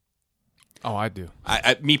entertained. Oh, I do.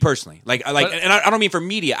 Me personally, and I don't mean for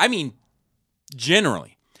media. I mean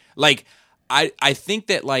generally. Like I think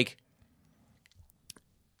that like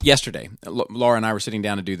yesterday, Laura and I were sitting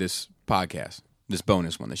down to do this podcast, this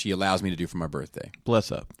bonus one that she allows me to do for my birthday.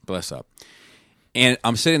 Bless up. And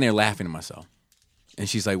I'm sitting there laughing to myself. And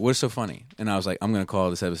she's like, "What's so funny?" And I was like, "I'm going to call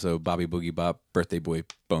this episode Bobby Boogie Bob Birthday Boy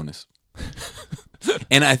Bonus."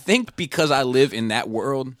 And I think because I live in that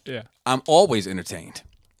world, I'm always entertained.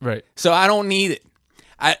 Right. So I don't need it.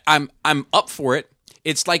 I'm up for it.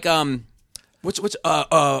 It's like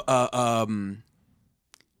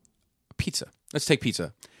pizza. Let's take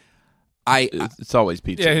pizza. It's always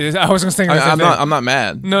pizza. Yeah, I was going to say. I'm not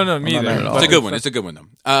mad. No, me I'm not either. mad at all. It's a good one. It's a good one though.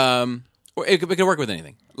 Or it could work with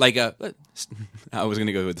anything. Like I was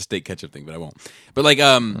gonna go with the steak ketchup thing, but I won't. But like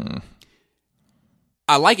I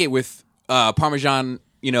like it with Parmesan,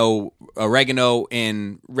 oregano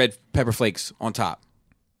and red pepper flakes on top.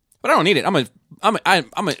 But I don't need it. I'm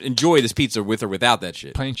gonna enjoy this pizza with or without that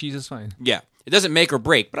shit. Plain cheese is fine. Yeah, it doesn't make or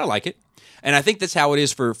break, but I like it, and I think that's how it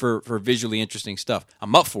is for visually interesting stuff.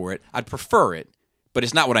 I'm up for it. I'd prefer it, but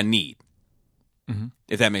it's not what I need.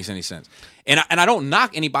 If that makes any sense. And I don't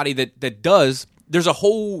knock anybody that does. There's a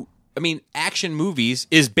whole, action movies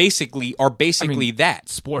are basically that.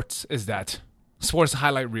 Sports is that. Sports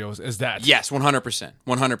highlight reels is that. Yes, 100%.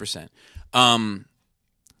 100%.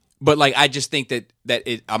 But like I just think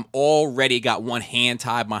that I'm already got one hand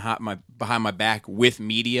tied behind my back with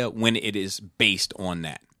media when it is based on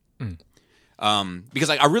that. Because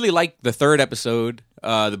like I really like the third episode,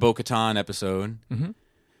 the Bo-Katan episode.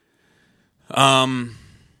 Joe,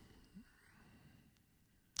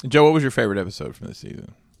 what was your favorite episode from this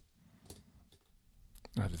season?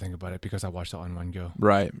 I have to think about it because I watched it on one go.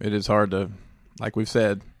 Right. It is hard to, like we've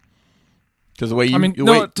said, because the way you.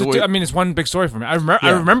 It's one big story for me. I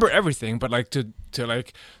remember everything, but like to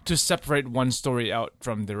separate one story out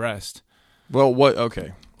from the rest. Well, what?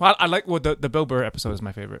 Okay. Well, I like the Bill Burr episode is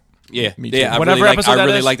my favorite. Yeah, me too. Yeah. I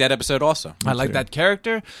really like that episode also. I like that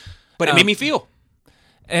character, but it made me feel.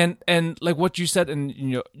 And like what you said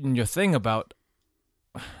in your thing about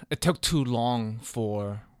it took too long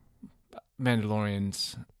for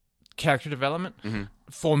Mandalorian's character development.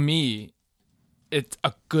 For me, it's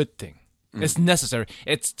a good thing. It's necessary.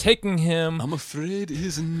 It's taking him. I'm afraid it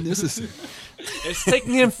isn't necessary. It's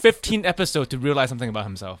taking him 15 episodes to realize something about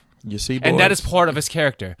himself. You see, boys? And that is part of his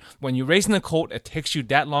character. When you're raising a cult, it takes you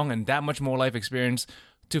that long and that much more life experience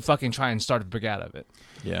to fucking try and start a big out of it.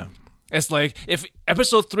 Yeah. It's like if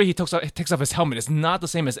episode 3 he takes off his helmet, it's not the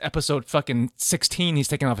same as episode fucking 16 he's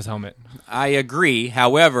taking off his helmet. I agree.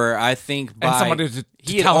 However, I think and somebody to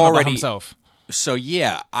tell him about himself. So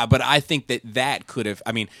yeah, but I think that could have.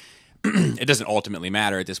 I mean, it doesn't ultimately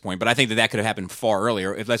matter at this point, but I think that could have happened far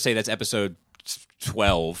earlier. If let's say that's episode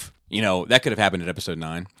 12, that could have happened at episode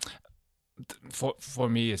 9. For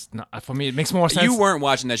me, it's not. For me, it makes more sense. You weren't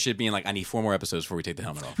watching that shit being like, I need 4 more episodes before we take the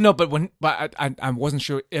helmet off. No, but I wasn't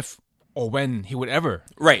sure if or when he would ever.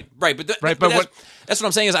 Right. But that's what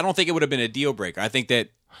I'm saying is I don't think it would have been a deal breaker. I think that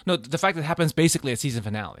the fact that it happens basically at season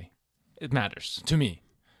finale. it matters to me.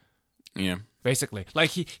 Yeah. Basically,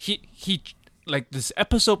 like he like this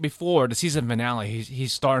episode before the season finale,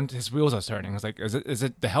 he's starting, his wheels are turning. It's like, is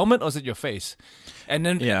it the helmet or is it your face? And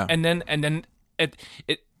then and then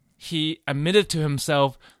he admitted to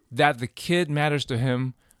himself that the kid matters to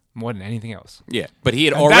him more than anything else. Yeah, but he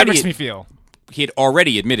had And already that makes me feel. he had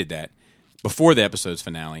already admitted that before the episode's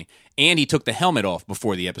finale, and he took the helmet off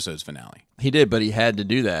before the episode's finale. He did, but he had to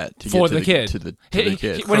do that to For get to the kid. To the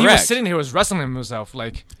kid. When he was Correct. sitting here, he was wrestling himself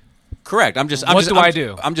like, Correct. I'm just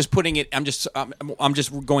putting it. I'm just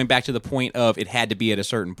going back to the point of it had to be at a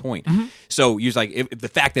certain point. Mm-hmm. So you're like, if the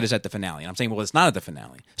fact that it's at the finale, and I'm saying, well, it's not at the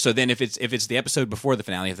finale. So then if it's the episode before the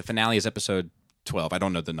finale, if the finale is episode 12, I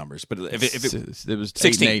don't know the numbers, but if it was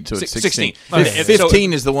 16, 8 and 8, so it's 16. 16. Okay.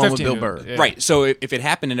 15 is the one with 15, Bill Burr. yeah. Right. So if it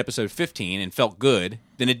happened in episode 15 and felt good,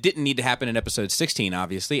 then it didn't need to happen in episode 16,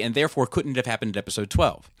 obviously, and therefore couldn't have happened in episode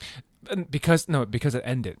 12. because it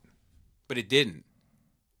ended. But it didn't.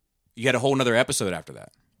 You had a whole nother episode after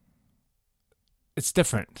that. It's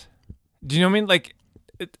different. Do you know what I mean? Like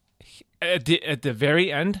at the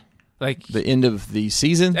very end, like The end of the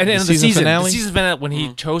season? at the end of the season finale? the season finale, when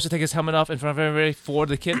he chose to take his helmet off in front of everybody for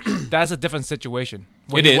the kid, that's a different situation.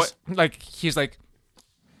 When It he is. like he's like,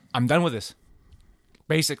 I'm done with this,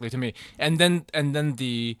 basically to me. And then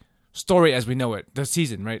the story as we know it, the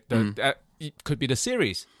season, right? It could be the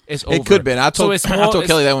series. It's over. It could be. I told it's more-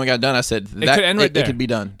 Kelly that when we got done. I said It that could end right there. it could be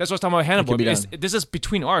done. That's what I was talking about Hannibal. could be done. This is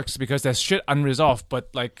between arcs because there's shit unresolved, but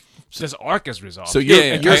like this arc is resolved. So you're,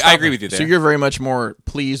 Yeah, you're I agree with you there. So you're very much more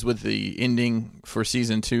pleased with the ending for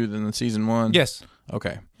season 2 than the season 1? yes.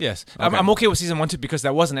 Okay. Yes, Okay. I'm okay with season 1 too because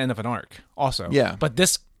that was an end of an arc. Also, Yeah. but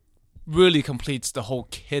this really completes the whole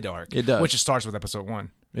kid arc. It does. which starts with episode 1.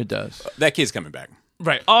 It does. That kid's coming back.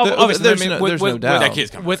 Right. Obviously, there's I mean, no- there's no doubt. That kid's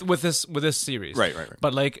coming with this series. Right.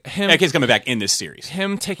 But like him, That kid's coming back in this series.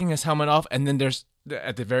 him taking his helmet off, and then there's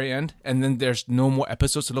at the very end, and then there's no more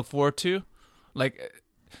episodes to look forward to. Like,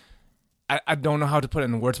 I don't know how to put it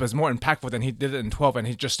in words, but it's more impactful than he did it in 12, and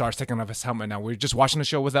he just starts taking off his helmet now. We're just watching the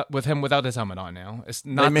show with him without his helmet on now. It's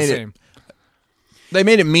not the made it- same. They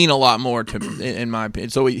made it mean a lot more to, in my opinion.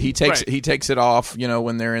 So he takes Right. he takes it off,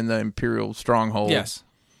 when they're in the Imperial stronghold. Yes.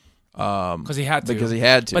 Because he had to. because he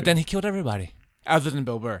had to. But then he killed everybody, other than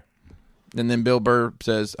Bill Burr. And then Bill Burr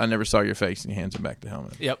says, "I never saw your face," and he hands him back the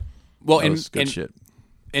helmet. Yep. Well, That and was good shit.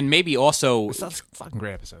 and maybe also It's a fucking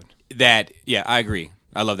great episode. that. Yeah, I agree.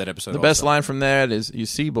 I love that episode. The best also. line from that is, "You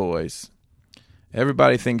see, boys,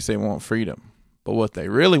 everybody thinks they want freedom, but what they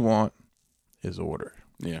really want is order."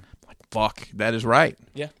 Yeah. Like, fuck, that is right.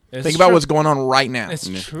 Yeah. Think about what's going on right now. It's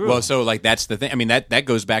Yeah. true. Well, so like that's the thing. I mean that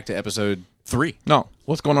goes back to episode 3. No,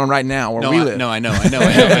 what's going on right now where we live. I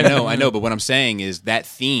know. But what I'm saying is that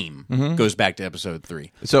theme Mm-hmm. goes back to episode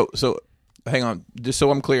 3. So hang on, just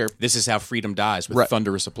so I'm clear. This is how freedom dies with Right.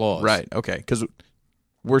 thunderous applause. Right, okay, because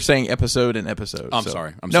we're saying episode and episode. I'm so.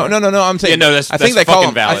 sorry. I'm no, sorry. No. I'm saying. Yeah, no, that's- I think that's they call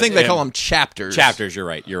fucking them. I valid. think they Yeah. call them chapters. Chapters. You're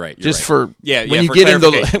right. You're Just right. for yeah. when you for get into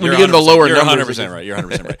clarification, when you you're get into 100%. lower you're numbers. 100% right. You're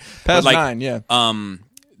 100% right. Past But, like, 9, yeah.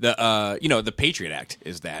 the Patriot Act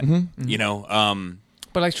is that. Mm-hmm.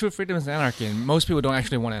 But like true freedom is anarchy, and most people don't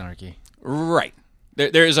actually want anarchy. Right.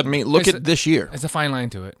 There is a. I mean, look It's at this year. It's a fine line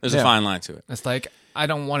to it. there's yeah. a fine line to it. It's like I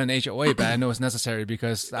don't want an HOA, but I know it's necessary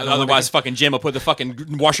because I don't wanna Otherwise, fucking Jim will put the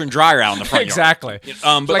fucking washer and dryer out in the front get- yard. exactly.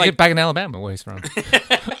 But like, like, back in Alabama, where he's from.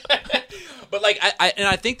 but like,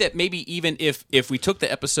 I think that maybe even if we took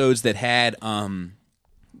the episodes that had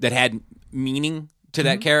meaning to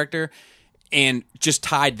that character and just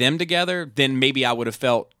tied them together, then maybe I would have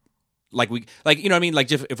felt like you know what I mean,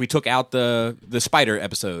 like if we took out the spider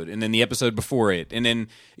episode and then the episode before it, and then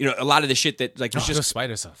a lot of the shit that like was Just just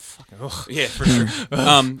spiders are fucking. Ugh. yeah, for sure.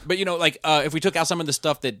 But if we took out some of the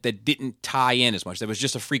stuff that didn't tie in as much, that was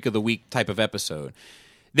just a freak of the week type of episode,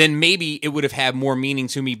 then maybe it would have had more meaning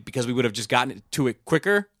to me because we would have just gotten to it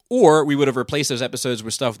quicker, or we would have replaced those episodes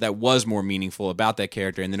with stuff that was more meaningful about that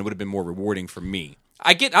character, and then it would have been more rewarding for me.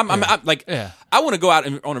 I'm like, Yeah. I want to go out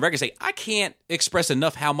on a record and say I can't express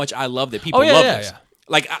enough how much I love that people Oh, yeah, love yeah, this. yeah.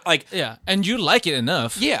 Like, Yeah, and you like it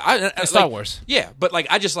enough. yeah, I Star like- Wars. Yeah, but like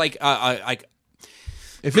I just like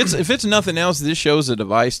If it's nothing else, this show's a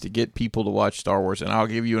device to get people to watch Star Wars. And I'll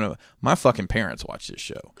give you my fucking parents watch this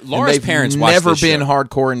show. Laura's And they've parents watch never this been show.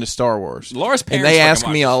 hardcore into Star Wars. Laura's and parents they fucking ask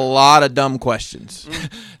me watch a this lot of dumb questions.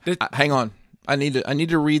 Did- Hang on, I need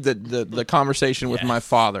to read the conversation with my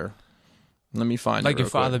father. Let me find like it your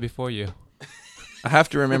real quick. father before you. I have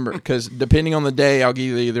to remember because depending on the day, I'll give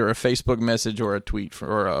you either a Facebook message or a tweet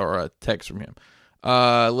or a text from him.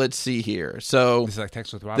 Let's see here. So This is like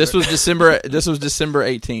text with Robert. this was December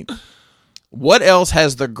 18th. What else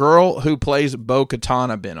has the girl who plays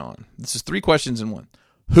Bo-Katan been on? This is 3 questions in one.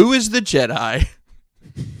 Who is the Jedi?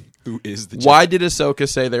 Who is the Jedi? Why did Ahsoka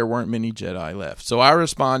say there weren't many Jedi left? So I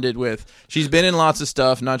responded with, she's been in lots of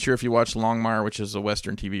stuff. Not sure if you watched Longmire, which is a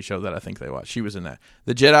Western TV show that I think they watch. She was in that.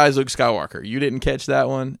 The Jedi is Luke Skywalker. You didn't catch that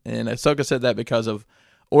one. And Ahsoka said that because of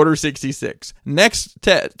Order 66. Next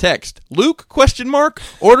text. Luke, ?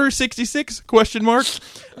 Order 66, ?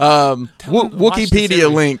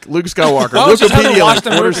 Wikipedia link, Luke Skywalker. Why don't you tell him to Wikipedia watch link,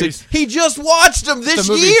 the Order movies? 6. He just watched them this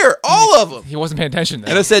The movies. year. All of them. He wasn't paying attention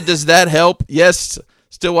And I then. said, does that help? Yes.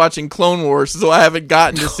 Still watching Clone Wars, so I haven't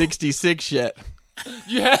gotten to 66 yet.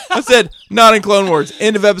 Yeah. I said, not in Clone Wars.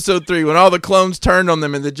 End of episode 3, when all the clones turned on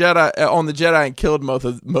them and the Jedi and killed most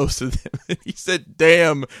of them. He said,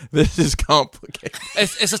 "Damn, this is complicated."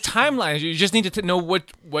 It's a timeline. You just need to know what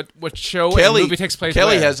show and movie takes place.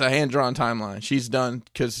 Kelly where. has a hand-drawn timeline. She's done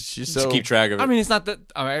because she's so to keep track of it. I mean, it's not that.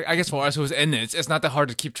 I guess for us who's in it, it's not that hard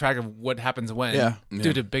to keep track of what happens when. Yeah.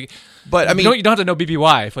 Due to big. But I mean, you don't have to know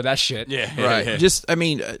BBY for that shit. yeah, right? yeah. Just I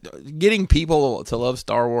mean, getting people to love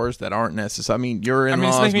Star Wars that aren't necessary. I mean, your I mean,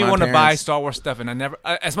 in-laws, it's making me my want to buy parents. Star Wars stuff, and I never,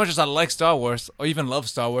 as much as I like Star Wars or even love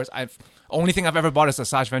Star Wars, only thing I've ever bought is a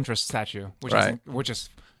Asajj Ventress statue, which is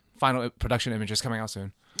final production images coming out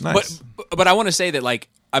soon. Nice. But I want to say that, like,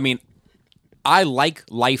 I mean, I like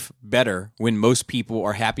life better when most people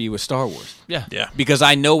are happy with Star Wars. Yeah. Because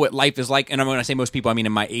I know what life is like, and when I say most people, I mean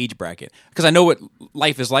in my age bracket. Because I know what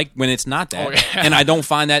life is like when it's not that, Oh, yeah. and I don't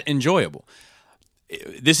find that enjoyable.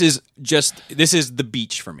 This is the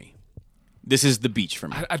beach for me. This is the beach for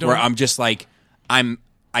me. I don't- where I'm just like,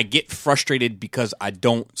 I get frustrated because I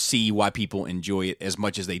don't see why people enjoy it as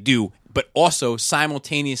much as they do, but also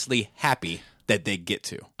simultaneously happy that they get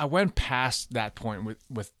to. I went past that point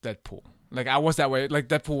with Deadpool. Like, I was that way. Like,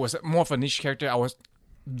 Deadpool was more of a niche character. I was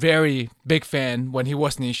very big fan when he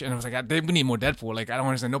was niche, and I was like, we need more Deadpool. Like, I don't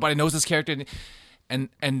understand. Nobody knows this character. And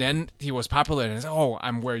then he was popular, and it's,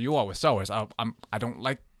 I'm where you are with Star Wars. I don't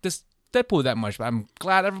like this Deadpool that much, but I'm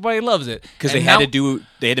glad everybody loves it. Because they had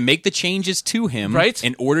to make the changes to him Right.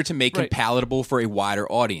 in order to make him Right. palatable for a wider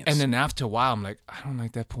audience. And then after a while, I'm like, I don't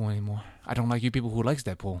like Deadpool anymore. I don't like you people who likes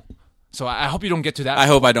Deadpool. So I hope you don't get to that. I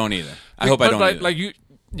hope I don't either. I hope I don't either. Like you,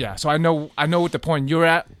 yeah. So I know what the point you're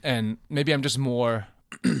at, and maybe I'm just more.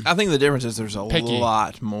 I think the difference is there's a Picky.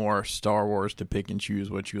 lot more Star Wars to pick and choose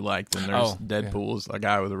what you like than there's Oh, Deadpool's a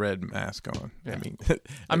guy with a red mask on. Yeah. I mean,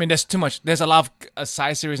 I mean, there's too much. There's a lot of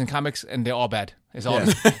side series and comics, and they're all bad. It's all.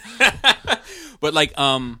 Yeah. But like,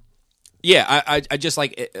 yeah, I just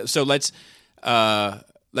like it. So let's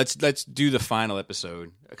do the final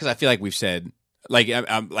episode because I feel like we've said like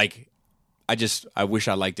I'm like I wish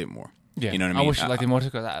I liked it more. Yeah, You know what I mean? I wish I liked it more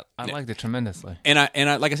because I liked it tremendously. And I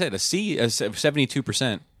like I said, a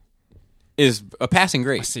 72% is a passing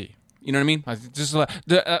grade. I see. You know what I mean? Just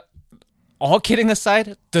all kidding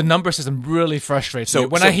aside, the number system really frustrates me.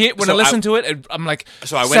 When I listen to it, I'm like,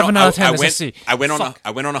 So I went 7 out of 10 I is a went, C. I went on Fuck.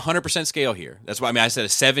 a 100% scale here. That's why I said a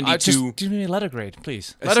 72. Just give me a letter grade,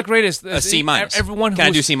 please. Letter grade is a C minus. Everyone Can I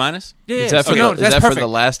who's- do C minus? Yeah, is that, for, no, the, that's is that for perfect. the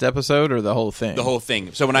last episode or the whole thing? The whole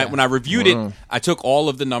thing. So when I reviewed it, I took all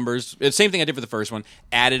of the numbers. The same thing I did for the first one.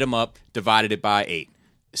 Added them up, divided it by 8.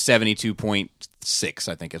 72.6,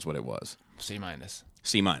 I think is what it was. C minus.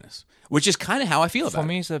 C minus, which is kind of how I feel about For it.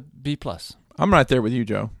 me, it's a B plus. I'm right there with you,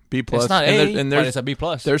 Joe. B plus. It's not and A, there- and but there's, it's a B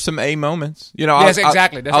plus. there's some A moments. You know, Yes,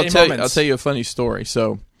 exactly. There's I'll A tell moments. I'll tell you a funny story.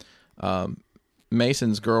 So,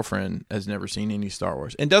 Mason's girlfriend has never seen any Star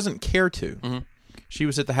Wars and doesn't care to. Mm-hmm. She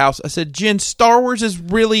was at the house. I said, Jen, Star Wars is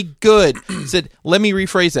really good. I said, let me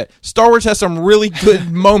rephrase that. Star Wars has some really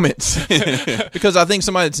good moments. Because I think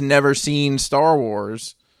somebody that's never seen Star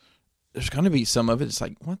Wars, there's going to be some of it. It's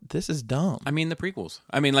like, what? This is dumb. I mean, the prequels.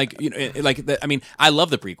 I mean, like I mean, I love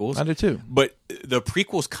the prequels. I do too. But the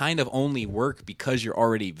prequels kind of only work because you're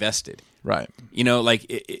already vested. Right. You know,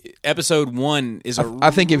 like episode 1 is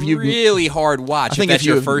I think if you've- really hard watch. I think if that's if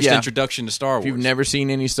your you've- first yeah. introduction to Star Wars. If you've never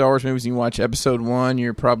seen any Star Wars movies and you watch episode 1,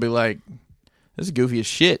 you're probably like, this is goofy as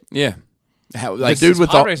shit. yeah. How, The like, dude with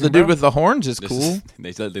pod the racing, dude bro. with the horns is this cool.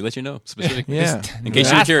 is- they let you know specifically. Yeah. In case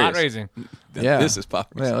you're That's curious. pot raising. Yeah. This is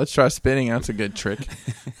pop. Yeah, let's try spinning. That's a good trick.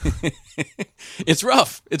 It's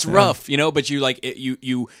rough. It's rough, you know. But you like it,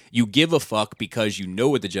 you give a fuck because you know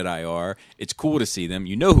what the Jedi are. It's cool to see them.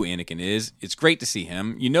 You know who Anakin is. It's great to see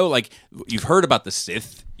him. You know, like you've heard about the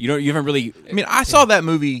Sith. You haven't really. I mean, I saw that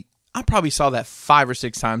movie. I probably saw that 5 or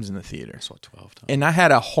 6 times in the theater, saw 12 times. and I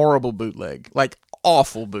had a horrible bootleg, like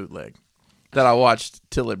awful bootleg, that I watched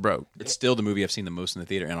till it broke. It's still the movie I've seen the most in the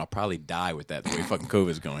theater, and I'll probably die with that the way fucking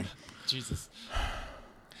COVID's going. Jesus.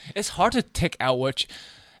 It's hard to take out which.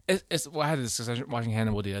 Well, I had this discussion watching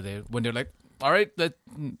Hannibal the other day when they're like, all right,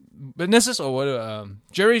 witnesses or what?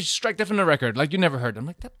 Jury strike death from the record. Like you never heard. I'm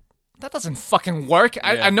like that doesn't fucking work.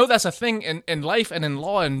 I know that's a thing in life and in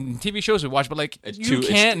law and TV shows we watch, but like you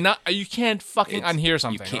can't fucking unhear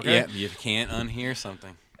something. Yeah, you can't unhear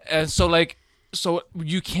something. And so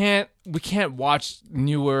we can't watch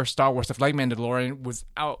newer Star Wars stuff like Mandalorian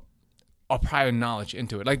without a prior knowledge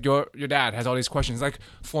into it. Like your dad has all these questions. Like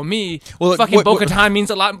for me, fucking Bo-Katan means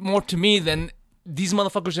a lot more to me than these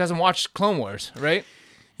motherfuckers who hasn't watched Clone Wars, right?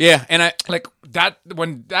 Yeah, and I like that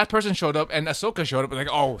when that person showed up and Ahsoka showed up, like,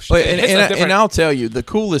 oh shit. And I'll tell you, the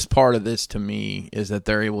coolest part of this to me is that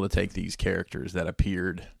they're able to take these characters that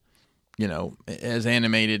appeared, as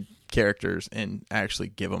animated characters and actually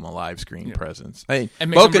give them a live screen presence. Hey,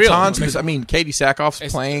 Bo-Katan's, Katie Sackhoff's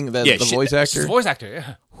playing the voice actor. She's the voice actor,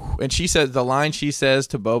 yeah. And she says the line she says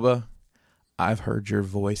to Boba, "I've heard your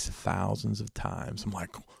voice thousands of times." I'm like,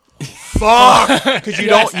 fuck, because you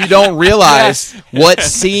don't realize what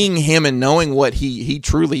seeing him and knowing what he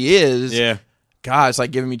truly is. Yeah, God, it's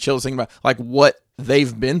like giving me chills thinking about like what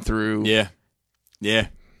they've been through. Yeah,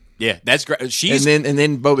 that's great. And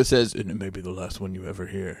then Boba says, "And it may be the last one you ever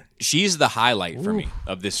hear." She's the highlight for me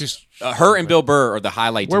of this. Her and Bill Burr are the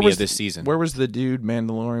highlight to me of this season. Where was the dude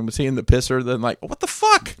Mandalorian? Was he in the pisser? Then like, what the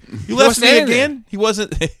fuck? You left me again? There. He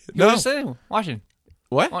wasn't. He was sitting watching.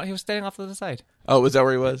 What? He was standing off to the side. Oh, was that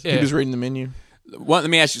where he was? Yeah. He was reading the menu. Let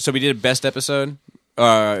me ask you. So we did a best episode,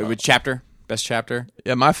 with best chapter.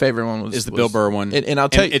 Yeah, my favorite one is the Bill Burr one, and I'll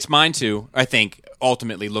tell you, it's mine too. I think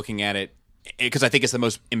ultimately looking at it, because I think it's the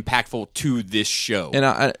most impactful to this show.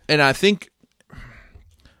 And I think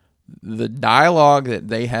the dialogue that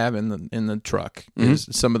they have in the truck is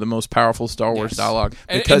some of the most powerful Star Wars dialogue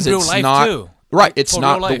because in it's real life not too. Right. It's For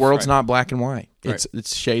not real life, the world's right. not black and white.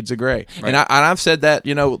 It's shades of gray. Right. And I've said that,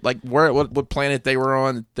 like what planet they were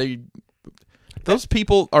on, those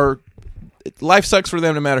people are, life sucks for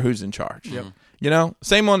them no matter who's in charge. Yep.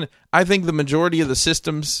 Same on, I think the majority of the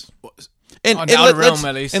systems. On the Outer Realm,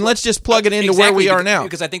 at least. And let's just plug it into where we are now.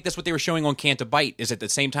 Because I think that's what they were showing on Can't Bite, is at the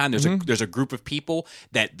same time there's a group of people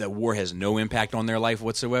that the war has no impact on their life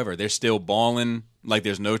whatsoever. They're still balling like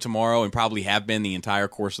there's no tomorrow and probably have been the entire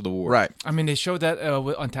course of the war. Right. I mean, they showed that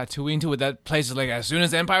on Tatooine, too, with that place, like, as soon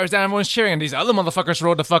as the Empire's down, everyone's cheering, and these other motherfuckers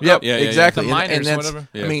rode the fuck up. Yeah, exactly. The miners, and that's, whatever.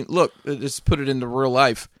 I mean, look, let's put it into real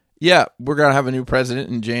life. Yeah, we're going to have a new president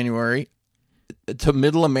in January. To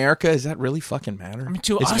middle America, does that really fucking matter? I mean,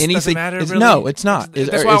 to us, does it matter, really? No, it's not.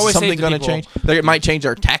 That's why I always something say to going to people, change? It might change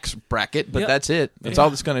our tax bracket, but that's it. That's all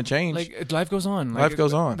that's going to change. Like, life goes on. Life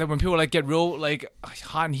goes on. When people like get real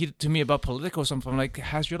hot and heated to me about political stuff, I'm like,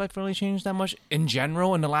 has your life really changed that much in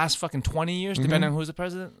general in the last fucking 20 years, depending on who's the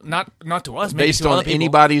president? Not to us, maybe based to on other people.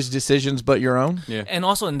 anybody's decisions but your own. Yeah. And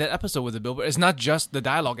also in that episode with the Bill Burr, it's not just the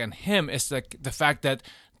dialogue and him. It's like the fact that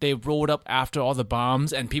they rolled up after all the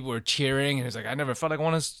bombs and people were cheering, and it's like, I never felt like I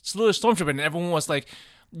want to salute a stormtrooper, and everyone was like,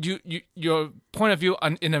 your point of view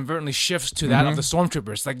inadvertently shifts to that of the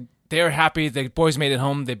stormtroopers. Like, they're happy, the boys made it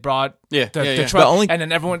home, they brought the truck, and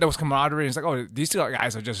then everyone, there was camaraderie, and it's like, oh, these two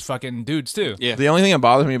guys are just fucking dudes too. Yeah. The only thing that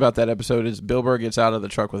bothers me about that episode is Bill Burr gets out of the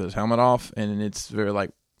truck with his helmet off, and it's very like,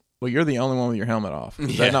 well, you're the only one with your helmet off.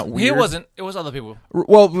 Is that not weird? He wasn't. It was other people.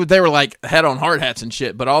 Well, they were like head on hard hats and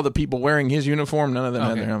shit, but all the people wearing his uniform, none of them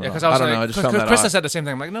had their helmet off. I don't know. I just found that Krista odd. said the same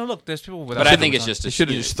thing. I'm like, no, look, there's people without. But I think it's just they should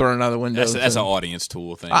have just thrown it out the window. That's an audience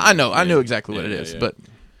tool thing. I know. I know exactly what it is, but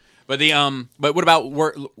but what about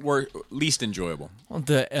were least enjoyable? Well,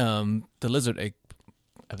 the lizard egg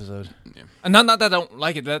episode. Yeah. And not that I don't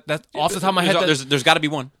like it. That off the top of my head, there's got to be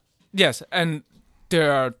one. Yes, and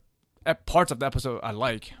there are parts of the episode I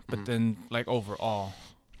like, but then like overall,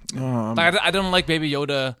 like I don't like Baby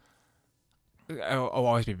Yoda. I'll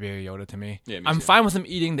always be Baby Yoda to me. Yeah, me I'm too. fine with him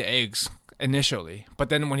eating the eggs initially, but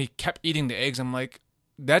then when he kept eating the eggs, I'm like,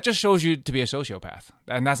 that just shows you to be a sociopath,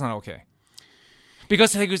 and that's not okay.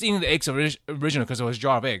 Because he was eating the eggs originally because it was a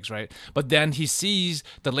jar of eggs, right? But then he sees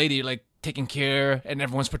the lady like taking care and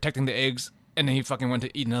everyone's protecting the eggs, and then he fucking went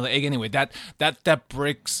to eat another egg anyway. That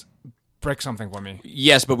breaks something for me.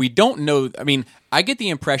 Yes, but we don't know. I mean, I get the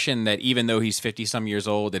impression that even though he's 50-some years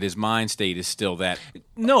old, that his mind state is still that.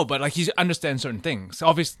 No, but like he understands certain things.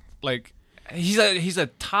 Obviously, like he's a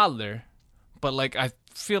toddler, but like I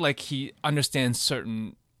feel like he understands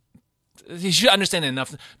certain. He should understand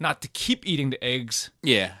enough not to keep eating the eggs.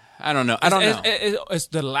 Yeah, I don't know. I don't know. It's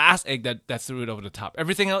the last egg that threw it over the top.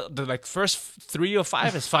 Everything else, the like first 3 or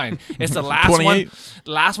 5 is fine. It's the last 28.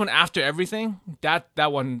 last one after everything that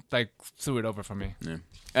one like threw it over for me. Yeah.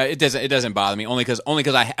 It doesn't bother me only because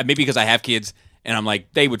I have kids and I'm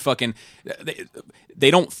like they would fucking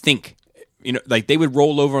they don't think you know, like they would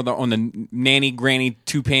roll over on the nanny, granny,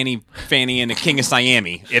 two panty, fanny, and the king of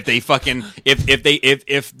Siamese if they fucking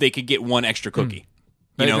if they could get one extra cookie.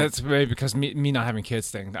 You know, that's maybe because me not having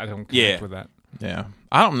kids thing. I don't connect with that. Yeah,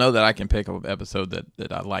 I don't know that I can pick an episode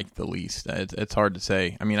that I like the least. It's hard to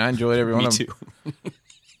say. I mean, I enjoyed every one me of them. too.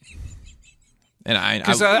 And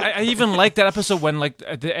Because I even like that episode when, like,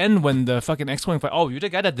 at the end when the fucking X-Wing fight. Oh, you're the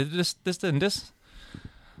guy that did this, and this.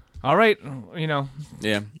 All right, you know,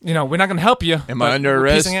 we're not gonna help you. Am I under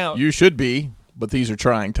arrest? Peacing out. You should be, but these are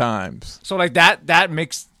trying times. So like that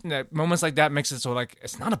makes moments like that makes it so like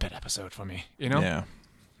it's not a bad episode for me. You know? Yeah.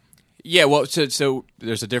 Yeah, well, so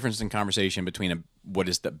there's a difference in conversation between what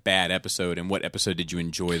is the bad episode and what episode did you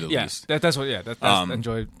enjoy the least. That's what. Yeah, that's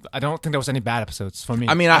enjoyed. I don't think there was any bad episodes for me.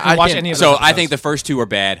 I mean, I can watch can't- any of So those I episodes. think the first two are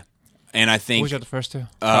bad, and I think Which are the first two?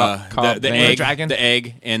 Cobb the Vanth. egg, Dragon? the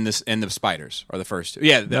egg, and the spiders are the first two.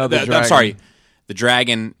 Yeah, No, the I'm dragon. sorry, the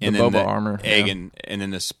dragon and The then Boba the armor, egg, yeah. and then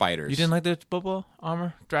the spiders. You didn't like the Boba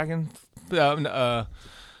armor dragon?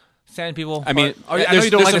 Sand people. I mean, I know there's- you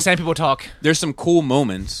don't there's like the some- sand people talk. There's some cool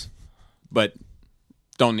moments, but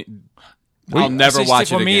don't. I'll never It's watch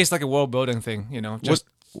for it me, again. it's like a world building thing. You know, just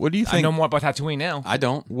What do you I think? know more about Tatooine now. I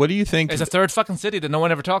don't. What do you think? It's a third fucking city that no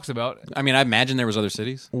one ever talks about. I mean, I imagine there was other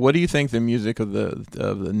cities. What do you think the music of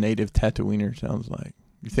the native Tatooiner sounds like?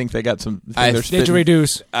 You think they got some? You think I- they're spitting?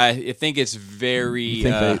 Didgeridoos. I think it's very. You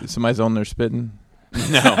think somebody's on there spitting?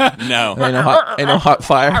 no. Ain't no hot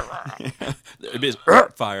fire. It is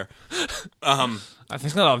fire. I think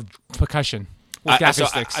it's not a percussion with gaffy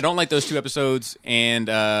sticks. I don't like those two episodes, and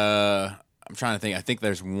I'm trying to think. I think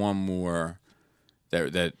there's one more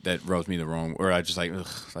that rubs me the wrong, or I just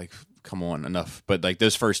like, come on, enough. But like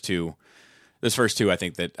those first two, I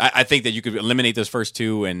think that you could eliminate those first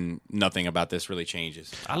two, and nothing about this really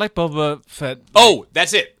changes. I like Boba Fett. Oh,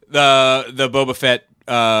 that's it. The Boba Fett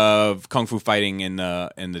kung fu fighting in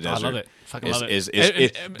the desert. I love it. Fucking love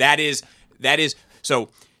it. That is so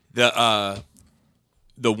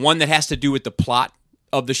the one that has to do with the plot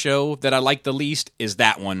of the show that I like the least is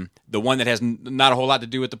that one. The one that has not a whole lot to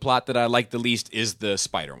do with the plot that I like the least is the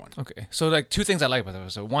spider one. Okay, so like two things I like about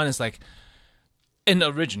it. So one is like in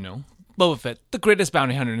the original Boba Fett, the greatest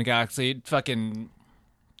bounty hunter in the galaxy, fucking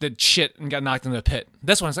did shit and got knocked into the pit.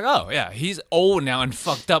 This one's like, oh yeah, he's old now and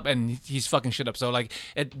fucked up and he's fucking shit up. So like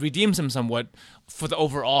it redeems him somewhat for the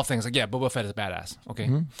overall things. Like yeah, Boba Fett is a badass. Okay.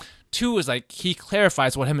 Mm-hmm. Two is like he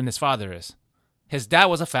clarifies what him and his father is. His dad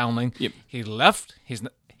was a foundling. Yep. He left. He's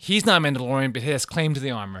not a Mandalorian, but he has claim to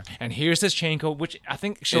the armor. And here's his chain code, which I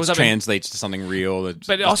think shows It up. translates to something real. That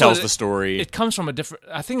But it just also tells the story. It comes from a different.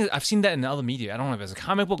 I think I've seen that in other media. I don't know if it's a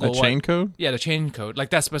comic book or The what. chain code? Yeah, the chain code, like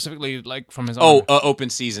that specifically, like from his. Armor. Open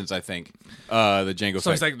Seasons, I think. The Jango So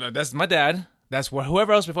Fett. it's like no, that's my dad. That's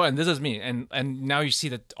whoever else before, and this is me. And now you see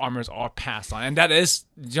that armors are passed on, and that is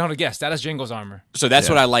you don't have to guess. That is Jango's armor. So that's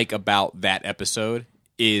what I like about that episode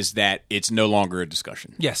is that it's no longer a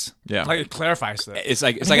discussion. Yes. Yeah. Like it clarifies that. It's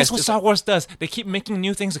like that's what Star Wars does. They keep making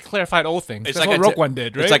new things to clarify old things. It's That's like what Rogue One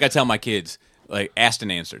did, right? It's like I tell my kids, like asked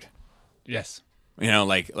and answered. yes. You know,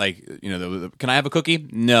 like you know, can I have a cookie?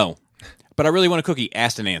 No, but I really want a cookie.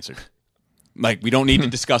 Asked and answered. Like we don't need to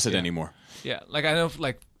discuss it anymore. Yeah. Like I know,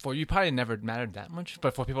 like for you, probably never mattered that much,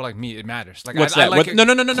 but for people like me, it matters. Like What's I that? like What-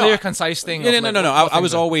 no. clear, concise thing. No. of, like, what I things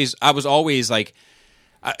was are- always like,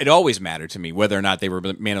 it always mattered to me whether or not they were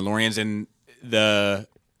Mandalorians, and the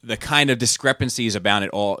kind of discrepancies about it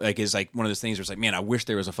all like is like one of those things where it's like, man, I wish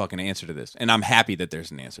there was a fucking answer to this, and I'm happy that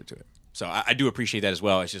there's an answer to it. So I do appreciate that as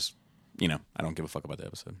well. It's just, you know, I don't give a fuck about the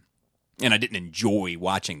episode, and I didn't enjoy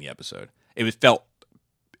watching the episode. It felt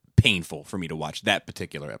painful for me to watch that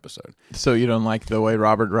particular episode. So you don't like the way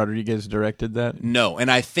Robert Rodriguez directed that? No,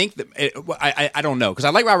 and I think that I don't know because I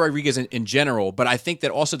like Robert Rodriguez in general, but I think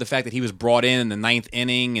that also the fact that he was brought in the ninth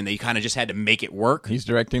inning and they kind of just had to make it work. He's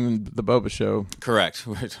directing the Boba Show. Correct,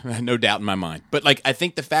 no doubt in my mind. But like, I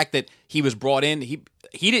think the fact that he was brought in, he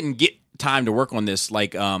didn't get time to work on this.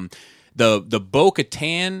 Like the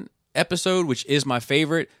Bo-Katan episode, which is my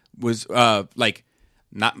favorite, was like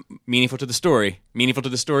not meaningful to the story. Meaningful to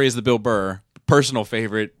the story is the Bill Burr. Personal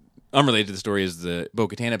favorite, unrelated to the story, is the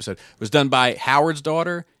Bo-Katan episode. Was done by Howard's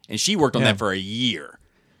daughter, and she worked on that for a year.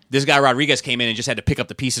 This guy Rodriguez came in and just had to pick up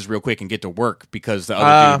the pieces real quick and get to work because the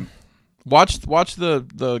other dude. Watch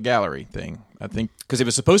the gallery thing. I think Because it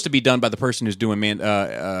was supposed to be done by the person who's doing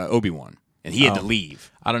Obi-Wan, and he had to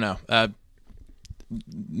leave. I don't know.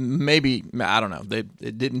 Maybe I don't know.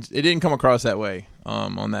 It didn't come across that way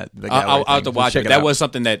on that. The gallery I'll have thing. to Just watch check it. That out. was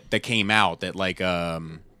something that came out that like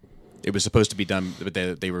It was supposed to be done, but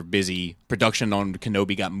they were busy. Production on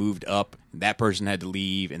Kenobi got moved up. That person had to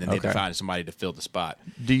leave, and then they had to find somebody to fill the spot.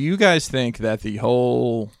 Do you guys think that the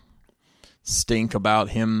whole stink about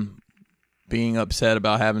him being upset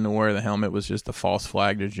about having to wear the helmet was just a false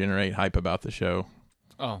flag to generate hype about the show?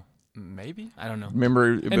 Oh, maybe? I don't know.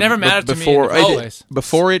 Remember, it never mattered to me before in the first place.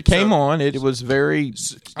 Before it came on, it was very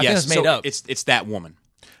I think it's made up. It's that woman,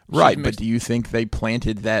 right. But do you think they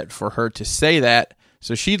planted that for her to say that?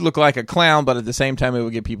 So she'd look like a clown, but at the same time, it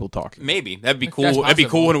would get people talking. Maybe. That'd be cool. That's That'd be cool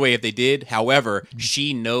possible. in a way if they did. However,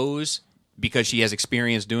 she knows, because she has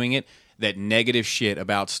experience doing it, that negative shit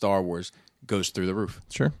about Star Wars goes through the roof.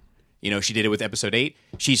 Sure. You know, she did it with Episode 8.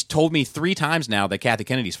 She's told me 3 times now that Kathy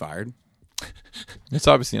Kennedy's fired. It's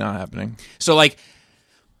obviously not happening. So, like,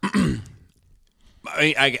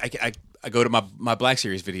 I go to my Black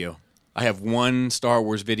Series video. I have one Star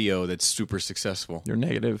Wars video that's super successful. You're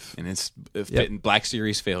negative. And it's fitting Black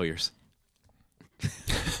Series failures. You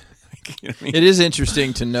know what I mean? It is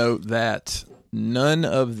interesting to note that none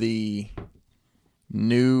of the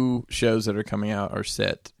new shows that are coming out are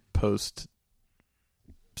set post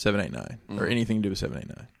 789 or anything to do with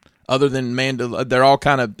 789. Other than they're all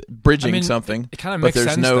kind of bridging something. It kind of but makes there's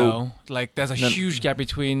sense, no, though. Like, there's a huge gap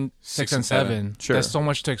between 6 and 7. Sure. There's so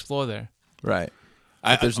much to explore there. Right.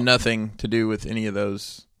 But there's nothing to do with any of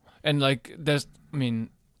those. And, like, I mean,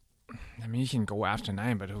 you can go after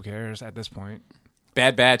 9, but who cares at this point?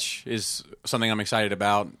 Bad Batch is something I'm excited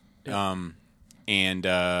about. And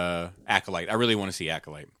Acolyte. I really want to see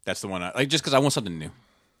Acolyte. That's the one just because I want something new.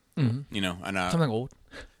 Mm-hmm. You know, and Something old.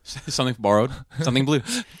 something borrowed, something blue.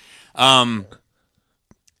 I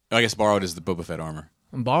guess borrowed is the Boba Fett armor.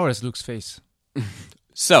 And borrow is Luke's face.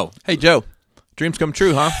 So, Hey, Joe, dreams come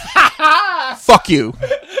true, huh? Fuck you.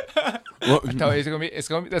 No, that's gonna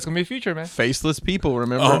be a future, man. Faceless people,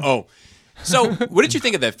 remember? So, what did you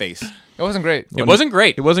think of that face? It wasn't great. It wasn't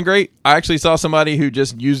great. It wasn't great. I actually saw somebody who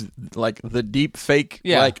just used like the deep fake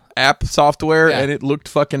app software, and it looked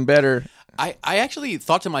fucking better. I actually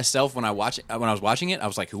thought to myself when I was watching it, I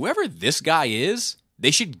was like, whoever this guy is,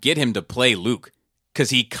 they should get him to play Luke because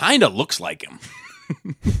he kind of looks like him.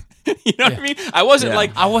 You know what I mean? I wasn't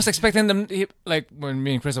like I was expecting them, like when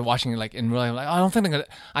me and Chris are watching it, like in real life. Like, I don't think they're gonna.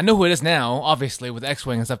 I know who it is now, obviously with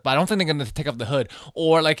X-wing and stuff, but I don't think they're gonna take off the hood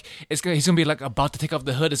or like he's gonna be like about to take off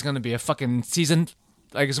the hood. It's gonna be a fucking season.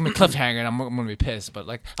 Like, it's gonna be cliffhanger, and I'm gonna be pissed. But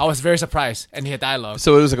like, I was very surprised, and he had dialogue.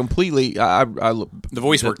 So it was a completely. the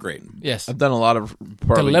voice worked great. Yes, I've done a lot of.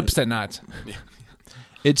 the lips did not.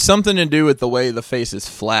 It's something to do with the way the face is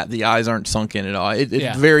flat. The eyes aren't sunk in at all. It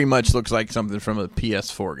very much looks like something from a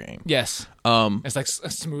PS4 game. Yes, it's like a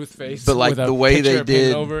smooth face, but like with a the way picture they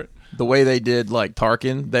painted over it. the way they did like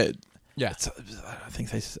Tarkin. That Yeah, I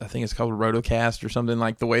think it's called Rotocast or something.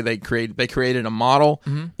 Like the way they created a model,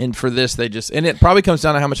 and for this they just and it probably comes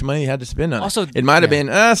down to how much money you had to spend on Also, it. It might have been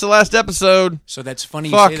it's the last episode. So that's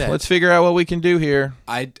funny Fuck, you say that. let's figure out what we can do here.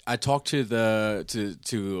 I talked to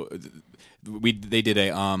they did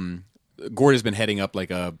a Gord has been heading up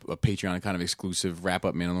like a Patreon kind of exclusive wrap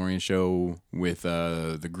up Mandalorian show with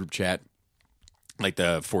the group chat, like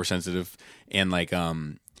the Force Sensitive, and like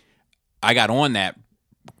I got on that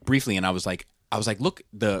briefly, and I was like, look,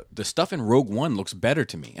 the stuff in Rogue One looks better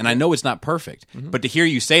to me, and I know it's not perfect, but to hear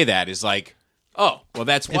you say that is like, oh, well,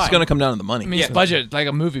 that's why It's going to come down to the money. I mean, it's budget, like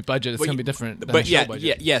a movie budget. It's gonna be different. Than But a show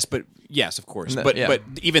budget. yes, of course, No, but yeah. but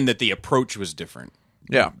even that the approach was different.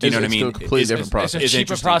 Yeah, Do you know what I it's mean? still a completely different It's process. a It's cheaper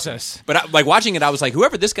interesting. process. But like watching it, I was like,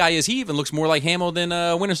 whoever this guy is, he even looks more like Hamill than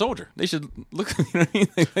Winter Soldier. They should look. You know what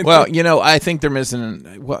I mean? Well, I think they're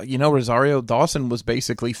missing. Well, Rosario Dawson was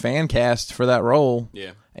basically fan cast for that role.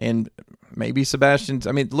 Yeah. And maybe Sebastian's.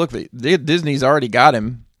 I mean, look, Disney's already got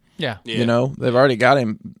him. Yeah. Yeah. They've already got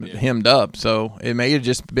him hemmed up. So it may have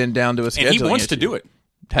just been down to a scheduling And he wants to issue. do it.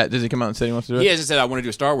 Does he come out and say he wants to do it? He hasn't said I want to do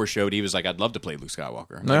a Star Wars show. But he was like, I'd love to play Luke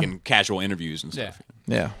Skywalker, like in casual interviews and stuff.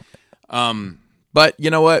 Yeah. But you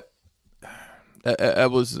know what? That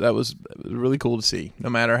was really cool to see. No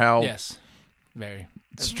matter how Yes. Very.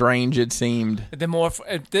 strange it seemed. The more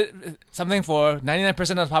something for 99%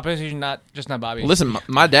 of the population, not Bobby. Listen,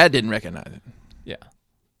 my dad didn't recognize it. Yeah.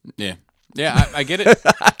 Yeah. I get it.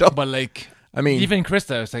 But like, I mean, even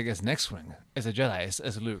Krista is like, it's X-Wing, it's a Jedi,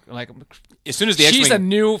 it's Luke. Like, As soon as the she's a X-wing,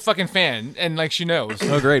 new fucking fan, and like she knows.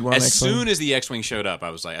 oh great. Well, as next soon one. as the X-wing showed up, I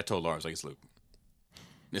told Laura, I was like, it's Luke.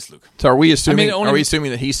 It's Luke. So are we assuming? only- Are we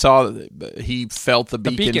assuming that he saw, he felt the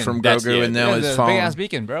beacon from That's- Grogu, yeah, and now the his big phone? ass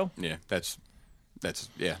beacon, bro. Yeah, that's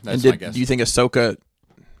And my guess. do you think Ahsoka?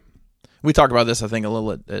 We talked about this, I think, a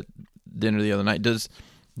little at dinner the other night. Does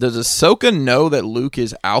Ahsoka know that Luke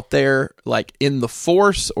is out there, like in the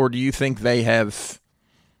Force, or do you think they have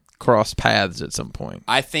crossed paths at some point.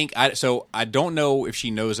 I think so. I don't know if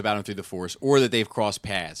she knows about him through the Force or that they've crossed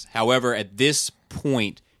paths. However, at this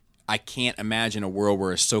point, I can't imagine a world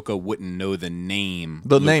where Ahsoka wouldn't know the name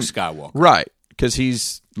Luke Skywalker. Right, because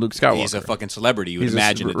he's Luke Skywalker. He's a fucking celebrity, you would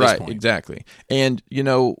imagine at this right, point. Exactly. And,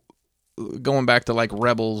 going back to like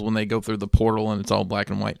Rebels when they go through the portal and it's all black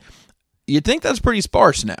and white, you'd think that's pretty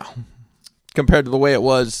sparse now compared to the way it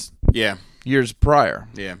was years prior.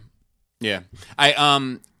 Yeah. Yeah. I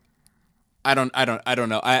don't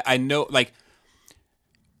know. I know, like,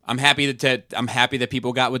 I'm happy that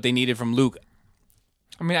people got what they needed from Luke.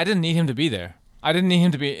 I mean, I didn't need him to be there. I didn't need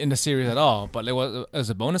him to be in the series at all, but it was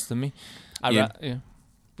a bonus to me.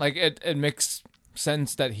 Like, it makes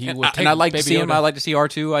sense that he would take and I like to Baby see him. Yoda. I like to see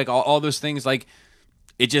R2, like, all those things. Like,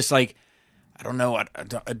 it just, like, I don't know.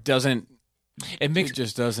 It doesn't. It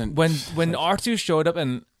just doesn't. When R2 showed up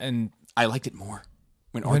and I liked it more.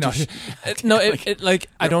 When R2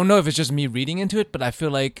 I don't know if it's just me reading into it, but I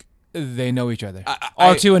feel like they know each other.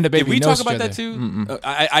 R2 and the baby. Did we knows talk about each other. that too?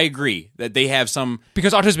 I agree that they have some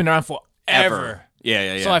because R2's been around forever.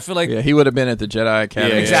 Yeah. So I feel like he would have been at the Jedi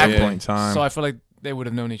Academy at some point in time. So I feel like they would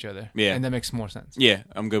have known each other. Yeah, and that makes more sense. Yeah,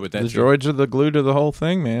 I'm good with that. The droids are the glue to the whole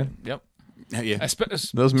thing, man. Yep. Yeah.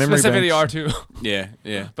 Those memory specifically banks. R2.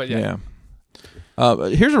 Yeah. But yeah.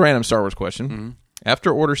 Here's a random Star Wars question. Mm-hmm.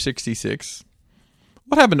 After Order 66,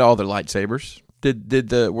 what happened to all the lightsabers?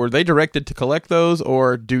 Were they directed to collect those,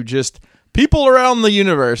 or do just people around the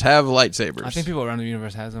universe have lightsabers? I think people around the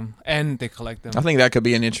universe has them, and they collect them. I think that could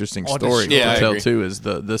be an interesting story to I tell agree. too. Is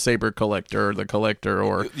the saber collector, the collector,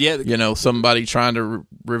 or Yeah. somebody trying to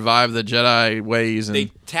revive the Jedi ways? And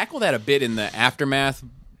They tackle that a bit in the Aftermath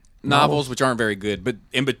novels, which aren't very good. But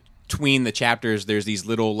in between the chapters, there's these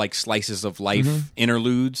little like slices of life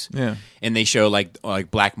interludes. Yeah. And they show like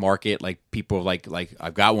black market, like people like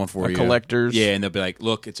I've got one for you, collectors. Yeah, and they'll be like,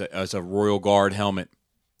 look, it's a Royal Guard helmet.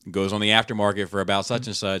 It goes on the aftermarket for about such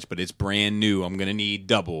and such, but it's brand new. I'm gonna need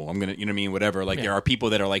double. I'm gonna, you know what I mean? Whatever. Like there are people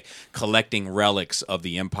that are like collecting relics of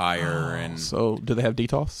the Empire, and So, do they have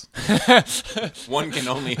DTOFs? one can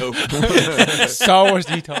only hope. Star Wars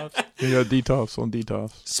detox. Yeah, DTOFs on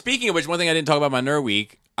DTOFs. Speaking of which, one thing I didn't talk about my Nerd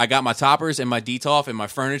Week, I got my toppers and my DTOF, and my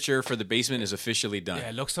furniture for the basement is officially done. Yeah,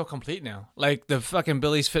 it looks so complete now. Like the fucking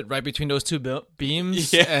billies fit right between those two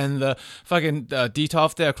beams, Yeah. and the fucking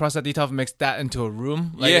DTOF there across that DTOF makes that into a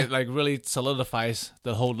room. Like, it like really solidifies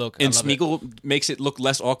the whole look. And Smeagol makes it look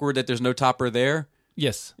less awkward that there's no topper there.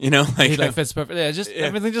 Yes, You know, he like fits perfect. Yeah,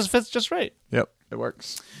 everything just fits just right. Yep, it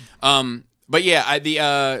works. But yeah,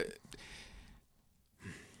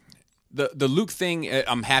 the Luke thing,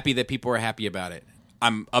 I'm happy that people are happy about it.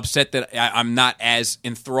 I'm upset that I'm not as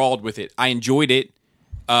enthralled with it. I enjoyed it.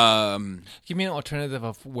 Give me an alternative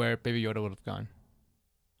of where Baby Yoda would have gone.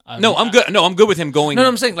 No, I'm good. No, I'm good with him going. No,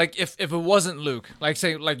 I'm saying like if it wasn't Luke, like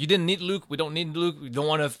say like you didn't need Luke, we don't need Luke, we don't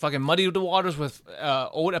want to fucking muddy the waters with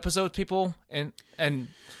old episode people and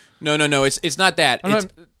No. It's not that.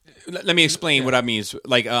 Let me explain what I mean. Is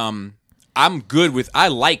like I'm good with. I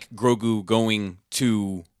like Grogu going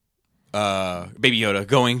to Baby Yoda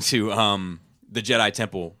going to the Jedi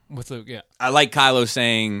Temple with Luke. Yeah, I like Kylo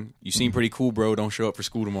saying, "You seem pretty cool, bro. Don't show up for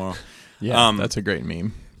school tomorrow." Yeah, that's a great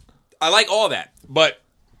meme. I like all that, but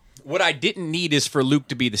what I didn't need is for Luke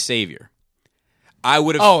to be the savior. I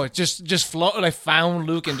would have. Oh, just float. Like found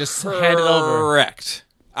Luke and just hand it over. Correct.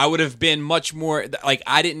 I would have been much more like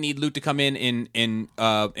I didn't need Luke to come in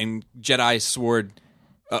Jedi sword.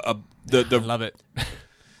 I love it.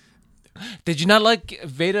 Did you not like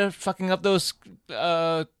Vader fucking up those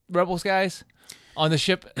Rebels guys on the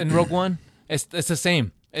ship in Rogue One? It's the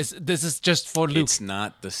same. This is just for Luke. It's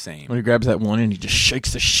not the same. When he grabs that one and he just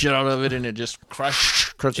shakes the shit out of it and it just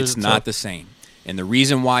crushes It's itself. not the same. And the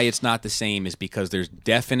reason why it's not the same is because there's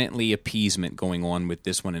definitely appeasement going on with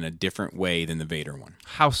this one in a different way than the Vader one.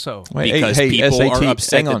 How so? Wait, Because people SAT, are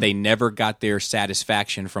upset hang that on. they never got their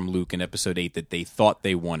satisfaction from Luke in Episode 8 that they thought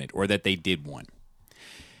they wanted or that they did want.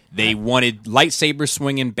 They wanted lightsaber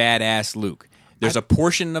swinging badass Luke. There's a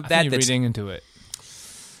portion of I that think you're that's reading into it.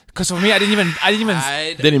 Because for me, I didn't even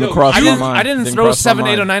Didn't even cross my mind. I didn't Didn't throw cross my 7,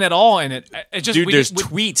 8, or mind. 9 at all in it. It just Dude, there's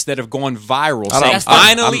tweets that have gone viral I don't- saying,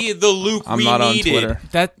 finally the Luke I'm we not on needed. Twitter.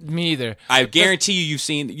 that me either. I guarantee you've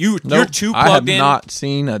seen you're Nope, too I have plugged in. not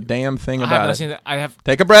seen a damn thing I have about not it. seen that. I have.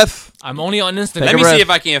 Take a breath. I'm only on Instagram. Let Take me a breath. see if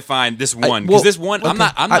I can't find this one because well, this one I'm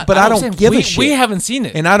not. but I I'm don't saying give a we, shit. We haven't seen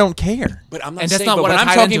it. And I don't care. But I'm not And that's saying. not But what when I I'm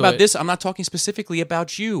tied talking into about it. this, I'm not talking specifically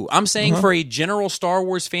about you. I'm saying for a general Star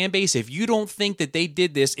Wars fan base, if you don't think that they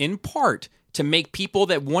did this in part to make people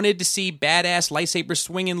that wanted to see badass lightsaber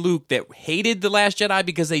swinging Luke that hated The Last Jedi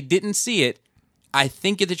because they didn't see it, I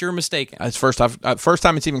think that you're mistaken. It's first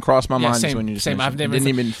time it's even crossed my mind is same, when you just same. I've never didn't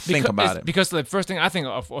even think about it. Because the first thing I think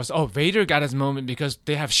of was, Vader got his moment because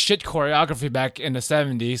they have shit choreography back in the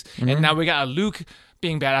 70s, and now we got a Luke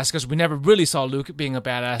being badass because we never really saw Luke being a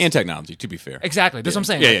badass. And technology, to be fair. Exactly. That's what I'm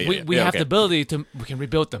saying. Yeah, We have the ability to, we can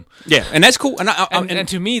rebuild them. Yeah, and that's cool. And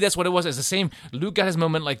to me, that's what it was. It's the same. Luke got his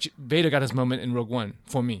moment like Vader got his moment in Rogue One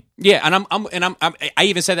for me. Yeah, and I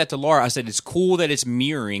even said that to Laura. I said it's cool that it's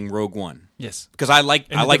mirroring Rogue One. Yes. Because I like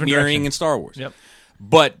mirroring direction. in Star Wars. Yep.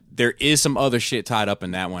 But there is some other shit tied up in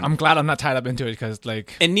that one. I'm glad I'm not tied up into it because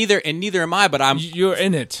like and neither am I. But you're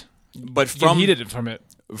in it. But You get heated from it.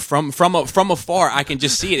 From afar, I can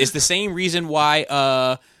just see it. It's the same reason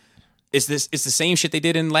why. It's the same shit they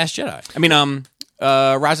did in Last Jedi. I mean,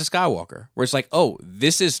 Rise of Skywalker, where it's like, oh,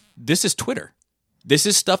 this is Twitter. This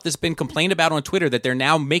is stuff that's been complained about on Twitter that they're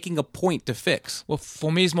now making a point to fix. Well,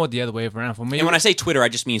 for me, it's more the other way around. For me, And when I say Twitter, I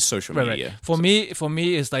just mean social media. Right. For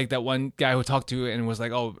me, it's like that one guy who talked to you and was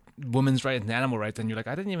like, "Oh, women's rights and animal rights," and you're like,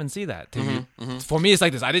 "I didn't even see that." For me, it's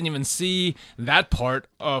like this. I didn't even see that part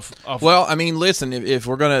of. Well, I mean, listen, if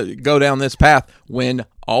we're gonna go down this path, when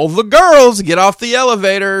all the girls get off the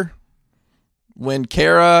elevator, when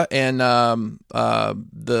Kara and the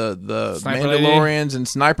Sniper Mandalorians and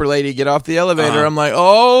Sniper Lady get off the elevator, I'm like,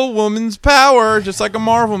 oh, woman's power, just like a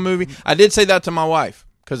Marvel movie. I did say that to my wife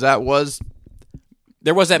because There was that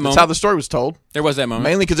that's moment. how the story was told. There was that moment.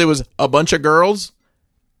 Mainly because it was a bunch of girls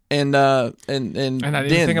and and I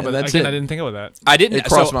didn't think about that. Again, I didn't think about that. I didn't. It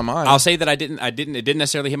crossed my mind. I'll say that I didn't. It didn't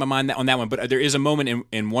necessarily hit my mind on that one. But there is a moment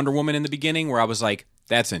in Wonder Woman in the beginning where I was like,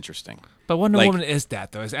 "That's interesting." But Wonder Woman is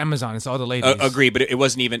that though. It's Amazon. It's all the ladies. Agree, but it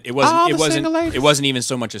wasn't even. It wasn't even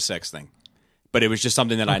so much a sex thing. But it was just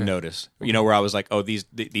something that I noticed. You know, where I was like, "Oh, these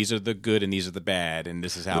are the good and these are the bad, and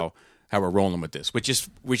this is how we're rolling with this," which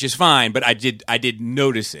is fine. But I did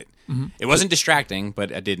notice it. Mm-hmm. It wasn't distracting,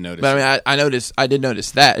 but I did notice. But I mean, I did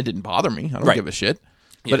notice that it didn't bother me. I don't give a shit.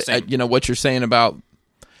 Yeah, but you know what you're saying about,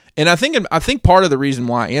 and I think part of the reason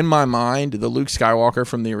why in my mind the Luke Skywalker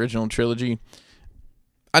from the original trilogy,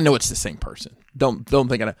 I know it's the same person. Don't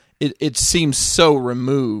think it seems so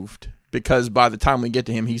removed. Because by the time we get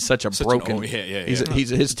to him, he's such a broken.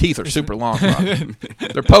 His teeth are super long.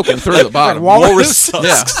 They're poking through the bottom. Walrus.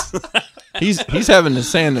 Yeah, he's having to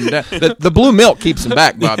sand them down. The blue milk keeps him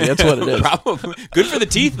back, Bobby. That's what it is. Probably good for the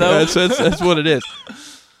teeth, though. That's what it is.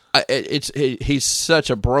 He's such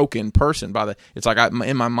a broken person. It's like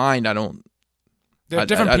in my mind, I don't. They're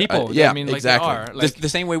different people. Yeah, I mean, like exactly. They are. Like, the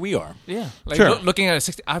same way we are. Yeah, like sure. Looking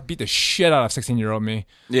at I beat the shit out of 16-year-old me.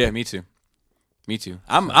 Yeah, me too. Me too.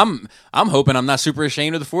 I'm hoping I'm not super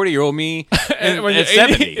ashamed of the 40-year-old me at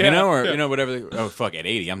 70, you know, or you know whatever. Oh fuck, at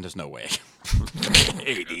 80, I'm just no way.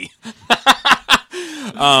 80.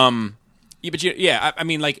 Yeah, but I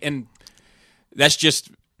mean, like, and that's just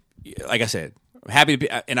like I said. I'm happy to be,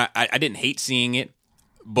 and I didn't hate seeing it,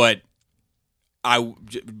 but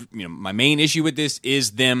my main issue with this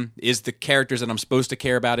is the characters that I'm supposed to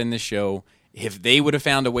care about in this show. If they would have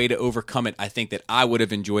found a way to overcome it, I think that I would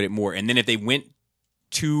have enjoyed it more. And then if they went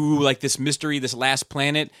to like this mystery, this last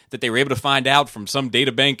planet that they were able to find out from some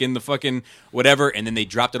data bank in the fucking whatever, and then they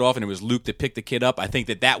dropped it off and it was Luke that picked the kid up, I think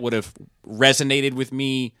that would have resonated with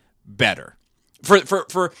me better.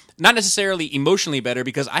 For not necessarily emotionally better,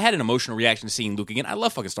 because I had an emotional reaction to seeing Luke again. I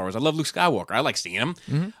love fucking Star Wars. I love Luke Skywalker. I like seeing him.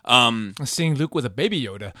 Mm-hmm. Seeing Luke with a baby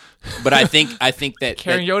Yoda, but I think that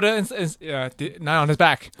carrying Yoda not on his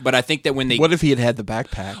back. But I think that when they what if he had the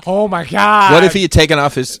backpack? Oh my god! What if he had taken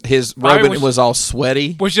off his robe and it was all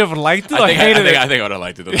sweaty? Would you have liked it? I think it. I would have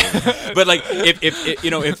liked it a little. But like if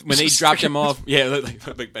when they dropped him off,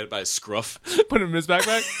 like by his scruff, put him in his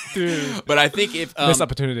backpack, dude. But I think if missed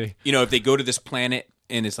opportunity, if they go to this planet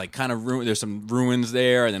and it's like kind of there's some ruins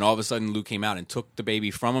there, and then all of a sudden Luke came out and took the baby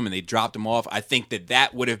from him, and they dropped him off. I think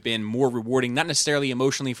that would have been more rewarding, not necessarily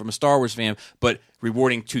emotionally from a Star Wars fan, but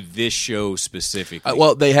rewarding to this show specifically.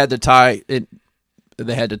 Well, they had to tie it.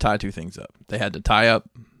 They had to tie two things up. They had to tie up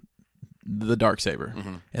the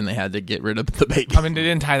Darksaber, and they had to get rid of the baby. I mean, they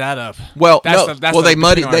didn't tie that up. Well,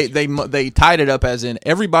 they tied it up as in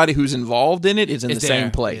everybody who's involved in it is in the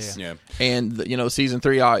same place. Yeah. And season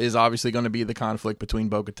 3 is obviously going to be the conflict between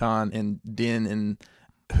Bo-Katan and Din, and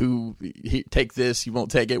who take this, you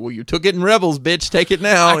won't take it. Well, you took it in Rebels, bitch. Take it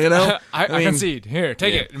now. I concede. Here,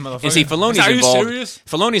 take it, motherfucker. And see, Filoni's Are you involved. serious?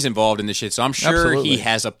 Filoni's involved in this shit, so I'm sure Absolutely. he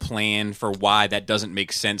has a plan for why that doesn't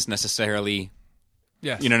make sense necessarily.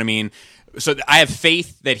 Yes. You know what I mean? So I have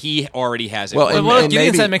faith that he already has it. Well, Well, and Gideon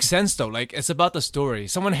maybe- said makes sense though. Like it's about the story.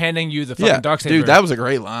 Someone handing you the fucking Darksaber. Dude, that was a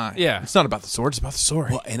great line. Yeah. It's not about the sword, it's about the story.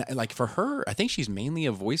 Well, and like for her, I think she's mainly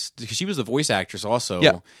a voice, because she was the voice actress also.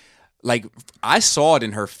 Yeah. like I saw it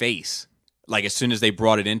in her face, like as soon as they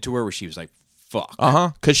brought it into her, where she was like, "Fuck."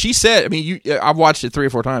 Because she said, I mean, I've watched it 3 or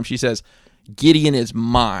 4 times. She says, "Gideon is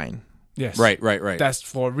mine." Yes. Right. That's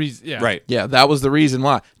for a reason. Yeah. Right. Yeah, that was the reason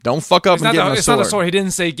why. Don't fuck up and get my It's sword. not a sword. He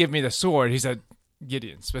didn't say, "Give me the sword." He said,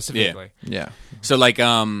 "Gideon," specifically. Yeah. So like,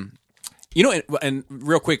 you know, and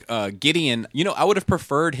real quick, Gideon, you know, I would have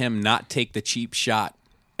preferred him not take the cheap shot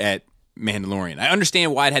at Mandalorian. I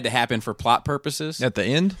understand why it had to happen for plot purposes. At the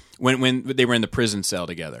end? When they were in the prison cell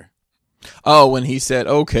together. Oh, when he said,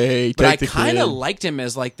 "Okay, But I take the kind of kid." liked him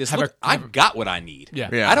as like this. Look, I got what I need. Yeah.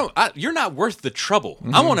 Yeah. You're not worth the trouble.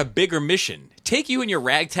 I want a bigger mission. Take you and your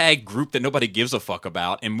ragtag group that nobody gives a fuck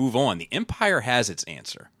about and move on. The Empire has its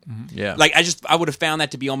answer. Yeah. Like I would have found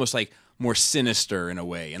that to be almost like more sinister in a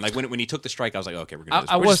way. And like when he took the strike, I was like, okay, we're gonna do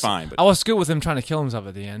this. Which is fine. But I was good with him trying to kill himself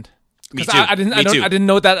at the end. Me 'Cause too. I Me too. didn't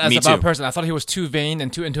know that as Me about a too. person. I thought he was too vain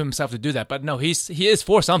and too into himself to do that. But no, he is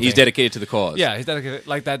for something. he's dedicated to the cause. Yeah, he's dedicated.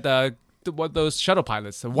 Like that. What those shuttle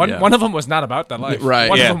pilots? One Yeah. of them was not about that life. Right.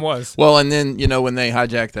 One Yeah. of them was. Well, and then, when they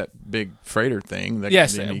hijacked that big freighter thing,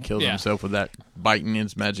 Yes, then he kills yeah. himself with that biting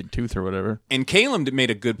his magic tooth or whatever. And Caleb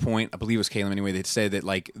made a good point. I believe it was Caleb anyway. They said that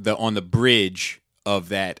like on the bridge of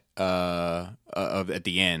that of at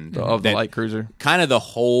the end Of the that light cruiser. kind of the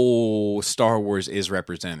whole Star Wars is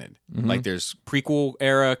represented. Like there's prequel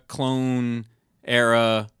era, clone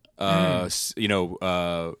era, and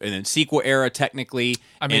then sequel era technically,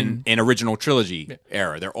 and original trilogy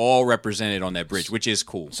era. They're all represented on that bridge, which is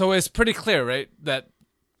cool. So it's pretty clear, right, that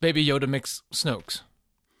Baby Yoda makes Snokes.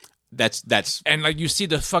 That's And like you see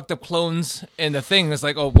the fucked up clones in the thing. It's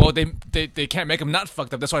like, oh well, they can't make him not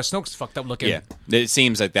fucked up. That's why Snoke's fucked up looking. yeah. It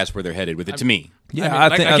seems like that's where they're headed with it to me. Yeah, I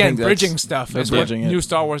mean, I again, think that's- bridging stuff that's is what bridging it. new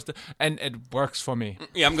Star Wars, and it works for me.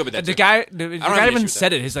 Yeah, I'm good with that. The too. guy, have an guy issue even with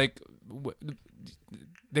said it. He's like,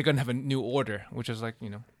 they're gonna have a new order, which is like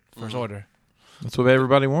first order. That's what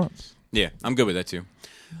everybody wants. Yeah, I'm good with that too.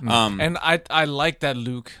 And I like that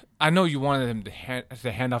Luke. I know you wanted him to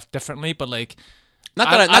hand off differently, but like. Not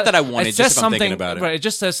that I wanted, it just says if I'm thinking something about it. Right, it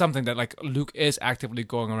just says something that like Luke is actively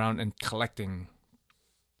going around and collecting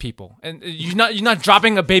people, and you're not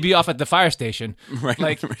dropping a baby off at the fire station. Right.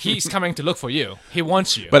 Like he's coming to look for you. He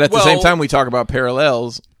wants you. But at the same Well- time, we talk about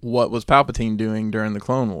parallels. What was Palpatine doing during the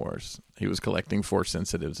Clone Wars? He was collecting Force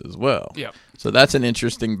sensitives as well. Yep. So that's an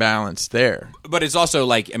interesting balance there. But it's also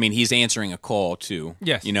like, I mean, he's answering a call too.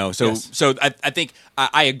 Yes. So Yes. so I think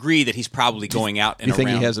I agree that he's probably going out and You think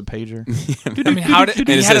around. he has a pager? I mean, how did And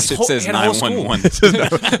he it had says, a whole, it says he had a whole school.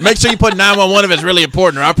 911. Make sure you put 911 if it's really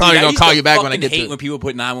important, or I'm probably I going to used call you back when I fucking get hate to when people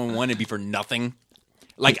put 911 and be for nothing.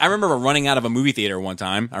 Like I remember running out of a movie theater one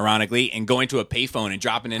time, ironically, and going to a payphone and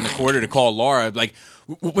dropping in the quarter to call Laura. Like,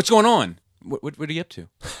 what's going on? What are you up to?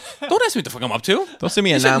 Don't ask me what the fuck I'm up to. Don't send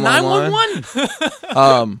me a You said 911.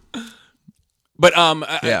 911. But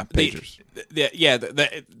Yeah, pagers.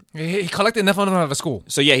 He collected enough of them out of school.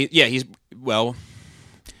 So he's well.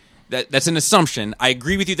 That's an assumption. I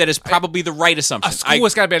agree with you. That is probably the right assumption. A school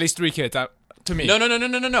has got to be at least 3 kids. To me, No.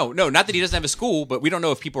 Not that he doesn't have a school, but we don't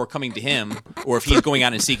know if people are coming to him or if he's going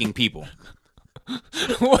out and seeking people.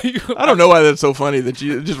 I don't know why that's so funny that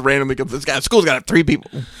you just randomly go, this guy school's got 3 people.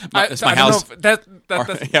 It's my I don't house. know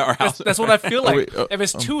if Our house. That's what I feel like. Wait, if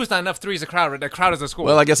it's 2, it's not enough. 3 is a crowd. Right? The crowd is a school.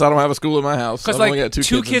 Well, I guess I don't have a school in my house. Because I've only like got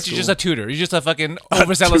 2 in kids, you're school. just a tutor. You're just a fucking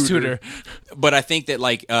overzealous tutor. tutor. But I think that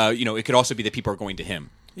it could also be that people are going to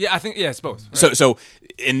him. Yeah, I think it's both. Right? So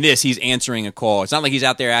in this, he's answering a call. It's not like he's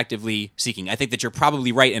out there actively seeking. I think that you're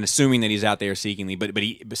probably right in assuming that he's out there seeking, but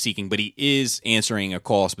he is answering a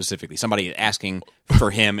call specifically. Somebody is asking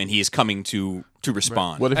for him, and he is coming to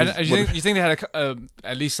respond. What if And, it's- you think they had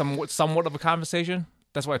at least somewhat of a conversation?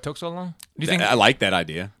 That's why it took so long. Do you think I like that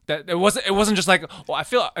idea. that it wasn't just like, well, I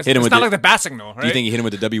feel it's Hit him not with the- like the bat signal, right? Do you think he hit him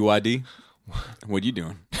with the WYD? What are you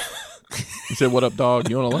doing? He said, "What up, dog?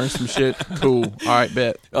 You want to learn some shit? Cool. All right,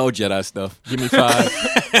 bet. Oh, Jedi stuff. Give me 5."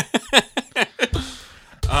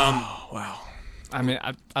 I mean,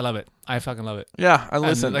 I love it. I fucking love it. Yeah, I And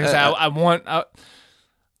listen. like I said, I want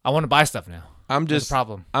to buy stuff now. I'm That's just the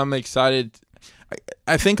problem. I'm excited.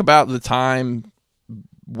 I think about the time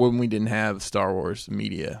when we didn't have Star Wars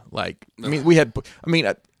media. Like, I mean, we had. I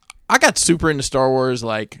mean, I got super into Star Wars,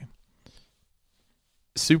 like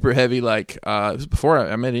super heavy. Like, it was before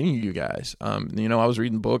I met any of you guys. I was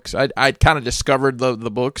reading books. I'd kind of discovered the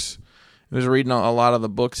books. I was reading a lot of the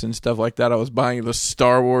books and stuff like that. I was buying the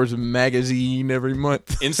Star Wars magazine every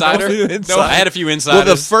month. Insider? Insider. No, I had a few insiders.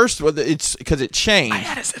 Well, the first one, it's because it changed.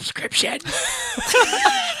 had a subscription.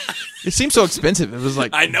 It seemed so expensive. It was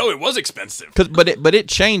like I know it was expensive. but it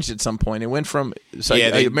changed at some point. It went from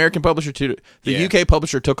the American publisher to the UK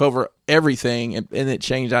publisher took over everything, and it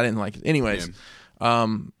changed. I didn't like it, anyways.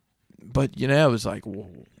 But it was like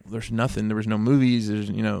there's nothing. There was no movies. There's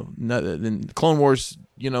nothing. Then Clone Wars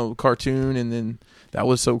cartoon, and then that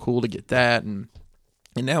was so cool to get that, and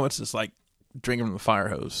now it's just like drinking from the fire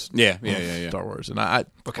hose. Yeah. Star Wars, and I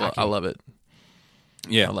love it.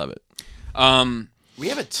 Yeah, I love it. We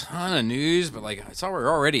have a ton of news, but we're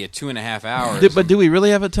already at 2.5 hours. But do we really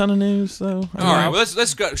have a ton of news though? All right, well,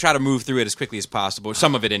 let's go, try to move through it as quickly as possible.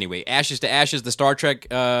 Some of it anyway. Ashes to Ashes, the Star Trek.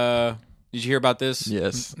 Did you hear about this?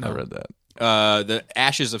 Yes, I read that. The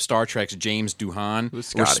ashes of Star Trek's James Doohan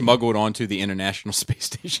were smuggled onto the International Space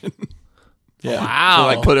Station. Yeah.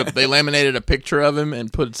 Wow. So they laminated a picture of him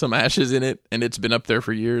and put some ashes in it, and it's been up there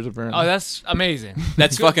for years apparently. Oh, that's amazing.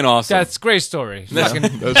 That's fucking awesome. That's a great story. That's really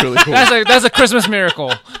cool. That's a Christmas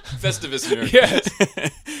miracle. Festivus miracle.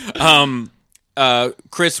 Yes.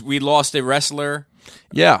 Chris, we lost a wrestler.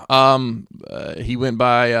 Yeah. He went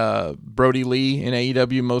by Brody Lee in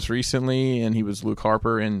AEW most recently, and he was Luke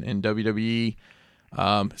Harper in WWE.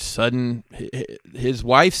 His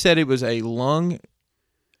wife said it was a lung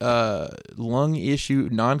issue,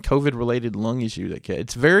 non-COVID related lung issue.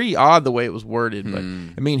 It's very odd the way it was worded, but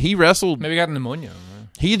I mean, he wrestled. Maybe he got pneumonia.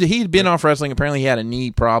 He'd been off wrestling. Apparently, he had a knee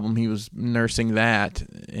problem. He was nursing that,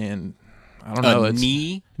 and I don't know.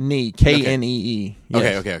 Knee Knee.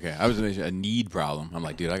 Yes. Okay. I was a need problem. I'm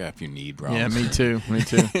like, dude, I got a few need problems. Yeah, me too.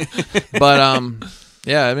 But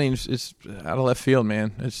yeah, I mean, it's out of left field,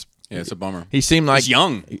 man. It's a bummer. He seemed like he's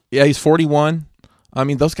young. Yeah, he's 41. I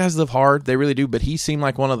mean, those guys live hard. They really do. But he seemed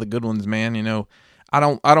like one of the good ones, man. I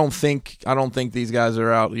don't think these guys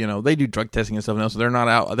are out. They do drug testing and stuff else. So they're not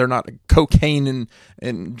out. They're not cocaine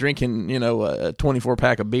and drinking. A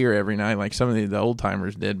 24-pack of beer every night like some of the old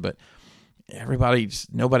timers did. But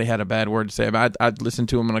nobody had a bad word to say about it. I'd listened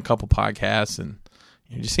to him on a couple podcasts, and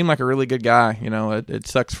he just seemed like a really good guy. It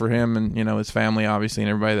sucks for him and his family, obviously, and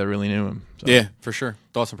everybody that really knew him. So. Yeah, for sure.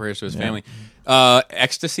 Thoughts and prayers to his family.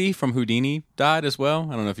 Ecstasy from Houdini died as well.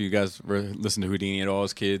 I don't know if you guys listened to Houdini at all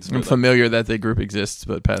as kids. I'm familiar that the group exists,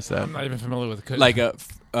 but past that, I'm not even familiar with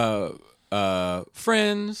the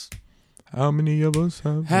Friends. How many of us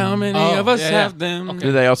have? How many of us have them? Okay.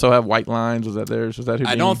 Did they also have White Lines? Was that theirs? Was that Houdini?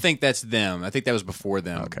 I don't think that's them. I think that was before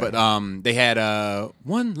them. Okay. But they had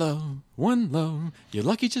one love. You're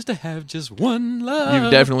lucky just to have just one love.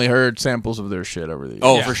 You've definitely heard samples of their shit over the years.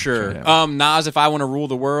 Oh, yeah, for sure. Yeah. Nas, If I Want to Rule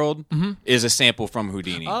the World is a sample from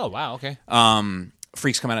Houdini. Oh, wow. Okay.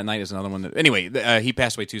 Freaks Come Out at Night is another one. Anyway, he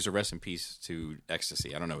passed away too, so rest in peace to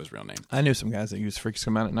Ecstasy. I don't know his real name. I knew some guys that used Freaks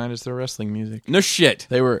Come Out at Night as their wrestling music. No shit.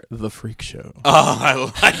 They were the Freak Show. Oh, I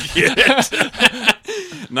like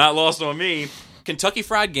it. Not lost on me. Kentucky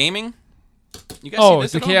Fried Gaming. You guys see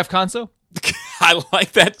this the KF console? I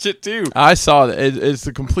like that shit too. I saw that. It's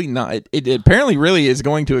a complete it apparently really is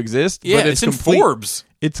going to exist. Yeah, but it's in Forbes.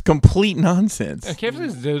 It's complete nonsense.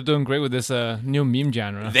 KFC is doing great with this new meme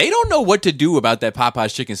genre. They don't know what to do about that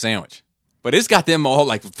Popeye's chicken sandwich. But it's got them all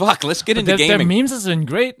like, fuck, let's get into gaming. Their memes has been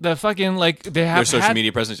great. The fucking, they have their social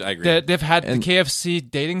media presence, I agree. They've had the KFC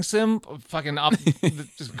dating sim, fucking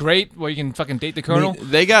just great, where you can fucking date the colonel.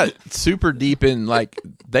 They got super deep in,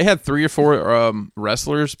 they had 3 or 4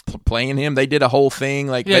 wrestlers playing him. They did a whole thing.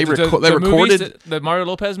 They recorded movies, the Mario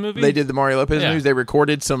Lopez movie. They did the Mario Lopez movies. They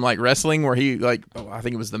recorded some wrestling where he I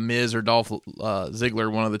think it was the Miz or Dolph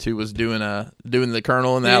Ziggler, one of the two was doing the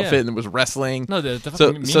colonel in the outfit and was wrestling. No,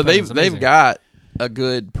 so they've got a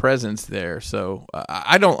good presence there, so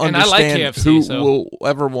I don't understand KFC, who will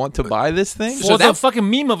ever want to buy this thing. Well, the fucking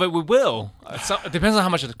meme of it, we will. It depends on how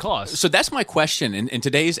much it costs. So that's my question. In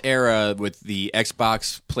today's era with the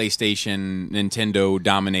Xbox, PlayStation, Nintendo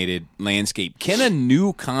dominated landscape, can a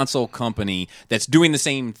new console company that's doing the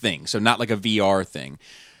same thing, so not like a VR thing,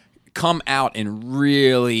 come out and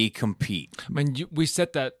really compete? I mean, we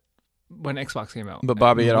said that when Xbox came out. But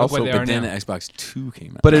Bobby, then Xbox 2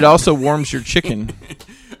 came out. But it also warms your chicken.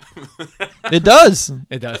 It does.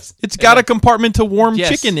 It does. It's got a compartment to warm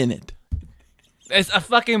chicken in it. It's a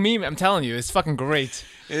fucking meme. I'm telling you, it's fucking great.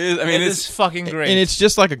 It is. I mean, it's fucking great. And it's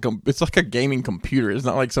just like it's like a gaming computer. It's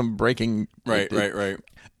not like some breaking. Right.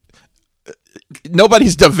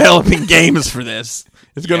 Nobody's developing games for this.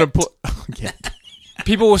 It's gonna put. Yeah.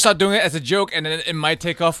 people will start doing it as a joke, and then it might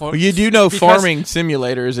take off. Well, you do know Farming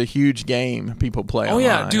Simulator is a huge game people play Oh online.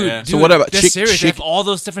 yeah, dude. Yeah. So what about they're serious. They have all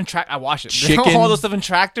those different I watch it. They have all those different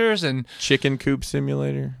tractors and Chicken Coop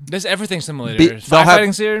Simulator? there's everything simulators. They'll have-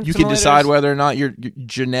 Firefighting series. You can decide whether or not your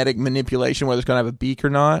genetic manipulation, whether it's going to have a beak or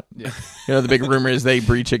not. Yeah. You know, the big rumor is they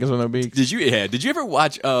breed chickens with no beaks. Did you ever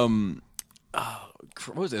watch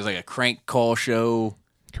what was it? It was like a crank call show.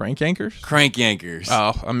 Crank Yankers? Crank Yankers.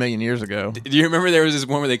 Oh, a million years ago. Do you remember there was this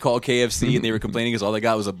one where they called KFC and they were complaining because all they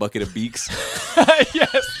got was a bucket of beaks?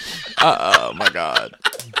 Yes. Oh, my God.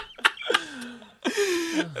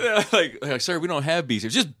 like, sir, we don't have beaks.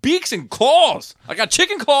 It's just beaks and claws. I got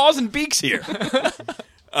chicken claws and beaks here.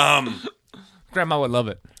 Grandma would love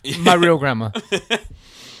it. My real grandma.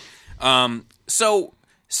 So,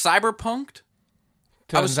 Cyberpunked?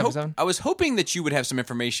 I was 2077. hoping that you would have some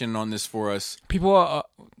information on this for us. People are.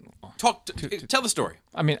 Tell the story.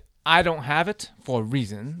 I mean, I don't have it for a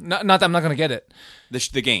reason. Not that I'm not gonna get it.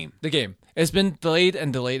 The game. The game. It's been delayed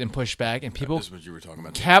and pushed back, and people This is what you were talking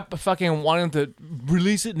about. kept fucking wanting to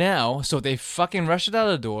release it now, so they fucking rushed it out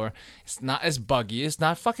the door. It's not as buggy. It's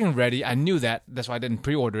not fucking ready. I knew that. That's why I didn't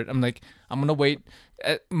pre-order it. I'm like, I'm gonna wait.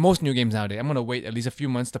 Most new games nowadays, I'm gonna wait at least a few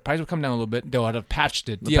months. The price will come down a little bit. They would have patched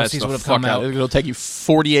it. Patch DLCs the would have fuck come out. It'll take you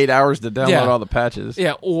 48 hours to download Yeah. all the patches.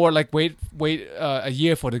 Yeah, or like wait a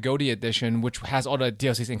year for the Goldie edition, which has all the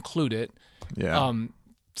DLCs included. Yeah.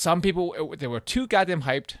 Some people they were too goddamn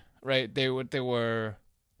hyped, right? They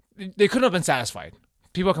couldn't have been satisfied.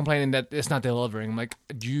 People are complaining that it's not delivering. I'm like,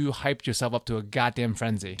 you hyped yourself up to a goddamn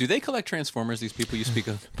frenzy. Do they collect Transformers, these people you speak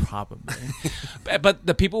of? Probably. but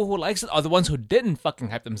the people who likes it are the ones who didn't fucking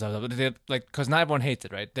hype themselves up. They, like, because not everyone hates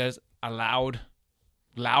it, right? There's a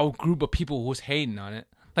loud group of people who's hating on it.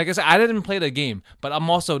 Like I said, I didn't play the game, but I'm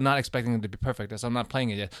also not expecting it to be perfect, so I'm not playing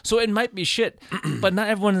it yet. So it might be shit, but not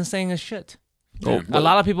everyone is saying it's shit. Oh, A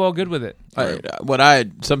lot of people are good with it.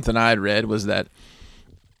 Something I had read was that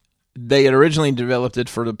they had originally developed it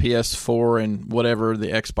for the PS4 and whatever the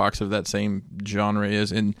Xbox of that same genre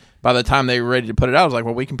is, and by the time they were ready to put it out, I was like,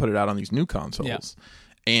 well, we can put it out on these new consoles. Yeah.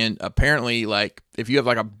 And apparently, like, if you have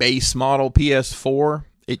like a base model PS4,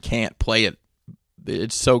 it can't play it.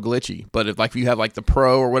 It's so glitchy. But if you have like the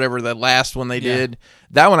Pro or whatever, the last one they did,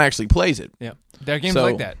 that one actually plays it. Yeah, there are games So,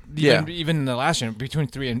 like that. Even in the last gen, between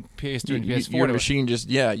 3 and PS3 and PS4, Your machine just,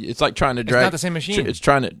 it's like trying to it's drag. not the same machine. It's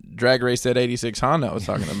trying to drag race that 86 Honda I was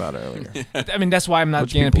talking about earlier. I mean, that's why I'm not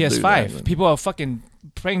Which getting a people do PS5. that. People are fucking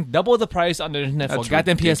paying double the price on the internet for a That's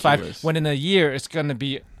goddamn ridiculous. PS5 when in a year it's going to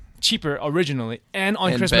be cheaper originally and on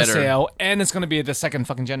And Christmas better. sale, and it's going to be the second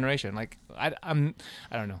fucking generation. Like, I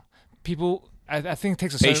don't know. People, I think it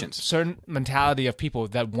takes a certain mentality of people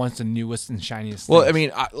that wants the newest and shiniest Well, things.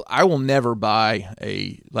 I mean, I will never buy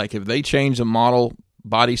if they change the model,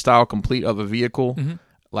 body style complete of a vehicle,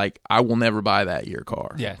 like, I will never buy that year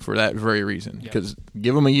car. Yeah. For that very reason. Because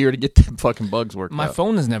give them a year to get the fucking bugs worked my out.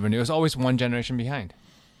 phone is never new. It's always one generation behind.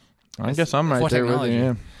 I guess I'm right for there with technology. you.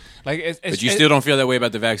 Yeah. Like, But you still don't feel that way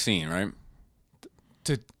about the vaccine, right?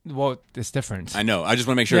 it's different. I know. I just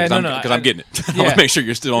want to make sure Yeah, because I'm getting it. I want yeah. to make sure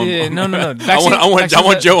you're still on. Yeah, no. I Vaccines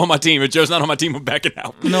want are- Joe on my team. If Joe's not on my team, I'm backing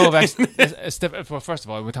out. No, it's different. Well, first of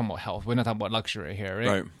all, we're talking about health. We're not talking about luxury here, right?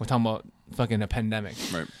 Right. We're talking about fucking a pandemic.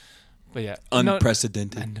 Right. But yeah,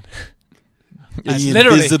 Unprecedented.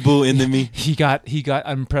 Literally, Invisible enemy. he got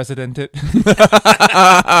unprecedented.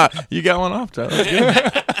 You got one off, Tyler.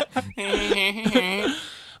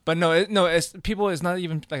 But no, it's people. It's not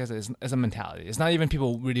even like I said. It's a mentality. It's not even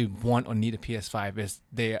people really want or need a PS5. It's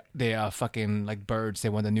they are fucking like birds. They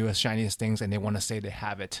want the newest, shiniest things, and they want to say they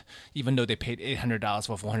have it, even though they paid $800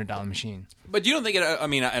 for a $400 machine. But you don't think it? I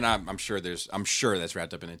mean, and I'm sure that's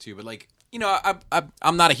wrapped up in it too. But like,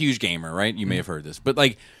 I'm not a huge gamer, right? You may have heard this, but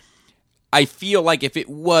like, I feel like if it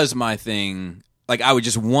was my thing, like I would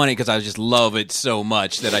just want it because I just love it so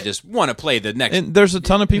much that I just want to play the next. And there's a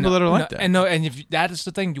ton of people that are like that. And if that is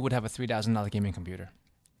the thing, you would have a $3,000 gaming computer.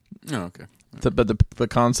 Oh, okay. But the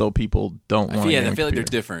console people don't want. I feel like they're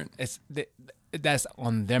different. That's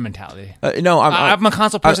on their mentality. No, I'm a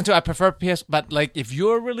console person too. I prefer PS, but like if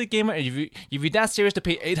you're a really gamer, if you're that serious to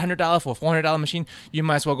pay $800 for a $400 machine, you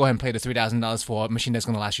might as well go ahead and pay the $3,000 for a machine that's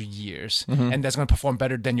going to last you years and that's going to perform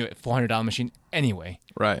better than your $400 machine anyway.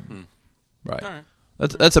 Right. Right. All right.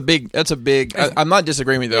 That's a big. I'm not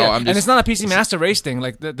disagreeing with you at all. I'm just, and it's not a PC Master Race thing.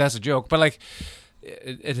 Like that's a joke, but like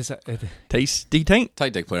it is. tasty taint.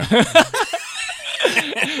 Tight dick player.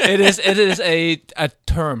 It is a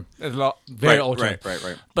term. Very old term.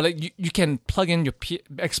 Right. But like you can plug in your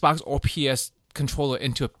Xbox or PS controller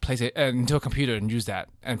into a computer and use that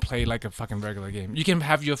and play like a fucking regular game. You can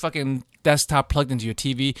have your fucking desktop plugged into your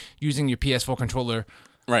TV using your PS4 controller.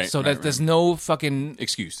 Right. So right, there's no fucking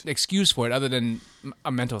excuse for it other than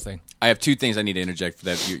a mental thing. I have two things I need to interject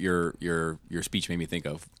that your speech made me think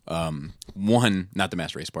of. One, not the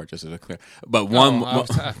mass race part, just to clear, but one.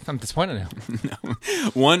 I'm disappointed now.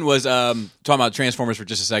 One was talking about Transformers for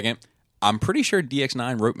just a second. I'm pretty sure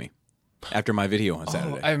DX9 wrote me after my video on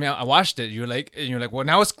Saturday. I mean, I watched it. You're like, well,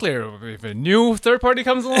 now it's clear. If a new third party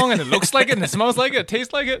comes along and it looks like it and it smells like it,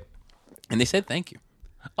 tastes like it, and they said thank you.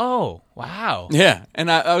 Oh, wow. Yeah,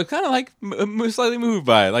 and I was kind of like slightly moved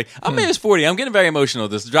by it. Like, I'm in his 40. I'm getting very emotional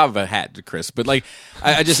at this drop of a hat to Chris. But, like,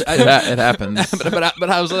 I just... it happens. but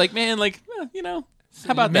I was like, man, like, how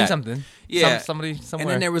about that? Something. Yeah. Somebody somewhere.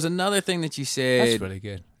 And then there was another thing that you said. That's really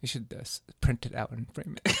good. You should print it out and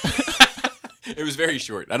frame it. It was very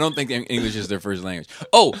short. I don't think English is their first language.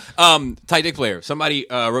 Oh, Tight Dick Player. Somebody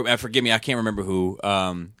wrote, forgive me, I can't remember who,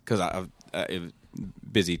 because it was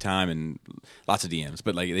busy time and lots of DMs,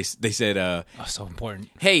 but like they said so important.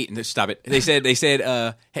 Hey, stop it. They said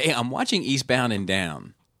hey, I'm watching Eastbound and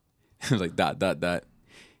Down. I was like ...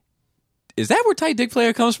 Is that where Tight Dick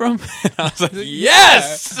Player comes from? I was like,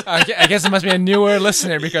 yes. I guess it must be a newer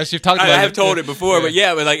listener because you've talked about it. I have told it before, but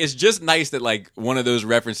like it's just nice that like one of those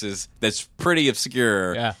references that's pretty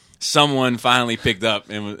obscure. Yeah. Someone finally picked up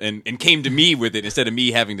and came to me with it instead of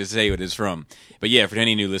me having to say what it's from. But yeah, for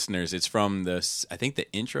any new listeners, it's from I think the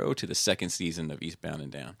intro to the second season of Eastbound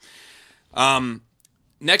and Down.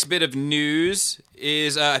 Next bit of news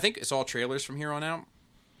is I think it's all trailers from here on out.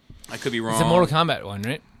 I could be wrong. It's a Mortal Kombat one,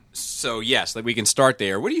 right? So yes, like we can start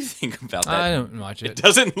there. What do you think about that? I don't watch it. It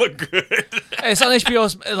doesn't look good. It's on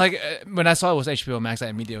HBO. Like when I saw it was HBO Max, I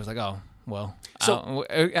immediately was like, oh. Well, so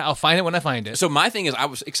I'll find it when I find it. So my thing is, I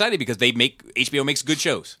was excited because HBO makes good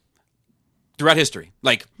shows throughout history.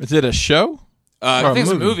 Like, is it a show? I think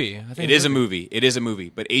it's a movie. It is a movie. It is a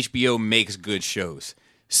movie, but HBO makes good shows.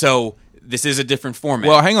 So this is a different format.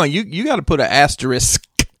 Well, hang on. You got to put an asterisk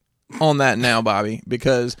on that now, Bobby,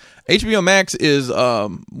 because HBO Max is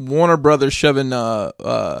Warner Brothers shoving 10 pounds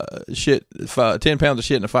of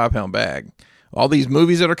shit in a 5-pound bag. All these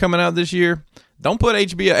movies that are coming out this year. Don't put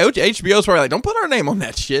HBO. HBO's probably like, don't put our name on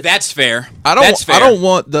that shit. That's fair. I don't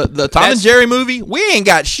want the Tom and Jerry movie. We ain't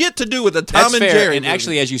got shit to do with the Tom and Jerry and movie.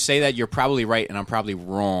 actually, as you say that, you're probably right, and I'm probably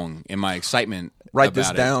wrong in my excitement. Write this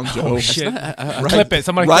down, Joe. Oh, shit. Clip it.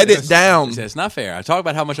 Somebody write clip it down. It's not fair. I talk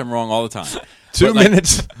about how much I'm wrong all the time. 2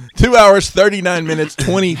 minutes, 2 hours, 39 minutes,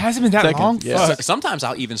 20 Hasn't been that seconds. long? Yeah. Sometimes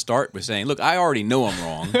I'll even start with saying, look, I already know I'm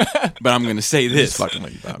wrong, but I'm going to say this. Fucking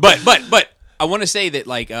with you, Bob. But I want to say that,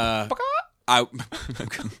 like,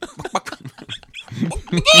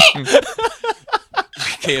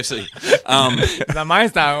 KFC. Not mine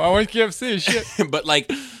style. I want KFC. Shit. But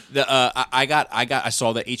like I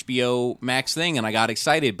saw the HBO Max thing and I got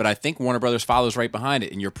excited. But I think Warner Brothers follows right behind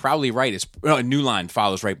it, and you're probably right. It's New Line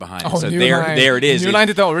follows right behind it. Oh, so New there it is. New Line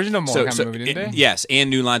did the original Mortal Kombat movie, didn't they? Yes, and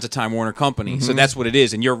New Line's a Time Warner company, so that's what it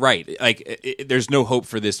is. And you're right. Like there's no hope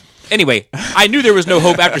for this. Anyway, I knew there was no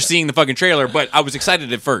hope after seeing the fucking trailer, but I was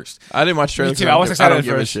excited at first. I didn't watch trailers. Me too. I was excited don't at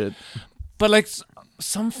give a first. shit. But like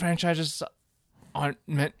some franchises aren't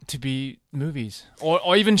meant to be movies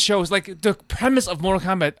or even shows. Like the premise of Mortal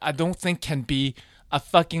Kombat, I don't think can be a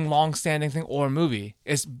fucking long-standing thing or a movie.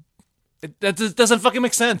 That doesn't fucking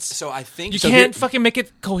make sense. So I think you can't fucking make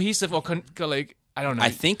it cohesive or like I don't know. I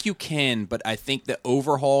think you can, but I think the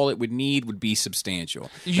overhaul it would need would be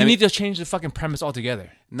substantial. You need to change the fucking premise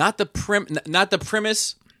altogether. Not the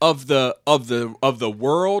premise of the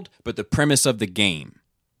world, but the premise of the game.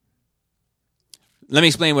 Let me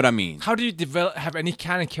explain what I mean. How do you have any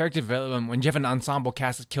kind of character development when you have an ensemble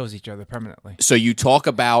cast that kills each other permanently? So you tell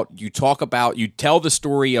the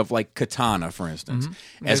story of like Katana, for instance,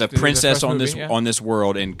 as a princess on this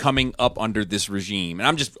world and coming up under this regime. And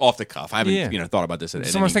I'm just off the cuff. I haven't thought about this.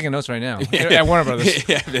 Someone's taking notes right now at Warner Brothers.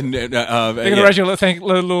 Yeah, they're gonna write you a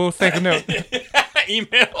little thank you note.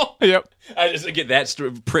 Email. Yep. I just get that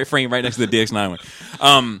frame right next to the DX9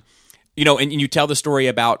 one. And you tell the story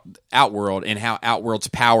about Outworld and how Outworld's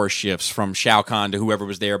power shifts from Shao Kahn to whoever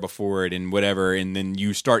was there before it and whatever, and then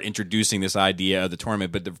you start introducing this idea of the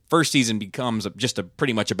tournament. But the first season becomes just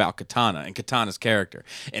pretty much about Katana and Katana's character.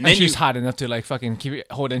 And then she's hot enough to like fucking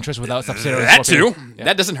hold interest without Sub-Zero. That too. Yeah.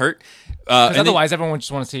 That doesn't hurt. Because otherwise, everyone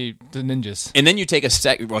just want to see the ninjas. And then you take a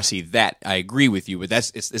second. Well, see that I agree with you, but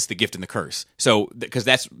it's the gift and the curse. So because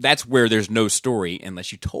that's where there's no story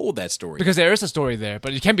unless you told that story. Because there is a story there,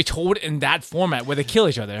 but it can't be told in that format where they kill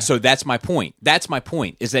each other. So that's my point. That's my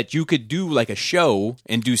point, is that you could do like a show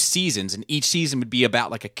and do seasons, and each season would be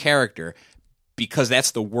about like a character, because that's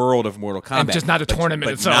the world of Mortal Kombat. And just not the tournament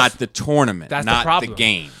but itself. not the tournament. That's the not problem. the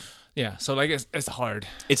game. Yeah, so like it's hard.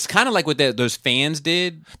 It's kind of like what those fans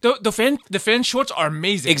did. The fan shorts are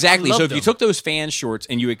amazing. Exactly. I love So if them. you took those fan shorts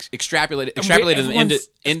and you extrapolated them everyone's-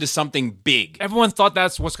 into something big, everyone thought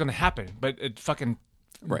that's what's gonna happen, but it fucking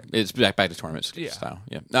right? It's back to tournament style.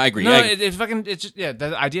 Yeah, no, I agree. no, I agree. it fucking it's just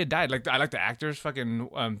the idea died. Like I like the actors. Fucking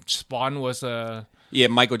Spawn was Yeah,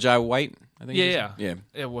 Michael Jai White. I think. yeah.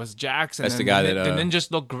 It was Jax. And That's the then guy that, the ninjas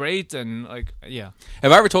look great and like yeah.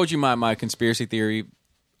 Have I ever told you my conspiracy theory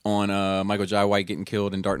on Michael Jai White getting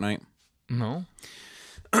killed in Dark Knight? No,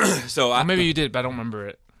 So maybe you did, but I don't remember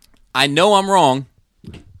it. I know I'm wrong,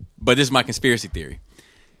 but this is my conspiracy theory.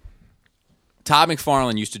 Todd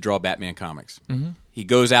McFarlane used to draw Batman comics. Mm-hmm. He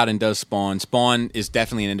goes out and does Spawn. Spawn is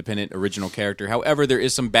definitely an independent, original character. However, there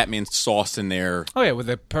is some Batman sauce in there. Oh yeah, with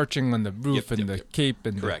the perching on the roof and the cape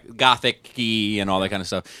and Correct. Gothic-y and all that kind of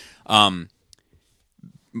stuff. Todd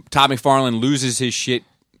McFarlane loses his shit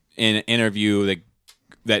in an interview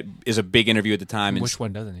that is a big interview at the time. And Which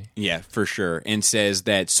one doesn't he? Yeah, for sure. And says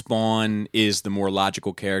that Spawn is the more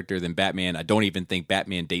logical character than Batman. I don't even think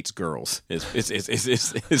Batman dates girls. Is the Fair,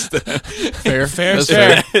 is the fair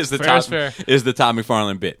Todd, is fair. is the Todd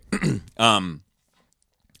McFarlane bit.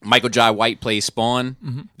 Michael Jai White plays Spawn.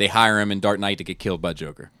 Mm-hmm. They hire him in Dark Knight to get killed by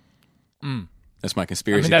Joker. That's my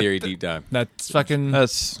conspiracy theory deep dive. That's fucking.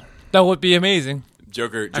 That's That would be amazing.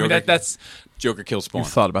 Joker. I mean, that's Joker kills Spawn.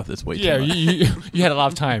 you've thought about this way yeah. too much. You had a lot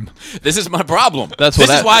of time. This is my problem. That's this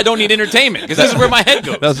what is why I don't need entertainment because this is where my head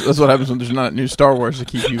goes. That's what happens when there's not new Star Wars to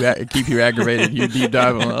keep you aggravated. You deep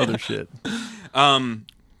dive on other shit.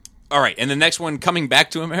 All right, and the next one, Coming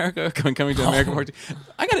Back to America, coming to America Part 2.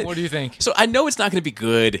 I got it. What do you think? So I know it's not going to be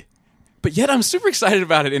good, but yet I'm super excited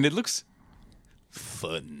about it, and it looks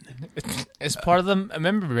fun. It's part of the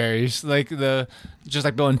member berries, like just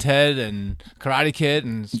like Bill and Ted and Karate Kid,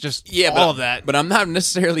 and it's just all of that. But I'm not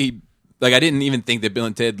necessarily like I didn't even think that Bill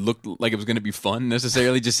and Ted looked like it was going to be fun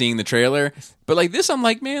necessarily. Just seeing the trailer, but like this, I'm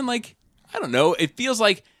like, man, like I don't know. It feels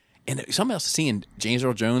like, and something else seeing James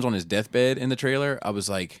Earl Jones on his deathbed in the trailer. I was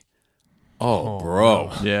like, oh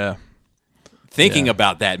bro, Yeah. thinking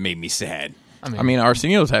about that made me sad. I mean,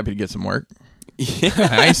 Arsenio's happy to get some work.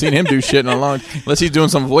 I ain't seen him do shit in a long unless he's doing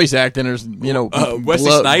some voice acting or Wesley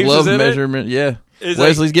Snipes glove is in it? measurement. Yeah, Is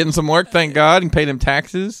Wesley's getting some work. Thank God, and paid him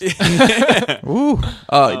taxes. Ooh.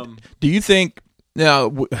 Do you think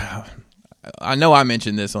now? I know I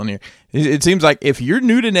mentioned this on here. It seems like if you're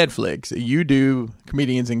new to Netflix, you do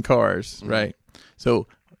comedians in cars, right? So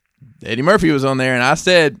Eddie Murphy was on there, and I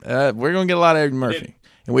said we're gonna get a lot of Eddie Murphy.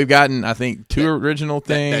 And we've gotten, I think, 2 original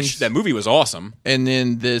things. That movie was awesome. And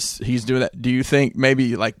then he's doing that. Do you think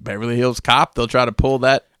maybe like Beverly Hills Cop, they'll try to pull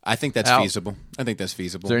that? I think that's out? feasible. I think that's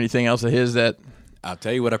feasible. Is there anything else of his that? I'll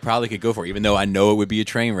tell you what I probably could go for, even though I know it would be a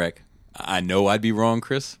train wreck. I know I'd be wrong,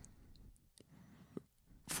 Chris.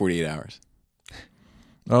 48 Hours.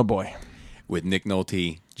 Oh boy, With Nick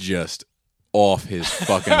Nolte just off his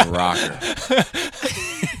fucking rocker.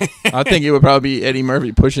 I think it would probably be Eddie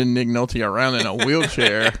Murphy pushing Nick Nolte around in a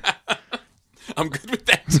wheelchair. I'm good with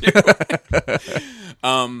that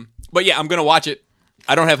too. But yeah, I'm gonna watch it.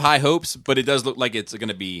 I don't have high hopes, but it does look like it's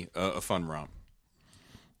gonna be a fun romp.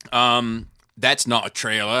 That's not a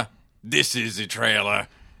trailer. This is a trailer.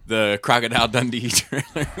 The Crocodile Dundee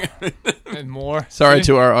trailer. and more. Sorry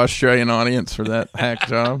to our Australian audience for that hack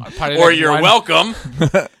job. Or you're welcome.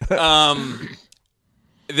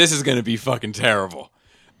 This is gonna be fucking terrible.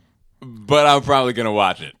 But I'm probably gonna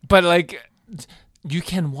watch it. But like, you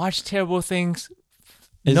can watch terrible things,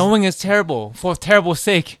 knowing it's terrible for terrible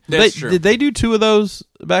sake. That's true. Did they do 2 of those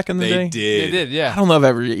back in the day? They did. They did, I yeah. don't know if I've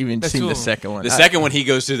ever even That's seen the cool. second one. The second one, he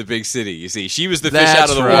goes to the big city. You see, she was the fish That's out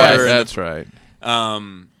of the right, water. That's right.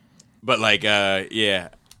 But like, yeah.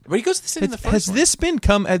 But he goes to the city in the first Has one. this been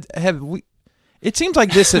have we? It seems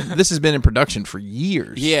like this has been in production for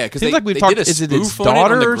years. Yeah, because seems they, like we they talked. did a Is it its spoof on it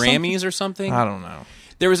daughter on the or something? Grammys or something. I don't know.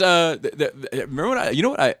 There was remember what you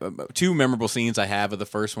know what 2 memorable scenes I have of the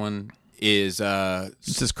first one is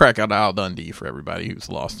This is Crocodile Dundee for everybody who's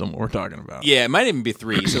lost on what we're talking about. yeah, it might even be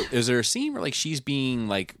 3. So is there a scene where like she's being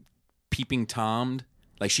like peeping tomed,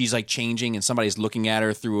 like she's like changing and somebody's looking at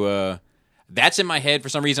her through a. That's in my head for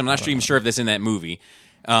some reason. I'm not even sure if that's in that movie.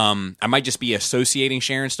 I might just be associating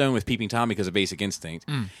Sharon Stone with Peeping Tom because of Basic Instinct.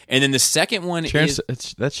 And then the second one is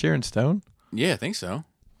That's Sharon Stone. yeah, I think so.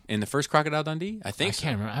 In the first Crocodile Dundee, I think I so.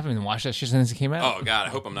 can't remember. I haven't even watched that shit since it came out. Oh God, I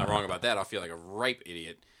hope I'm not wrong about that. I'll feel like a ripe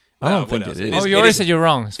idiot. I don't what think else? it is. Oh, you already said you're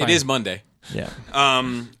wrong. It's It fine. is Monday. Yeah.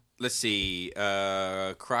 Let's see.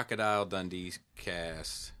 Crocodile Dundee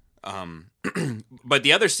cast. But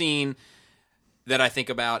the other scene that I think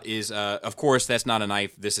about is, of course, that's not a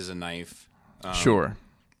knife. This is a knife. Sure.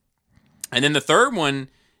 And then the third one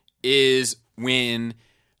is when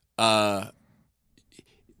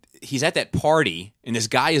he's at that party and this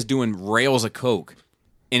guy is doing rails of coke.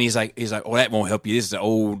 And he's like, oh, that won't help you. This is an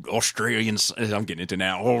old Australian. I'm getting into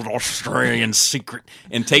now. Old Australian secret.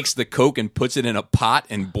 And takes the coke and puts it in a pot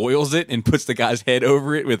and boils it and puts the guy's head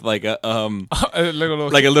over it with like a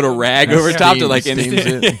little rag over top to like steams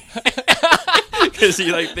it. because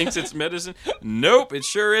he like thinks it's medicine. Nope, it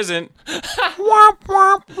sure isn't.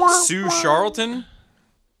 Sue Charlton.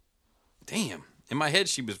 Damn, in my head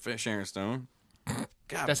she was Sharon Stone.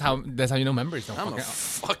 God, That's how you know memories don't I'm a fucking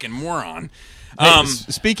fucking moron. Hey,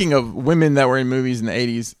 speaking of women that were in movies in the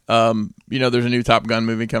 80s, there's a new Top Gun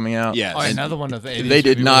movie coming out. Yes. Oh, another one of the 80s. They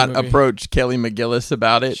did movie not movie. approach Kelly McGillis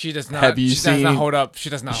about it. She does not. Have you she seen? does not hold up. She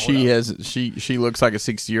does not hold up. She looks like a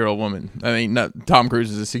 60-year-old woman. I mean, Tom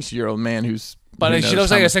Cruise is a 60-year-old man who's. But who she knows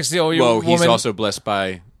looks how like a much- 60-year-old Well, woman. he's also blessed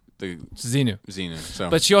by the Xenu. Xena. So,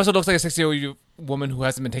 But she also looks like a 60-year-old woman who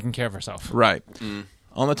hasn't been taking care of herself. Right.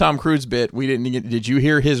 On the Tom Cruise bit, we didn't get. Did you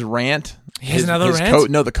hear his rant? He has another rant?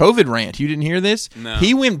 No, the COVID rant. You didn't hear this? No.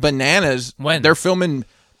 He went bananas. When? They're filming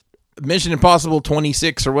Mission Impossible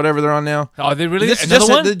 26 or whatever they're on now. Are they really? This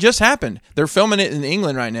Another one? it just happened. They're filming it in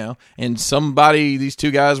England right now, and these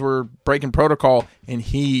two guys were breaking protocol, and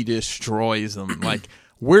he destroys them. Like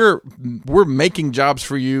we're making jobs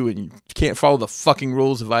for you, and you can't follow the fucking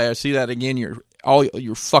rules. If I see that again, you're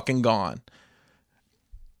fucking gone.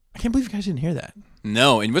 I can't believe you guys didn't hear that.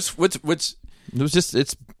 no, and what's It was just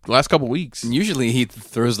it's the last couple weeks. usually he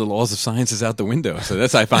throws the laws of sciences out the window. So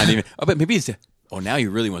that's how I find even. Oh, but maybe it's. Now he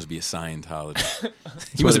really wants to be a Scientologist.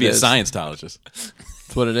 He wants to be a Scientologist.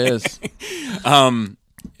 That's what it is. And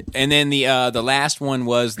then the last one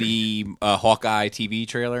was the Hawkeye TV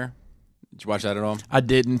trailer. Did you watch that at all? I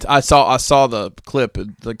didn't. I saw the clip.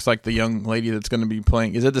 It looks like the young lady that's going to be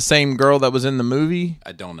playing. Is it the same girl that was in the movie?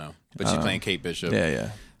 I don't know, but she's playing Kate Bishop.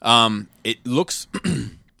 Yeah. It looks.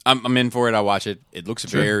 I'm in for it. I watch it. It looks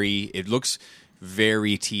very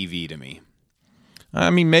TV to me. I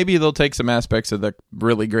mean, maybe they'll take some aspects of the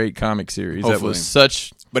really great comic series that Hopefully. was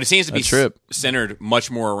such. But it seems to be trip. centered much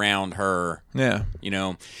more around her. Yeah.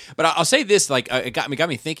 But I'll say this: like, it got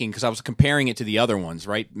me thinking because I was comparing it to the other ones,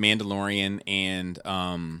 right? Mandalorian and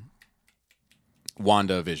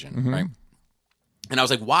WandaVision, right? And I was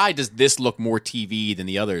like, why does this look more TV than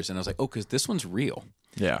the others? And I was like, oh, because this one's real.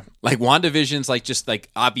 Yeah. Like WandaVision's like just like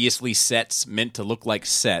obviously sets meant to look like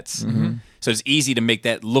sets. So it's easy to make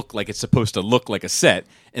that look like it's supposed to look like a set.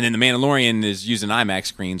 And then the Mandalorian is using IMAX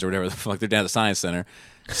screens or whatever the fuck. They're down at the Science Center.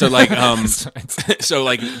 So like so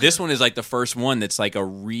like this one is like the first one that's like a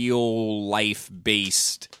real life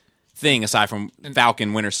based thing aside from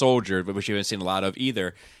Falcon Winter Soldier, but which you haven't seen a lot of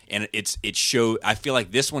either. And I feel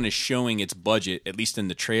like this one is showing its budget, at least in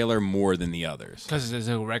the trailer, more than the others. Because it's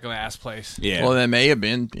a regular ass place. Yeah. Well, that may have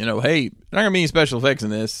been. Hey, not gonna be any special effects in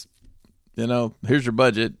this. Here's your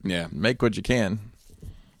budget. Yeah. Make what you can.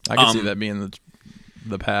 I can see that being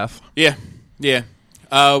the path. Yeah.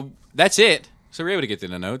 That's it. So we're able to get to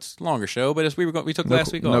the notes. Longer show, but as we took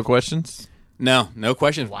last week off. No questions. No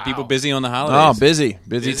questions. Wow. People busy on the holidays. Oh, busy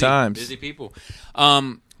times. Busy people.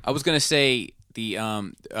 I was gonna say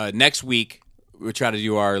the next week we'll try to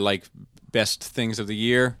do our like best things of the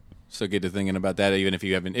year. So get to thinking about that. Even if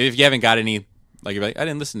you haven't got any, like you're like I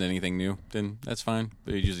didn't listen to anything new, then that's fine.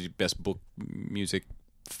 But it's usually best book, music,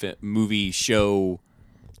 movie, show.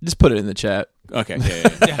 Just put it in the chat. Okay, yeah.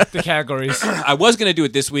 Yeah, the categories. I was gonna do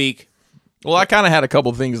it this week. Well, I kind of had a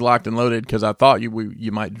couple things locked and loaded because I thought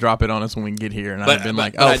you might drop it on us when we get here, and I'd been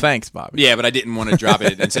like, thanks, Bobby. Yeah, but I didn't want to drop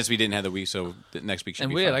it, and since we didn't have the week, so the next week should And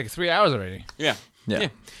be we had fun. like 3 hours already. Yeah. Yeah.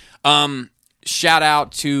 Shout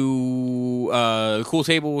out to the Cool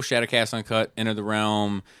Table, Shadowcast Uncut, Enter the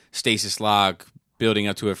Realm, Stasis Log, Building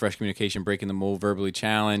Up to a Fresh Communication, Breaking the Mold, Verbally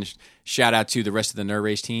Challenged. Shout out to the rest of the Nerd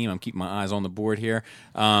Rage team. I'm keeping my eyes on the board here.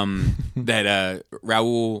 That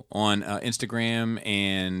Raul on Instagram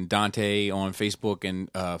and Dante on Facebook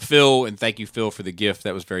and Phil, and thank you, Phil, for the gift.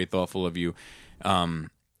 That was very thoughtful of you.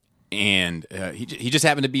 And he just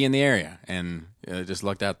happened to be in the area and just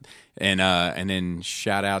lucked out. And then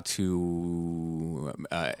shout out to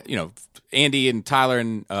Andy and Tyler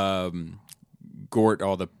and Gort.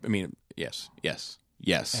 Yes.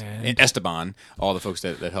 And Esteban, all the folks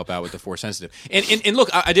that help out with the Force Sensitive. And look,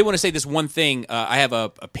 I did want to say this one thing. I have a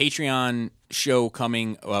Patreon show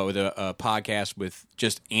coming with a podcast with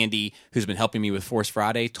just Andy, who's been helping me with Force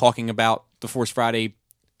Friday, talking about the Force Friday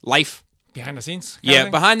life. Behind the scenes? Yeah,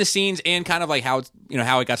 behind the scenes and kind of like how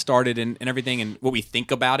how it got started and everything and what we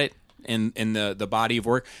think about it in the body of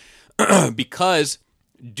work. because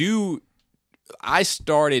I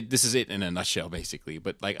started, this is it in a nutshell basically,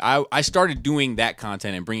 but like I started doing that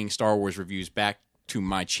content and bringing Star Wars reviews back to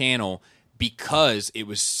my channel because it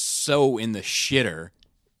was so in the shitter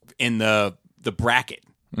in the bracket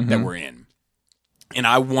that we're in. And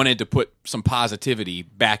I wanted to put some positivity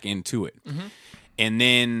back into it. And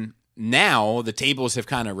then now the tables have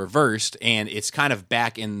kind of reversed and it's kind of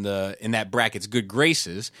back in that bracket's good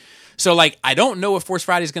graces. So like I don't know if Force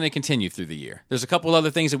Friday is going to continue through the year. There's a couple other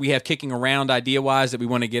things that we have kicking around idea-wise that we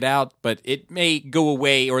want to get out, but it may go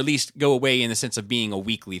away, or at least go away in the sense of being a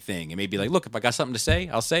weekly thing. It may be like, look, if I got something to say,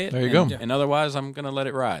 I'll say it. There you go. And otherwise I'm going to let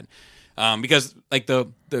it ride. Because like the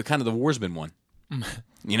kind of the war's been won.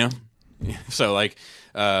 You know? So like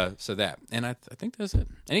so that. And I think that's it.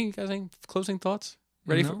 Any closing thoughts?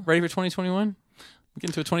 Ready for 2021? We get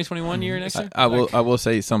into a 2021 year next year? I will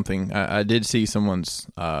say something. I did see someone's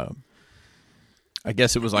I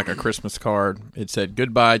guess it was like a Christmas card. It said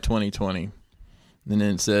goodbye 2020. And then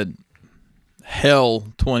it said hell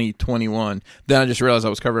 2021. Then I just realized I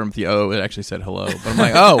was covering with the O. It actually said hello. But I'm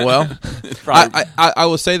like, oh well. I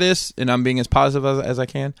will say this, and I'm being as positive as I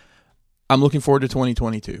can. I'm looking forward to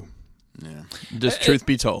 2022. Yeah. Just truth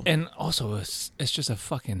be told. And also, it's just a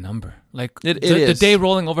fucking number. Like, It the is. day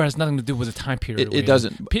rolling over has nothing to do with the time period. It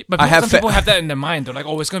doesn't. But some people have that in their mind. They're like,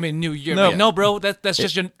 oh, it's going to be a new year. No. Like, no, bro, that's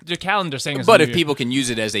just your calendar saying it's a But new if year. people can use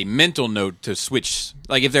it as a mental note to switch,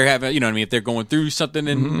 like if they're having, you know what I mean, if they're going through something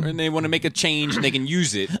and they want to make a change and they can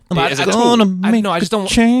use it as a tool. I just don't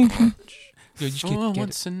change. Dude, you just For get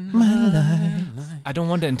once it. in my life. I don't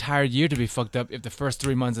want the entire year to be fucked up if the first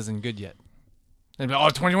 3 months isn't good yet. They'd be like, oh,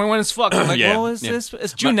 2021 is fucked. I'm like, Yeah, well, it's yeah.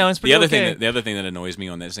 June now. It's pretty okay. The other thing that annoys me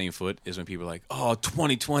on that same foot is when people are like, oh,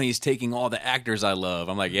 2020 is taking all the actors I love.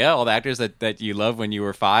 I'm like, yeah, all the actors that you loved when you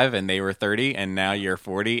were 5 and they were 30 and now you're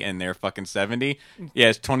 40 and they're fucking 70. Yeah,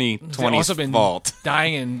 it's 2020's They've also been fault.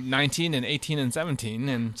 dying in 19 and 18 and 17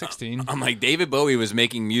 and 16. I'm like, David Bowie was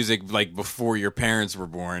making music like before your parents were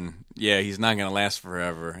born. Yeah, he's not going to last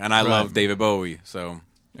forever. And I love David Bowie, so.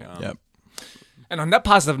 Yep. And on that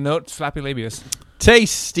positive note, flappy labius.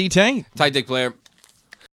 Tasty taint. Tight Dick Player,